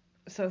pleasant.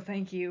 So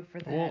thank you for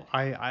that. Well,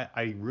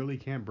 I really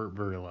can't burp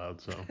very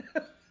loud, so.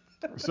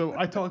 So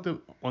I talked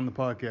on the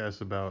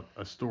podcast about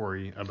a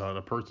story about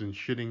a person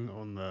shitting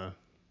on the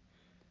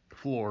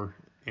floor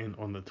and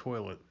on the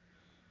toilet.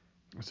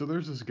 So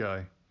there's this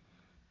guy.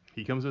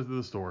 He comes into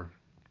the store,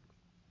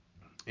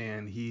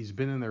 and he's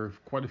been in there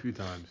quite a few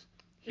times.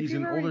 If He's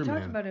you've an already older talked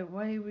man. about it,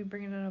 why are we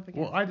bringing it up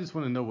again? Well, I just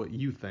want to know what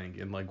you think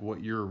and like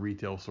what your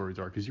retail stories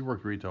are, because you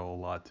work retail a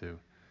lot too.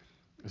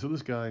 So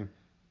this guy,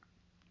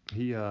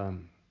 he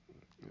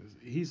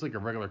he's like a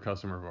regular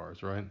customer of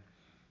ours, right?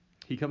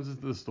 He comes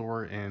into the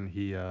store, and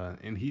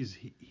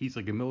he's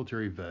like a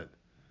military vet,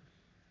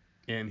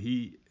 and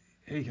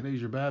hey, can I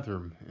use your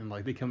bathroom? And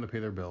like, they come to pay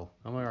their bill.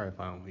 I'm like, all right,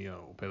 fine,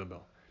 we'll pay the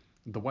bill.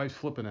 The wife's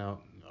flipping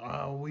out.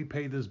 Oh, we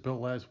paid this bill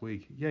last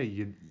week. Yeah,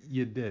 you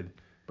did,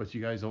 but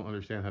you guys don't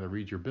understand how to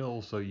read your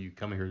bills, so you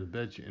come here to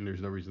bitch, and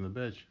there's no reason to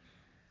bitch.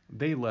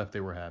 They left.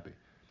 They were happy.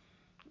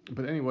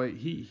 But anyway,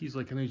 he's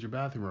like, can I use your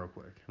bathroom real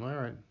quick? I'm like,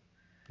 all right.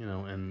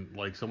 And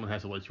like, someone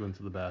has to let you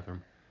into the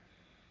bathroom.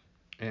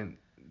 And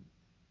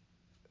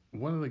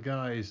one of the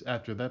guys,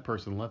 after that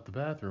person left the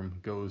bathroom,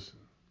 goes,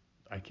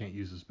 I can't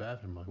use this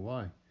bathroom. I'm like,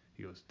 why?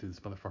 He goes, dude, this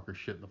motherfucker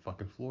shit in the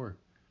fucking floor.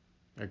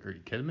 Like, are you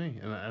kidding me?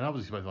 And I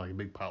was expecting like a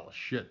big pile of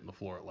shit in the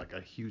floor, like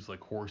a huge,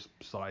 like,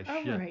 horse-sized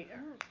shit.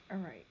 All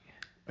right.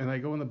 And I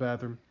go in the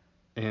bathroom,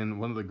 and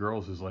one of the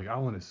girls is like, I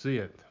want to see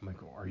it. I'm like,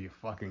 are you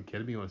fucking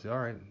kidding me? I want to say, all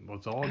right,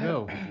 let's all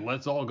go.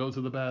 Let's all go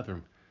to the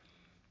bathroom.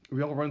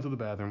 We all run to the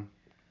bathroom.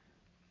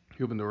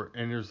 You open the door,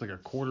 and there's like a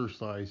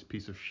quarter-sized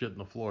piece of shit in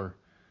the floor.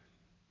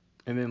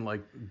 And then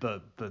like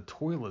the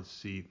toilet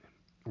seat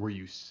where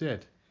you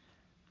sit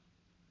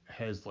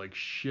has like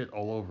shit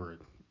all over it.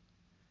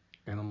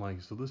 And I'm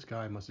like, so this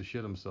guy must have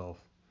shit himself.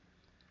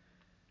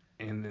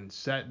 and then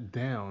sat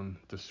down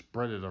to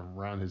spread it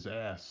around his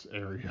ass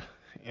area,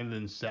 and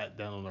then sat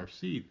down on our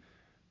seat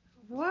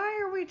Why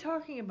are we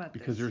talking about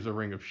because this? there's a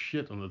ring of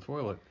shit on the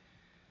toilet.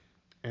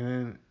 And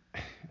then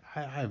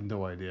I have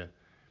no idea.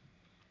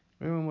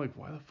 And I'm like,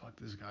 why the fuck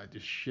this guy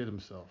just shit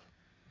himself?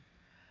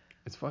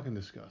 It's fucking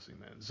disgusting,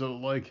 man. So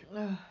like,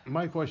 Ugh,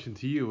 my question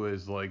to you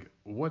is like,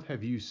 what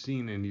have you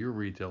seen in your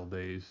retail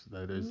days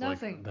that is like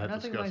nothing. that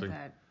Nothing like disgusting?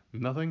 that.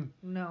 Nothing?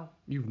 No.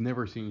 You've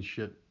never seen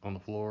shit on the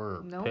floor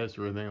or Nope. piss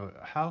or anything?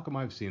 How come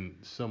I've seen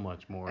so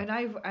much more? And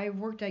I've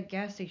worked at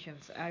gas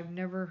stations. I've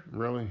never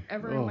Really?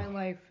 ever in Oh, my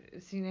life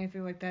seen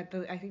anything like that.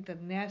 I think the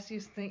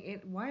nastiest thing.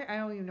 Why I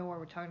don't even know why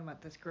we're talking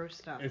about this gross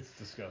stuff. it's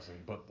disgusting.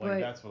 But like, But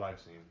that's what I've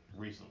seen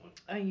recently.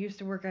 I used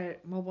to work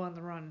at Mobile on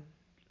the Run.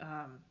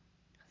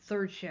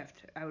 Third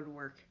shift I would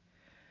work,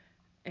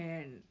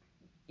 and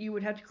you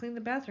would have to clean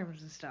the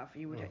bathrooms and stuff. Ugh.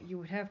 You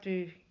would have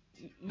to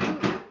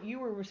you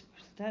were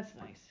that's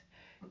nice.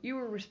 You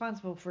were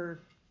responsible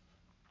for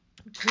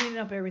cleaning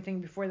up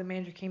everything before the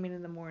manager came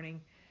in the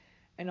morning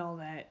and all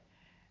that.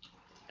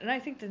 And I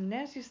think the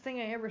nastiest thing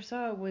I ever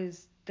saw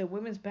was the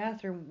women's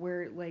bathroom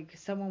where like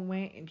someone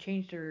went and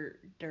changed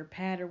their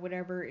pad or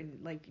whatever and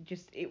like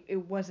just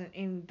it wasn't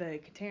in the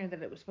container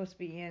that it was supposed to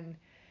be in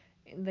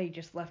and they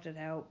just left it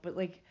out. But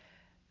like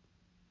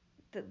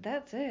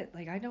that's it.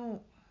 Like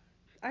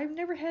I've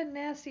never had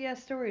nasty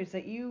ass stories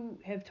that you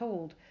have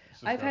told.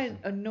 It's I've had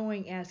disgusting.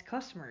 annoying ass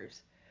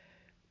customers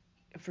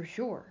for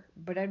sure,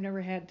 but I've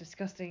never had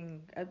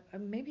disgusting.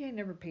 Maybe I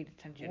never paid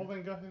attention. Well,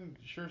 then go ahead and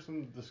share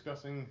some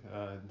disgusting,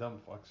 dumb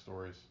fuck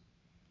stories.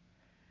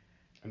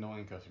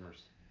 Annoying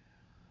customers.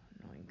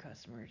 Annoying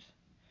customers.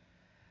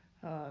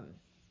 Um,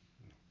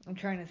 I'm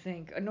trying to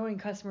think. Annoying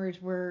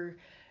customers were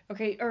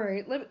okay. All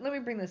right, let me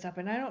bring this up,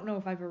 and I don't know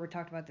if I've ever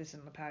talked about this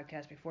in the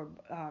podcast before.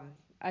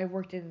 I've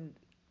worked in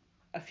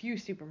a few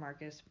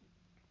supermarkets,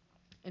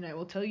 and I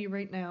will tell you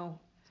right now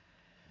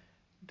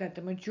that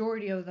the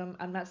majority of them,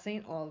 I'm not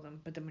saying all of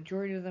them, but the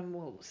majority of them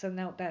will send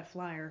out that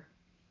flyer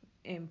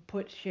and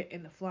put shit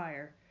in the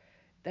flyer.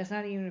 That's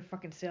not even a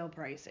fucking sale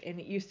price, and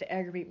it used to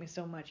aggravate me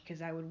so much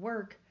because I would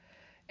work,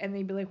 and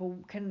they'd be like, "Well,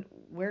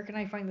 where can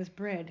I find this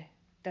bread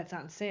that's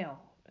on sale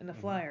in the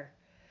Mm-hmm. flyer?"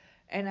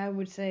 And I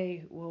would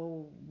say,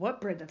 "Well, what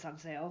bread that's on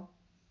sale?"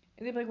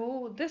 And they'd be like,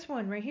 "Well, this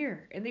one right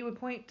here," and they would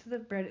point to the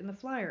bread in the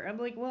flyer. I'm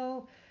like,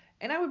 "Well,"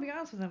 and I would be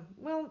honest with them,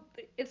 "Well,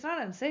 it's not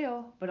on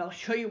sale, but I'll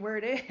show you where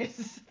it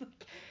is."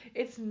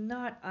 It's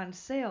not on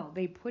sale.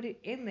 They put it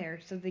in there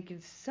so they can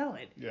sell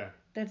it. Yeah.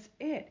 That's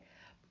it.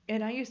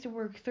 And I used to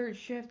work third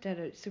shift at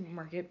a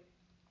supermarket,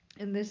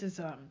 and this is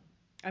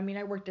I mean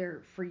I worked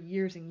there for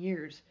years and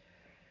years,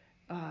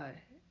 uh,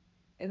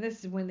 and this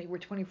is when they were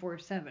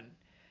 24/7.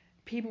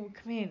 People would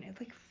come in at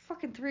like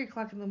fucking 3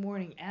 o'clock in the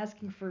morning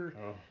asking for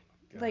Oh,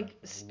 God. like Why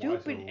so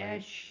stupid ass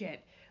late?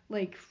 shit,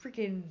 like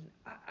freaking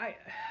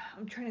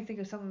I'm trying to think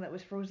of something that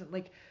was frozen,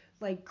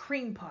 like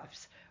cream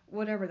puffs,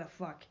 whatever the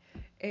fuck,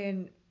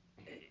 and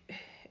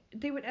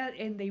they would add,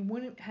 and they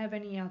wouldn't have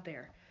any out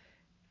there.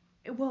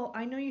 Well,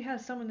 I know you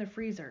have some in the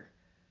freezer.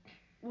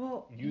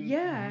 Well, You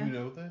yeah,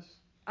 know this?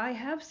 I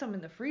have some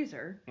in the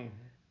freezer, Mm-hmm.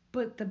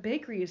 but the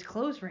bakery is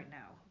closed right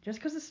now. Just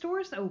because the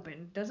store's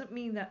open doesn't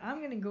mean that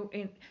I'm gonna go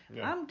in.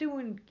 Yeah. I'm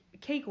doing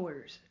cake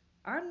orders.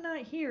 I'm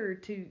not here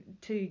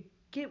to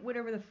get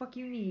whatever the fuck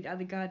you need out of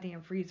the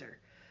goddamn freezer.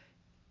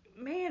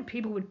 Man,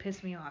 people would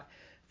piss me off.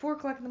 4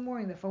 o'clock in the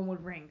morning, the phone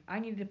would ring. I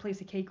needed to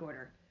place a cake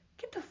order.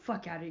 Get the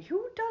fuck out of here.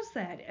 Who does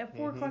that at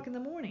four Mm-hmm. o'clock in the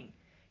morning?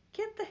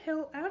 Get the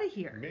hell out of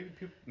here.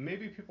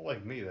 Maybe people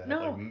like me that have like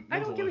No, I don't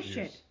mental give a issues.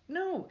 shit.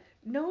 No,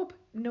 nope,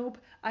 nope.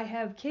 I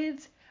have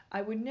kids.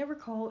 I would never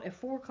call at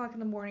 4 o'clock in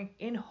the morning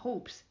in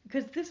hopes,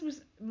 because this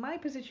was my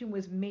position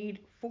was made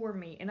for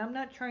me, and I'm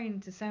not trying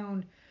to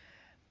sound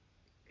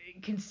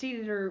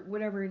conceited or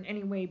whatever in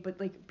any way, but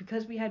like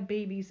because we had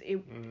babies,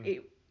 Mm-hmm.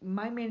 it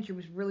my manager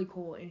was really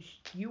cool, and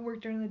you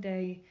worked during the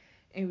day,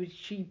 and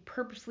she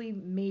purposely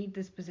made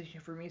this position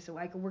for me so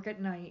I could work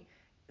at night.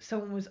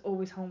 Someone was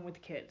always home with the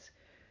kids.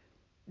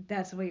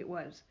 That's the way it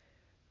was.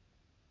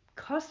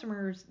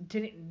 Customers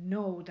didn't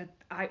know that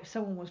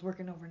someone was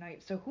working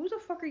overnight. So who the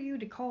fuck are you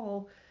to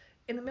call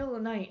in the middle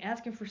of the night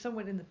asking for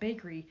someone in the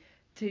bakery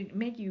to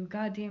make you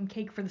goddamn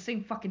cake for the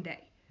same fucking day?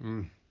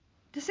 Mm.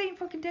 The same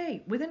fucking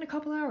day, within a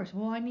couple hours.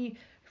 Well, I need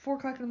 4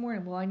 o'clock in the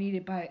morning. Well, I need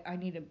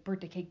a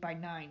birthday cake by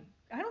 9.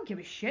 I don't give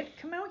a shit.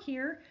 Come out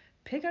here,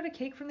 pick out a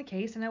cake from the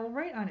case, and I will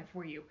write on it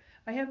for you.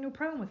 I have no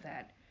problem with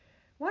that.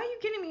 Why are you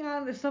getting me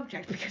on this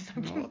subject? Because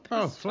I'm Well, getting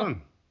that was pissed off.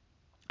 fun.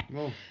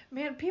 Well,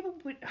 Man, people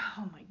would,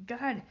 oh my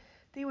god,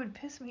 they would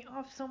piss me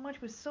off so much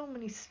with so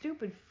many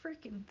stupid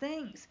freaking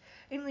things.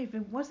 And if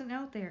it wasn't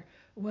out there,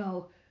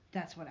 well,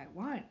 that's what I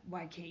want.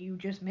 Why can't you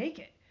just make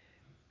it?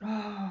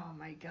 Oh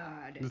my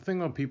god. the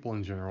thing about people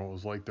in general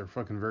is like they're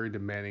fucking very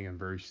demanding and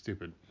very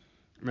stupid.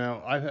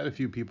 Now, I've had a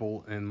few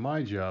people in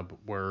my job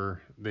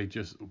where they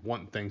just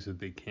want things that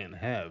they can't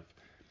have.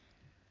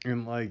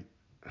 And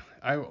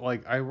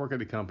I work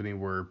at a company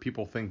where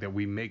people think that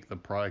we make the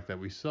product that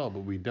we sell, but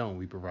we don't.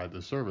 We provide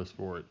the service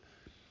for it.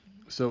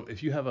 So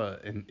if you have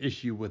an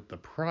issue with the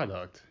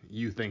product,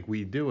 you think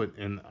we do it,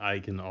 and I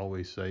can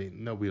always say,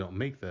 no, we don't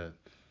make that.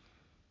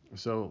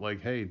 So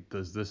like, hey,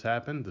 does this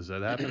happen? Does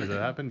that happen? Does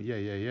that happen? Yeah,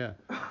 yeah,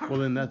 yeah. Well,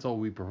 then that's all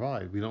we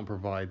provide. We don't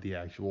provide the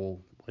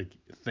actual like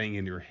thing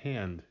in your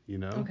hand, you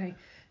know? Okay,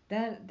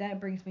 that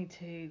brings me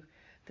to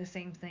the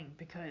same thing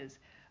because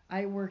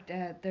I worked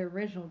at the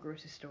original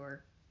grocery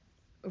store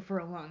for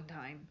a long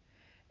time,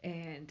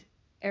 and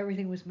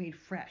everything was made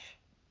fresh.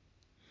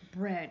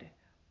 Bread,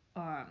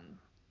 um,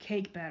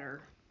 cake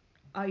batter,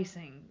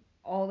 icing,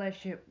 all that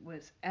shit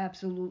was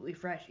absolutely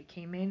fresh. It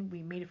came in,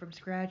 we made it from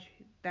scratch.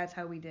 That's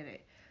how we did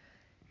it.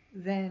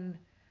 Then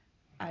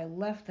I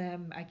left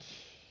them. I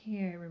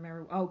can't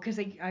remember. Oh, because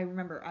I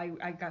remember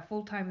I got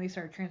full time. They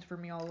started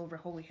transferring me all over.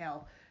 Holy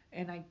hell!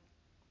 And I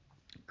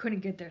couldn't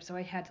get there, so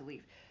I had to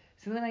leave.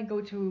 So then I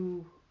go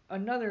to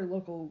another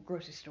local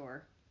grocery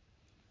store,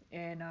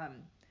 and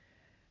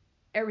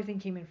everything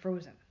came in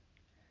frozen.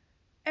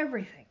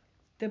 Everything.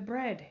 The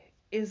bread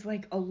is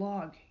like a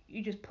log.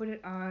 You just put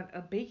it on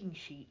a baking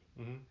sheet.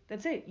 Mm-hmm.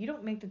 That's it. You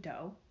don't make the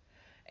dough,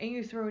 and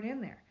you throw it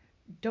in there.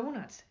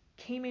 Donuts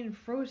came in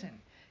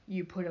frozen.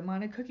 You put them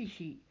on a cookie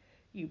sheet.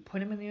 You put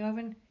them in the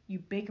oven. You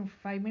bake them for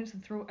 5 minutes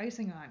and throw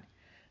icing on.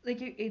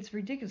 Like it's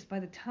ridiculous. By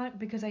the time,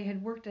 because I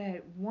had worked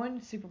at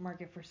one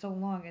supermarket for so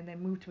long and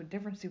then moved to a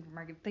different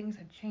supermarket, things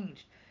had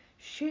changed.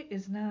 Shit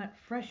is not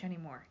fresh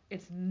anymore.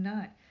 It's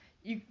not.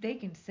 They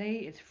can say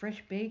it's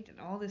fresh baked and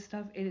all this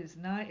stuff. It is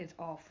not. It's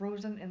all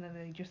frozen, and then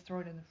they just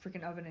throw it in the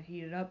freaking oven and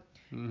heat it up,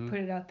 Mm-hmm. put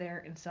it out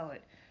there and sell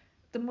it.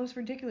 The most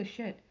ridiculous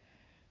shit.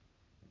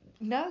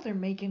 Now they're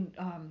making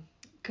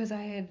because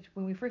I had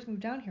when we first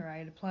moved down here, I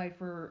had applied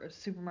for a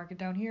supermarket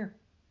down here,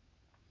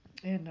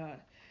 and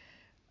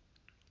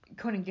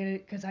couldn't get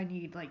it because I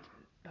need like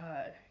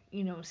uh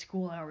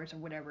school hours or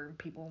whatever. And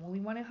people only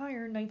want to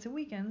hire nights and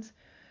weekends,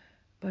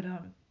 but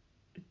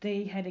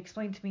they had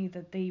explained to me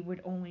that they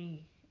would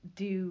only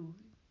do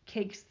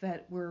cakes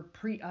that were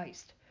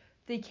pre-iced.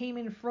 They came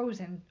in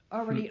frozen,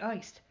 already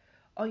iced.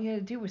 All you had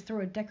to do was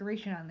throw a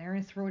decoration on there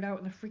and throw it out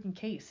in the freaking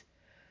case.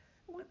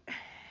 What?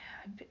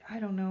 I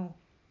don't know.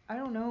 I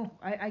don't know.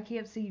 I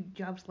can't see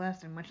jobs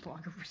lasting much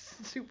longer for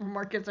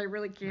supermarkets. I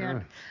really can't.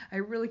 Uh, I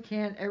really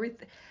can't.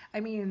 Everything. I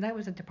mean, that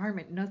was a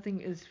department. Nothing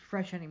is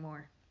fresh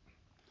anymore.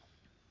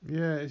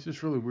 yeah, it's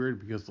just really weird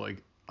because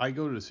like I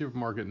go to the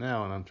supermarket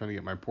now and I'm trying to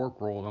get my pork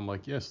roll and I'm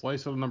like, yeah,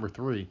 slice of number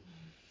 3.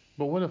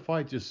 But what if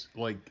I just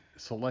like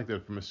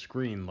selected from a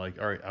screen like,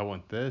 all right, I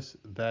want this,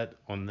 that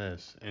on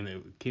this, and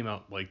it came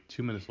out like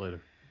 2 minutes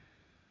later.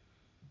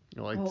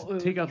 You know, like Well, it would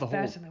take be out the whole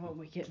faster than what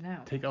we get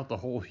now. take out the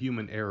whole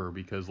human error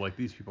because like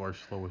these people are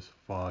slow as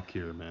fuck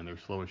here, man. They're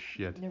slow as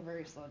shit. They're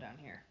very slow down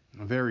here.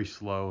 Very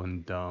slow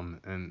and dumb,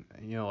 and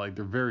you know, like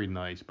they're very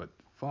nice, but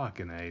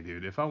fucking a,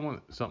 dude. If I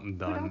want something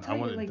But I'll done, I tell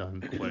want you, it like,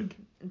 done quick.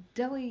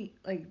 deli,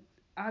 like,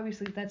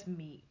 obviously that's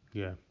meat.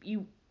 Yeah.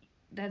 You,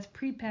 that's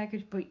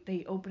prepackaged, but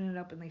they open it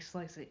up and they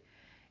slice it.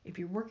 If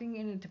you're working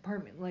in a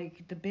department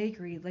like the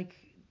bakery, like,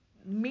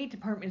 meat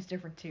department is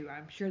different too.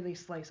 I'm sure they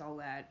slice all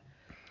that.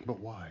 But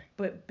why?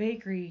 But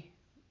bakery,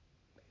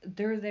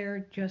 they're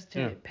there just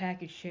Yeah. to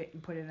package shit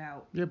and put it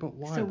out. Yeah, but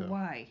why So though?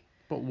 why?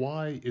 But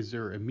why is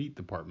there a meat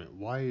department?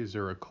 Why is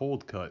there a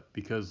cold cut?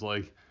 Because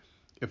like,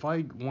 if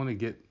I want to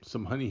get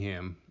some honey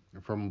ham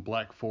from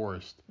Black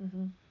Forest,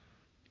 Hmm.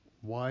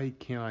 why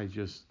can't I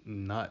just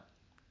not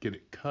get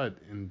it cut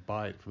and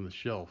buy it from the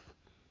shelf?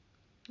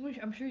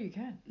 I'm sure you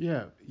can.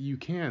 Yeah, you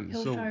can.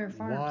 So Hillshire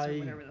Farms or why?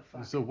 whatever the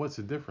fuck. So what's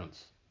the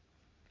difference?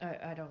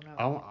 I don't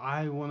know.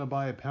 I want to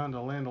buy a pound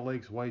of Land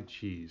O'Lakes white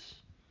cheese.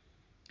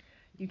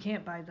 You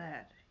can't buy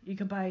that. You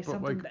can buy But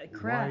something like, that why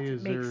Kraft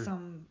is makes there?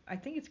 some. I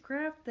think it's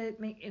Kraft that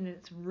make, and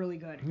it's really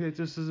good. Yeah, it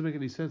just doesn't make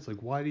any sense. Like,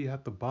 why do you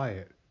have to buy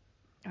it?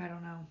 I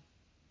don't know.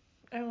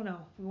 I don't know.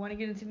 We want to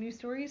get into news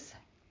stories?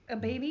 A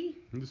baby?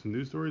 Do some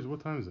news stories. What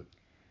time is it?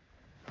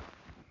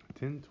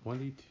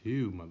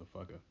 10:22,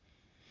 motherfucker.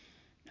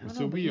 I don't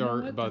So know, but we you know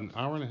are what? about an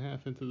hour and a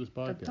half into this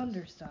The podcast.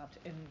 thunder stopped,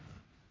 and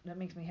that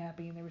makes me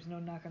happy. And there was no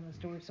knock on the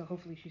door, so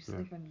hopefully she's Yeah.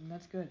 sleeping, and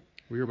that's good.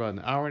 We're about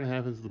an hour and a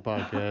half into the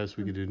podcast.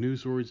 We can do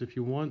news stories if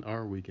you want,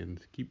 or we can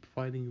keep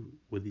fighting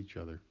with each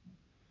other.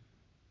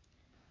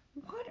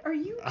 What are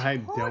you I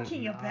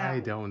talking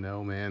about? don't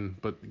know, man.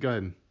 But go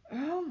ahead.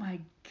 Oh my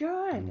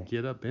god.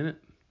 Get up in it.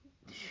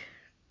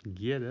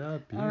 Get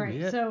up All in right,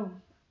 it. so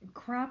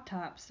crop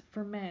tops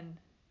for men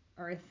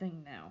are a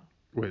thing now.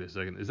 Wait a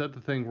second. Is that the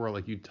thing where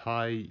like you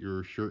tie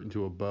your shirt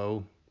into a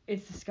bow?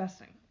 It's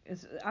disgusting.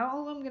 It's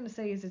all I'm gonna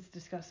say is it's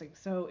disgusting.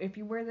 So if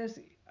you wear this,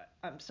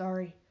 I'm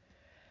sorry.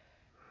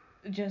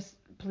 Just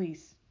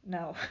please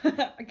no,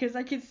 because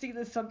I can see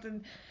this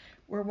something.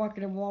 We're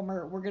walking in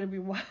Walmart. We're gonna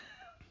be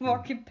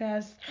walking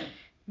past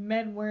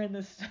men wearing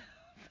this stuff.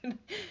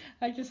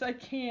 I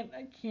can't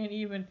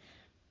even.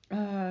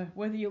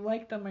 Whether you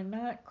like them or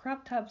not,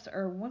 crop tops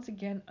are once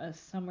again a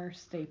summer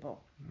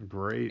staple.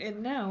 Great.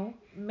 And now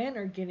men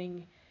are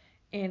getting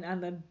in on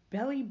the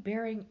belly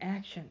bearing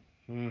action.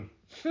 Hmm.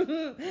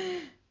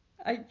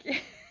 I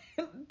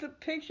can't. The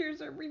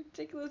pictures are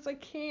ridiculous. I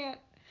can't.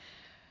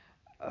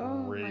 Oh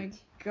my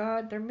Great.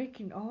 God, they're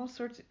making all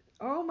sorts of.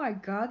 Oh my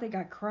God, they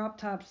got crop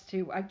tops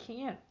too. I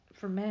can't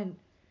for men.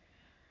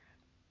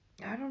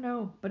 I don't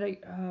know, but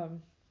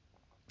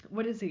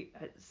what is he?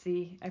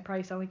 See, I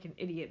probably sound like an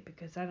idiot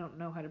because I don't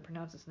know how to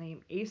pronounce his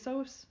name.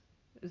 ASOS?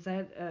 Is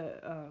that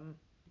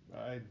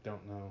I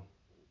don't know.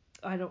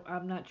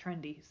 I'm not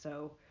trendy,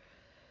 so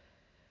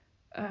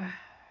uh,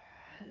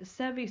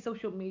 savvy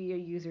social media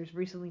users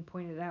recently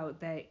pointed out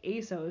that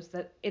ASOS,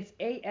 that it's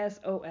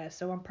ASOS,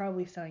 so I'm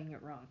probably saying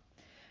it wrong,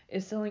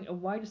 is selling a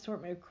wide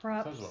assortment of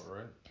crops Sounds about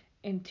right.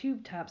 and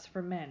tube tops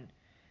for men,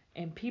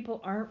 and people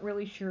aren't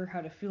really sure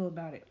how to feel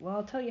about it. Well,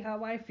 I'll tell you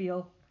how I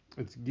feel,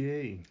 It's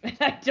gay. and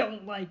I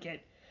don't like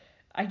it.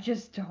 I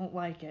just don't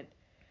like it.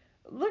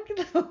 Look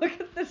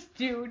at this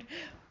dude.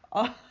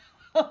 Oh,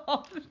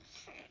 I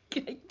I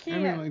mean,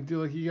 can't. like, dude,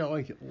 like you got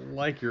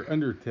like your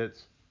under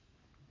tits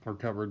are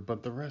covered,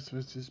 but the rest of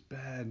it's just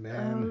bad,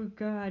 man. Oh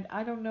God,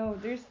 I don't know.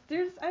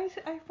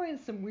 I find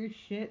some weird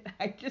shit.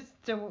 I just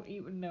don't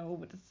even know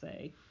what to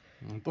say.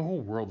 The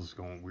whole world is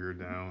going weird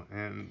now,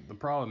 and the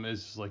problem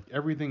is like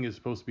everything is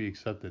supposed to be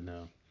accepted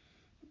now.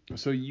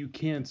 So you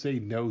can't say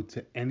no to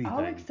I'll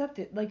anything. accept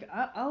it. Like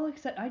I'll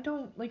accept. I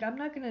don't like. I'm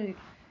not gonna.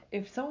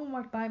 If someone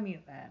walked by me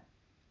with that,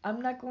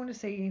 I'm not going to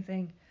say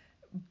anything.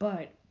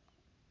 But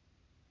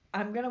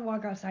I'm gonna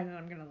walk outside and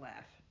I'm gonna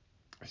laugh.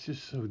 It's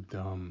just so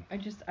dumb. I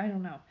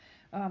don't know.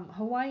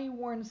 Hawaii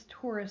warns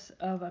tourists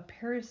of a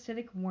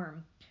parasitic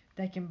worm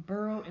that can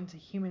burrow into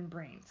human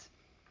brains,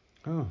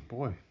 Oh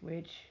boy.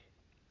 which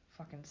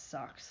fucking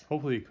sucks.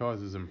 Hopefully it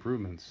causes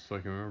improvements so I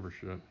can remember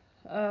shit.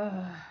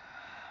 Uh,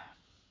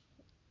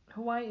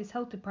 Hawaii's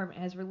health department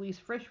has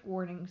released fresh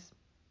warnings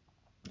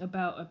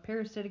about a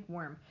parasitic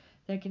worm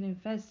that can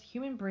infest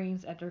human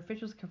brains after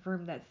officials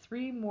confirmed that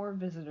 3 more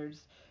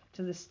visitors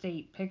to the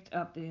state picked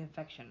up the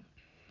infection.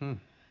 Hmm.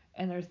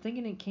 And they're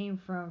thinking it came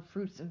from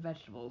fruits and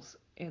vegetables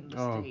in the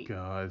Oh state.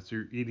 god, so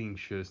you're eating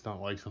shit. It's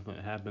not like something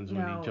that happens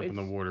when you No, jump in it's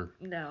the water.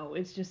 no,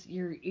 it's just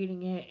you're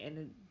eating it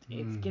and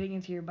it's Hmm. getting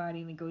into your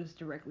body and it goes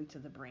directly to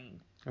the brain.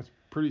 That's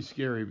pretty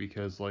scary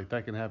because like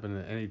that can happen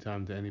at any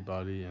time to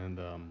anybody, and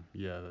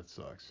yeah, that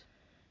sucks.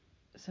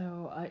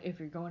 So if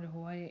you're going to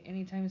Hawaii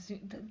anytime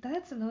soon,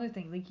 that's another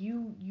thing. Like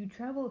you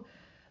travel,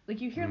 like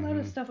you hear a lot of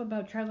Mm-hmm. stuff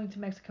about traveling to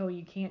Mexico.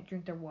 You can't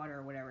drink their water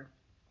or whatever.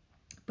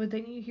 But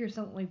then you hear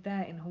something like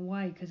that in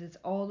Hawaii because it's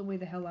all the way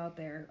the hell out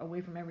there, away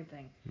from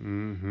everything.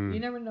 Mm-hmm. You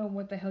never know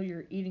what the hell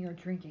you're eating or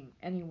drinking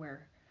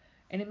anywhere.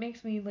 And it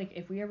makes me like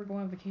if we ever go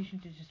on vacation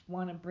to just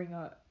want to bring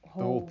a The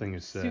whole whole thing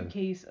is sad.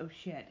 suitcase of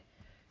shit.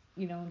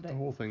 You know The that.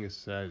 whole thing is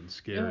sad and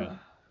scary. Ugh,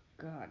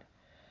 God.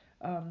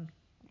 Um,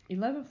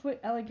 11-foot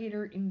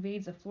alligator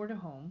invades a Florida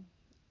home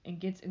and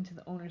gets into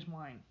the owner's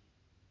wine.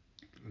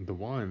 The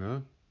wine,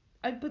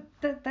 huh?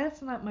 But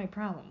that's not my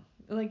problem.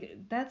 Like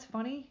that's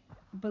funny,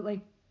 but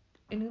like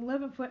an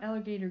 11-foot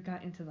alligator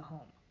got into the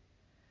home.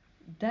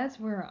 That's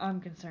where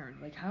I'm concerned.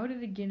 Like how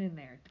did it get in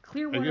there? I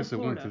Clearwater, guess it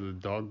went to Florida. the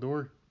dog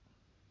door.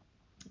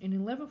 An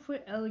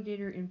 11-foot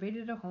alligator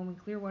invaded a home in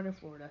Clearwater,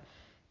 Florida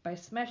by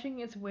smashing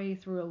its way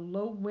through a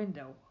low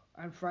window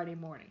on Friday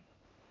morning.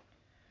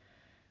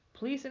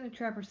 Police and a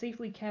trapper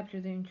safely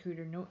captured the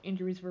intruder. No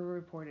injuries were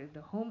reported.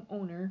 The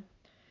homeowner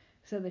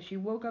said that she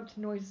woke up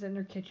to noises in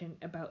her kitchen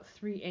about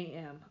 3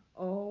 a.m.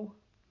 Oh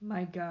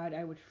my God,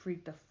 I would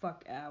freak the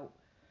fuck out.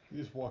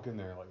 You just walk in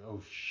there like,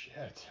 oh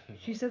shit.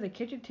 She said the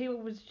kitchen table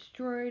was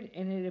destroyed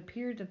and it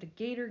appeared that the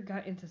gator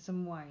got into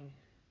some wine.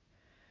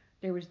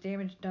 There was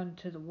damage done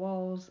to the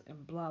walls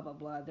and blah blah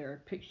blah. There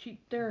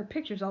are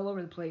pictures all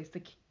over the place.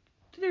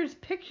 There's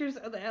pictures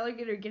of the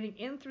alligator getting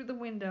in through the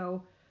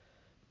window.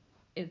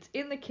 It's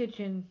in the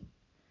kitchen.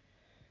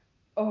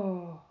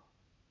 Oh,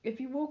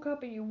 if you woke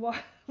up and you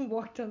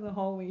walked down the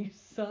hallway, you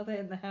saw that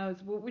in the house,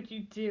 what would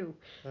you do?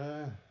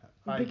 Uh,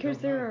 I Because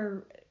don't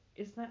know.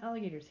 it's not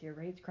alligators here,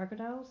 right? It's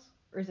crocodiles,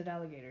 or is it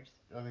alligators?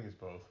 I think it's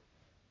both.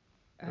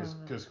 I don't know.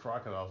 Because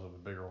crocodiles are the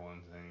bigger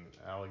ones and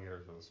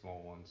alligators are the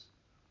small ones.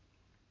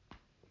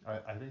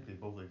 I think they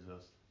both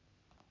exist.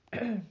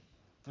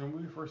 And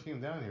when we first came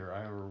down here, I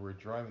remember we were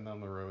driving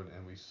down the road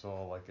and we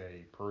saw like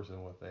a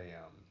person with a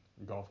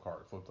golf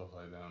cart flipped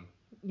upside down.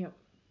 Yep.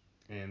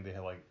 And they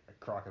had like a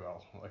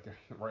crocodile like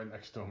right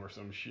next to them or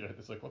some shit.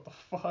 It's like what the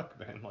fuck,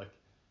 man? Like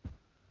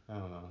I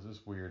don't know. It's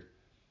just weird.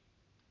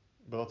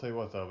 But I'll tell you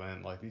what though,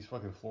 man. Like these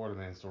fucking Florida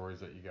man stories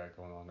that you got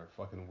going on, they're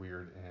fucking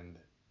weird. And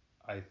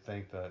I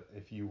think that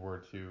if you were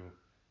to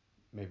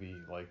maybe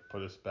like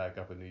put us back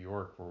up in New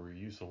York where we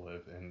used to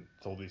live and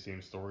told these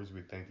same stories,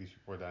 we'd think these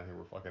people down here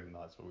were fucking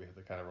nuts. But we have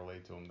to kind of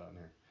relate to them down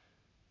here.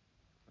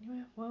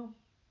 Yeah, well,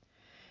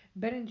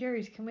 Ben and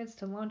Jerry's commits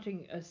to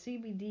launching a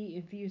CBD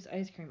infused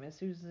ice cream as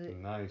soon as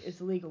Nice, it's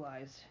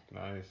legalized.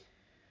 nice.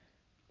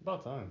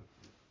 About time.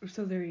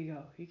 So there you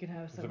go. You can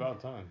have It's some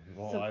about time.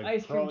 Well, some I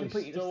ice cream to probably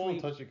put you to still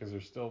won't sleep. touch it because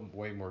there's still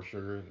way more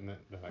sugar in it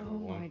than I Oh could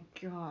want. my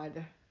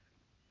God.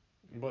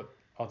 But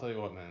I'll tell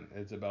you what, man,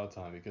 it's about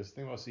time because the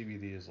thing about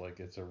CBD is like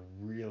it's a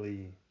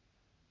really,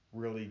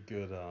 really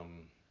good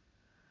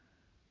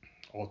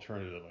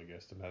alternative, I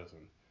guess, to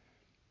medicine.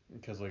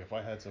 Because like if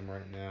I had some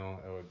right now,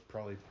 I would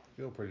probably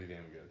feel pretty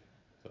damn good.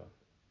 So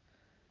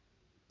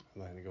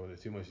I'm not going to go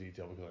into too much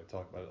detail because I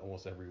talk about it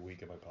almost every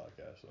week in my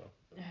podcast. So.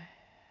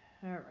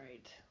 All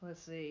right,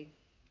 let's see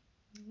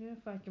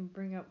if I can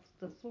bring up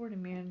the Florida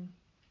man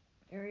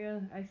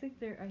area. I think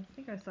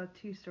I saw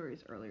two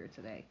stories earlier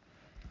today.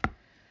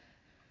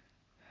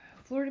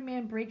 Florida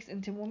man breaks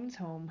into woman's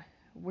home,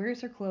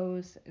 wears her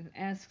clothes, and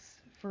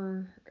asks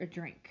for a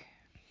drink.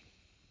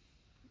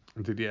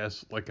 Did he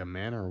ask like a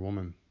man or a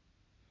woman?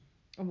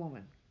 A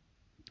woman.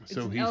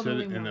 So an he said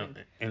elderly it woman.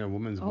 in a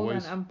woman's Hold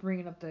voice? on, I'm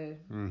bringing up the...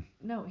 Mm.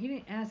 No, he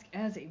didn't ask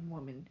as a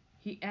woman.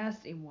 He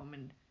asked a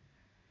woman.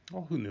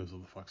 Oh, who knows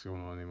what the fuck's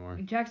going on anymore?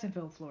 In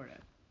Jacksonville, Florida.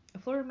 A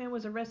Florida man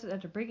was arrested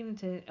after breaking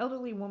into an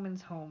elderly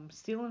woman's home,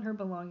 stealing her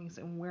belongings,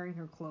 and wearing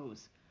her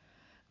clothes.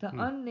 The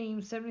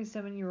unnamed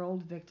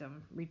 77-year-old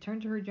victim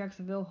returned to her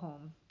Jacksonville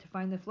home to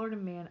find the Florida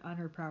man on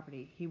her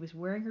property. He was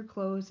wearing her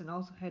clothes and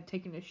also had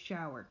taken a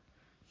shower.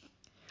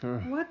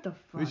 What the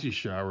fuck? At least he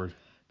showered.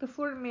 The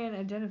Florida man,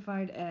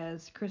 identified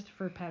as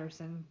Christopher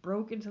Patterson,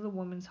 broke into the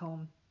woman's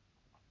home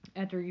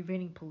after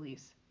evading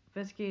police.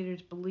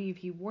 Investigators believe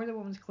he wore the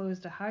woman's clothes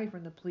to hide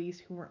from the police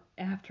who were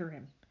after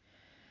him.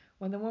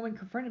 When the woman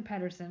confronted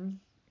Patterson,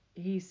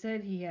 he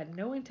said he had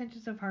no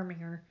intentions of harming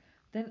her,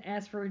 then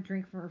asked for a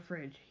drink from her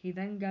fridge. He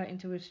then got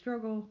into a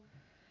struggle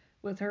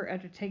with her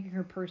after taking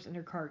her purse and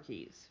her car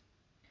keys.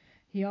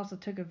 He also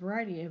took a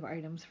variety of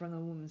items from the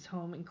woman's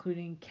home,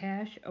 including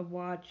cash, a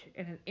watch,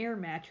 and an air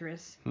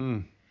mattress.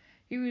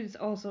 He was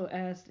also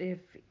asked if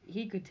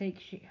he could take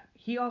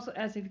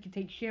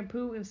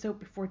shampoo and soap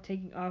before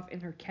taking off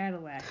in her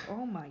Cadillac.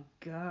 Oh my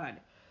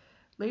god.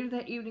 Later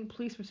that evening,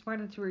 police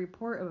responded to a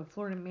report of a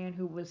Florida man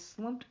who was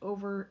slumped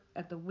over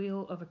at the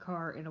wheel of a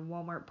car in a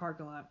Walmart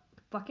parking lot.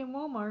 Fucking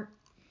Walmart.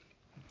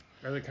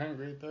 Are they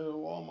congregate at a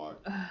Walmart?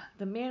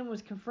 The man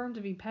was confirmed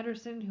to be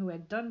Patterson, who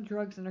had done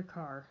drugs in her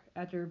car.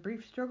 After a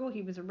brief struggle,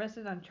 he was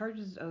arrested on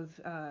charges of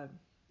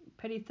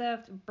petty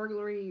theft,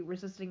 burglary,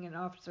 resisting an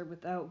officer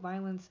without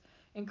violence,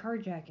 and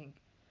carjacking.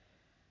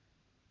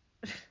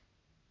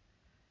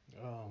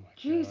 Oh my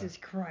Jesus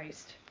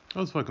Christ. That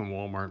was fucking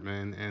Walmart,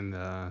 man, and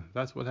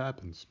that's what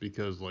happens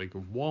because like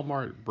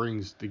Walmart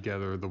brings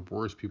together the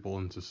worst people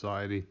in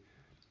society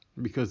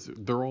because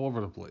they're all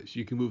over the place.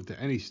 You can move to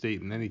any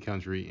state in any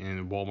country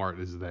and Walmart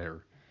is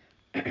there.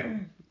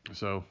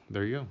 So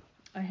there you go.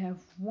 I have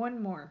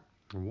one more.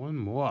 One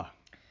more.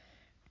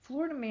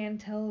 Florida man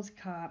tells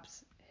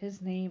cops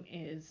his name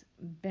is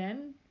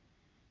Ben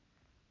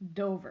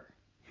Dover.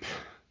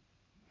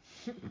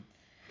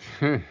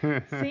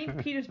 St.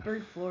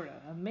 Petersburg, Florida.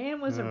 A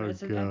man was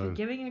arrested after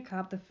giving a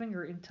cop the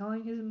finger and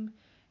telling him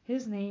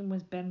his name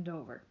was Ben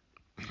Dover.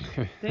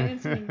 The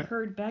incident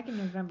occurred back in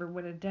November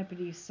when a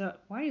deputy sought...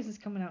 Why is this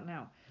coming out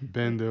now?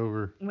 Bend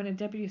over. When a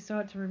deputy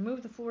sought to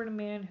remove the Florida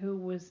man who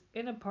was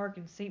in a park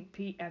in St.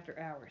 Pete after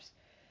hours.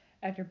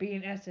 After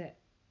being asked to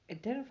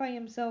identify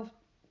himself,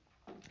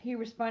 he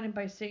responded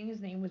by saying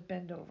his name was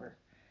Ben Dover.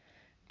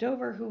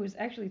 Dover, who was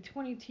actually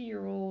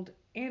 22-year-old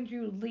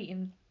Andrew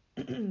Leighton,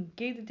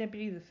 gave the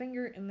deputy the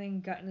finger and then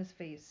got in his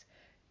face,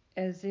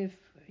 as if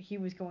he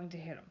was going to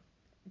hit him,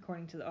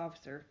 according to the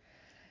officer.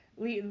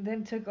 Leighton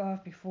then took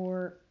off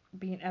before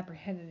being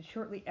apprehended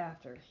shortly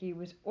after. He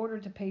was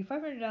ordered to pay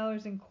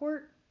 $500 in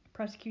court,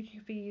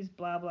 prosecution fees,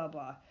 blah, blah,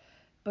 blah.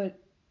 But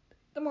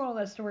the moral of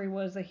that story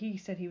was that he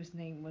said his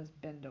name was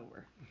Ben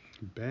Dover.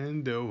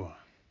 Ben Dover.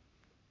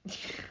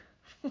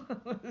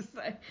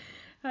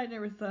 I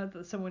never thought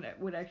that someone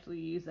would actually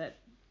use that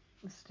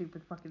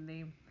stupid fucking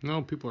name.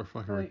 No, people are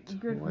fucking... But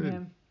good for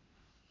him.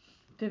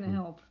 Didn't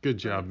help. Good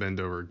job, Ben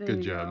Dover.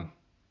 Good job. Go.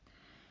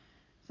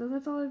 So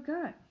that's all I've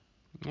got.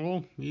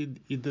 Well, you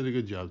did a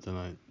good job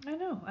tonight. I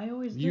know. I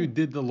always do. You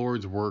did the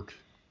Lord's work.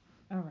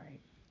 All right.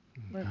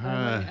 But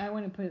I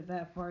wouldn't put it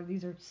that far.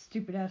 These are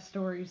stupid-ass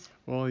stories.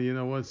 Well, you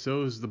know what?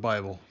 So is the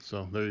Bible.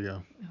 So there you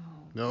go.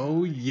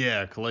 Oh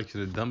yeah,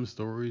 collection of dumb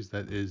stories.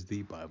 That is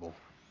the Bible.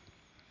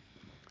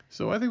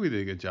 So I think we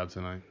did a good job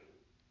tonight.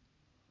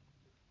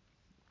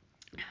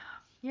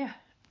 Yeah.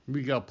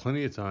 We got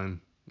plenty of time,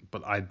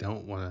 but I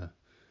don't want to.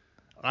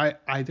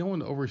 I don't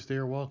want to overstay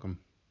our welcome.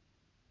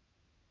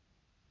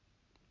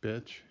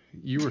 Bitch,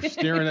 you are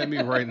staring at me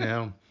right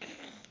now.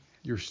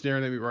 You're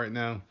staring at me right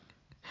now,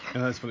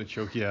 and I just want to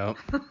choke you out.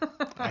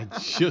 I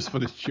just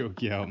want to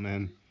choke you out,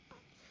 man.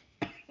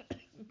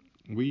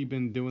 We've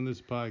been doing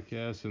this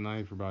podcast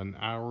tonight for about an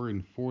hour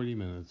and 40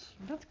 minutes.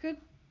 That's good.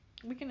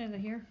 We can end it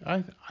here.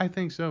 I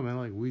think so, man.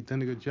 Like, we've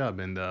done a good job.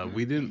 And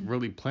we didn't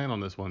really plan on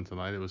this one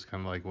tonight. It was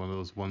kind of like one of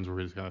those ones where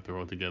we just kind of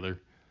throw it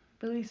together.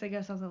 But at least I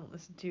guess I'll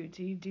listen to it.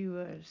 Do you do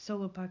a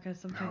solo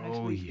podcast sometime next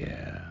week? Oh,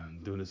 yeah. I'm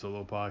doing a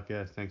solo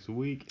podcast next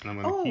week. And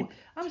I'm going to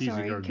keep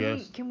teasing our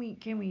guests. Can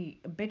we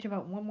bitch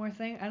about one more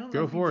thing? I don't Go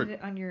know if for you did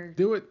it on your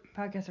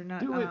podcast or not.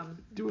 Do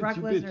it. Brock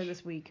Lesnar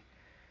this week.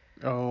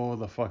 Oh,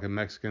 the fucking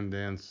Mexican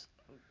dance.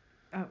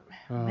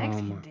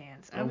 Mexican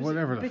dance. I was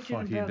whatever the bitching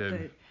fuck he about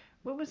did.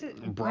 What was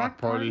it? Brock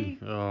Party?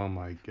 Oh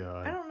my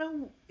god. I don't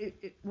know.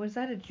 Was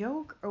that a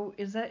joke or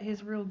is that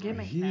his real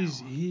gimmick now?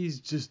 He's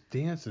just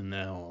dancing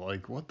now.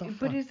 Like what the fuck?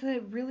 But is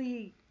that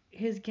really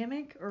his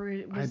gimmick, or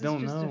I was this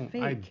don't just a know. I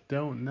fake?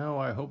 don't know.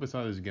 I hope it's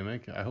not his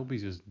gimmick. I hope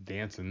he's just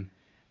dancing.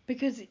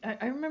 Because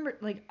I remember,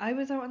 like, I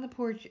was out on the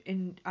porch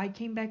and I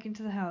came back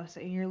into the house,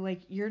 and you're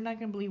like, you're not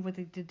gonna believe what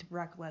they did to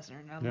Brock Lesnar,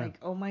 and I'm Yeah. like,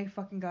 oh my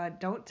fucking god,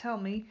 don't tell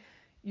me.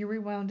 You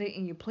rewound it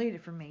and you played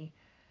it for me.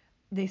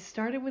 They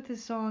started with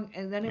his song,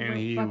 and then it And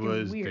went he fucking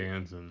was weird.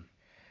 dancing.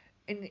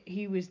 And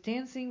he was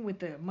dancing with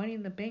the Money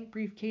in the Bank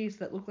briefcase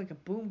that looked like a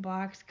boom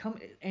box.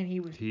 And he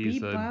was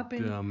He's a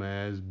bebopping.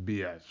 dumbass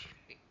bitch.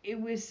 It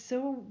was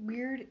so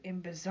weird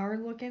and bizarre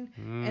looking.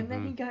 And then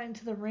Mm-hmm. he got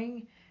into the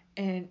ring,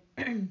 and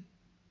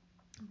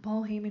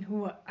Paul Heyman,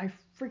 who I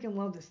freaking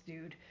love this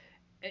dude.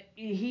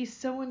 He's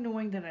so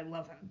annoying that I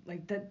love him.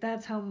 Like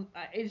that's how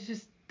it's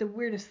just the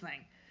weirdest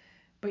thing.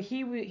 But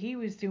he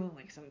was doing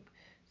like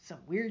some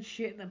weird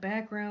shit in the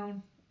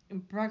background,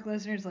 and Brock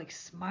Lesnar's like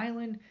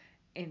smiling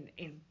and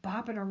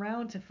bopping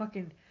around to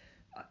fucking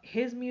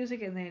his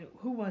music, and then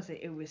who was it?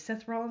 It was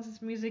Seth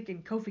Rollins' music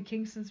and Kofi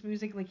Kingston's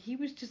music. Like he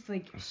was just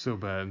like, So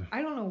bad.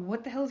 I don't know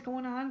what the hell is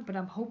going on, but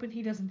I'm hoping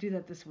he doesn't do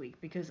that this week,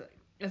 because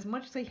as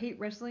much as I hate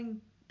wrestling,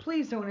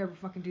 please don't ever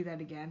fucking do that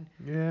again.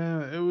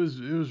 Yeah, it was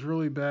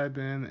really bad,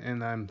 man.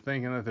 And I'm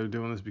thinking that they're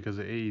doing this because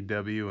of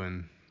AEW,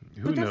 and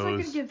who But that's knows? not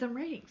gonna give them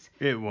ratings.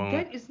 It won't.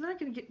 That is not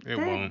gonna get. It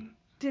That won't.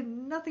 did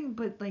nothing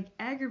but like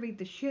aggravate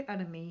the shit out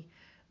of me.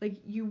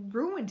 Like you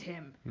ruined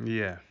him.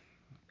 Yeah,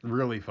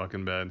 really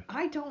fucking bad.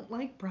 I don't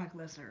like Brock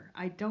Lesnar.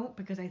 I don't,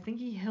 because I think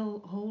he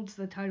holds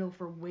the title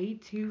for way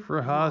too For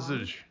long.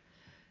 hostage.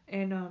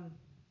 And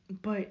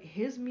but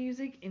his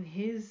music and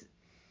his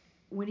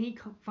when he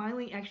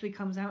finally actually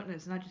comes out, and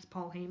it's not just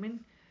Paul Heyman.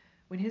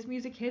 When his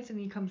music hits and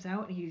he comes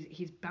out and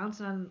he's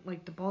bouncing on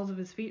like the balls of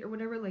his feet or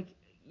whatever, like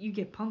you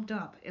get pumped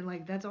up and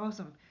like that's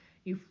awesome.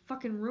 You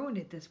fucking ruined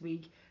it this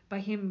week by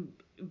him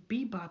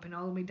bebopping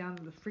all the way down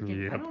to the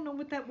freaking. Yep. I don't know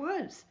what that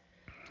was.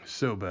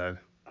 So bad.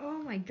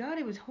 Oh my god,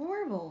 it was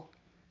horrible.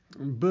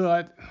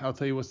 But I'll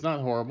tell you what's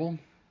not horrible.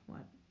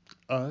 What?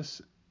 Us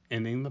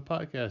ending the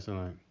podcast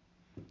tonight.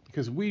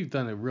 Because we've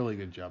done a really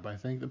good job, I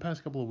think, the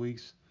past couple of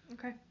weeks.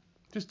 Okay.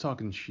 Just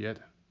talking shit.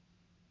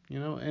 You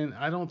know, and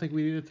I don't think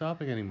we need a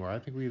topic anymore. I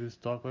think we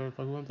just talk whatever the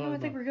fuck we want to talk No, I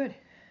about. think we're good.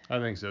 I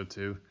think so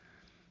too.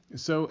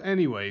 So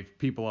anyway,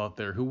 people out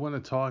there who want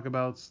to talk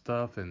about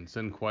stuff and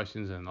send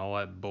questions and all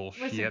that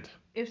bullshit. Listen,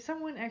 if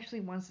someone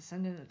actually wants to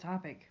send in a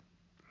topic,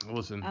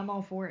 Listen, I'm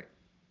all for it.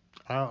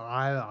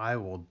 I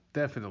will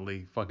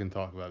definitely fucking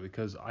talk about it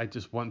because I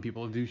just want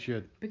people to do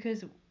shit.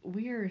 Because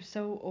we are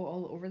so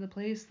all over the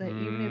place that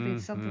even if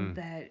it's something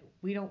that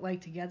we don't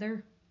like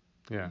together,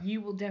 Yeah.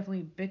 you will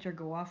definitely bitch or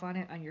go off on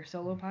it on your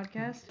solo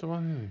podcast.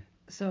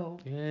 So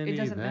Anything. it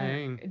doesn't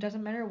matter. It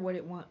doesn't matter what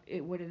it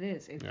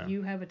is. If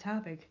you have a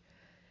topic,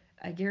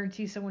 I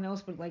guarantee someone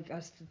else would like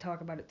us to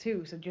talk about it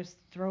too. So just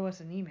throw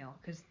us an email,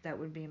 because that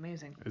would be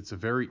amazing. It's a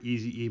very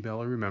easy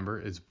email to remember.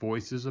 It's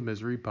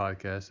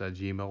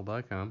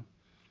voicesofmiserypodcast@gmail.com.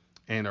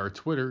 And our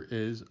Twitter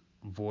is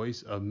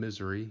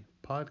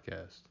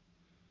voiceofmiserypodcast.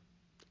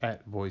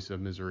 At Voice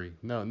of Misery.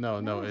 No, it's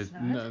not. No.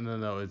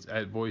 It's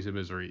at Voice of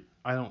Misery.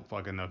 I don't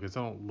fucking know because I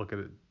don't look at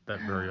it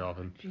that very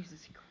often.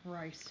 Jesus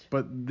Christ.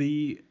 But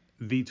the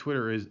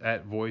Twitter is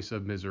at Voice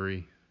of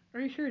Misery. Are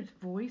you sure it's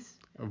voice?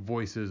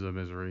 Voices of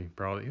Misery,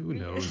 probably. Who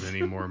knows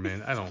anymore,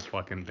 man? I don't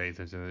fucking pay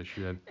attention to this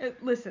shit.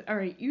 Listen, all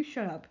right, you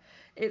shut up.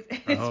 It's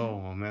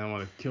Oh man, I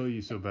want to kill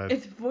you so bad.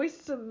 It's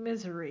Voices of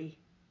Misery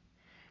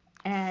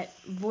at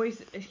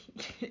voice.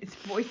 It's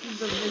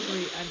Voices of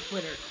Misery on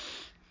Twitter.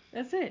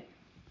 That's it.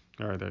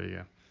 All right, there you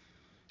go.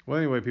 Well,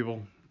 anyway,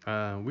 people,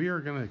 we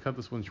are gonna cut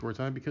this one short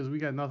time because we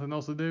got nothing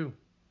else to do.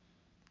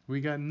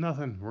 We got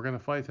nothing. We're gonna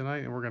fight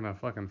tonight, and we're gonna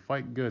fucking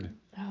fight good.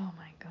 Oh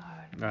my god.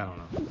 I don't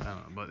know.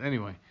 But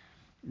anyway,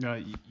 you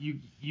got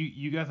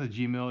the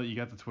Gmail, you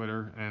got the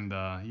Twitter, and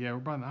yeah, we're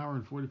about an hour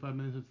and 45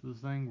 minutes into this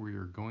thing. We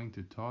are going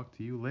to talk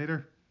to you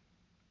later.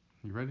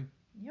 You ready?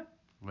 Yep.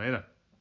 Later.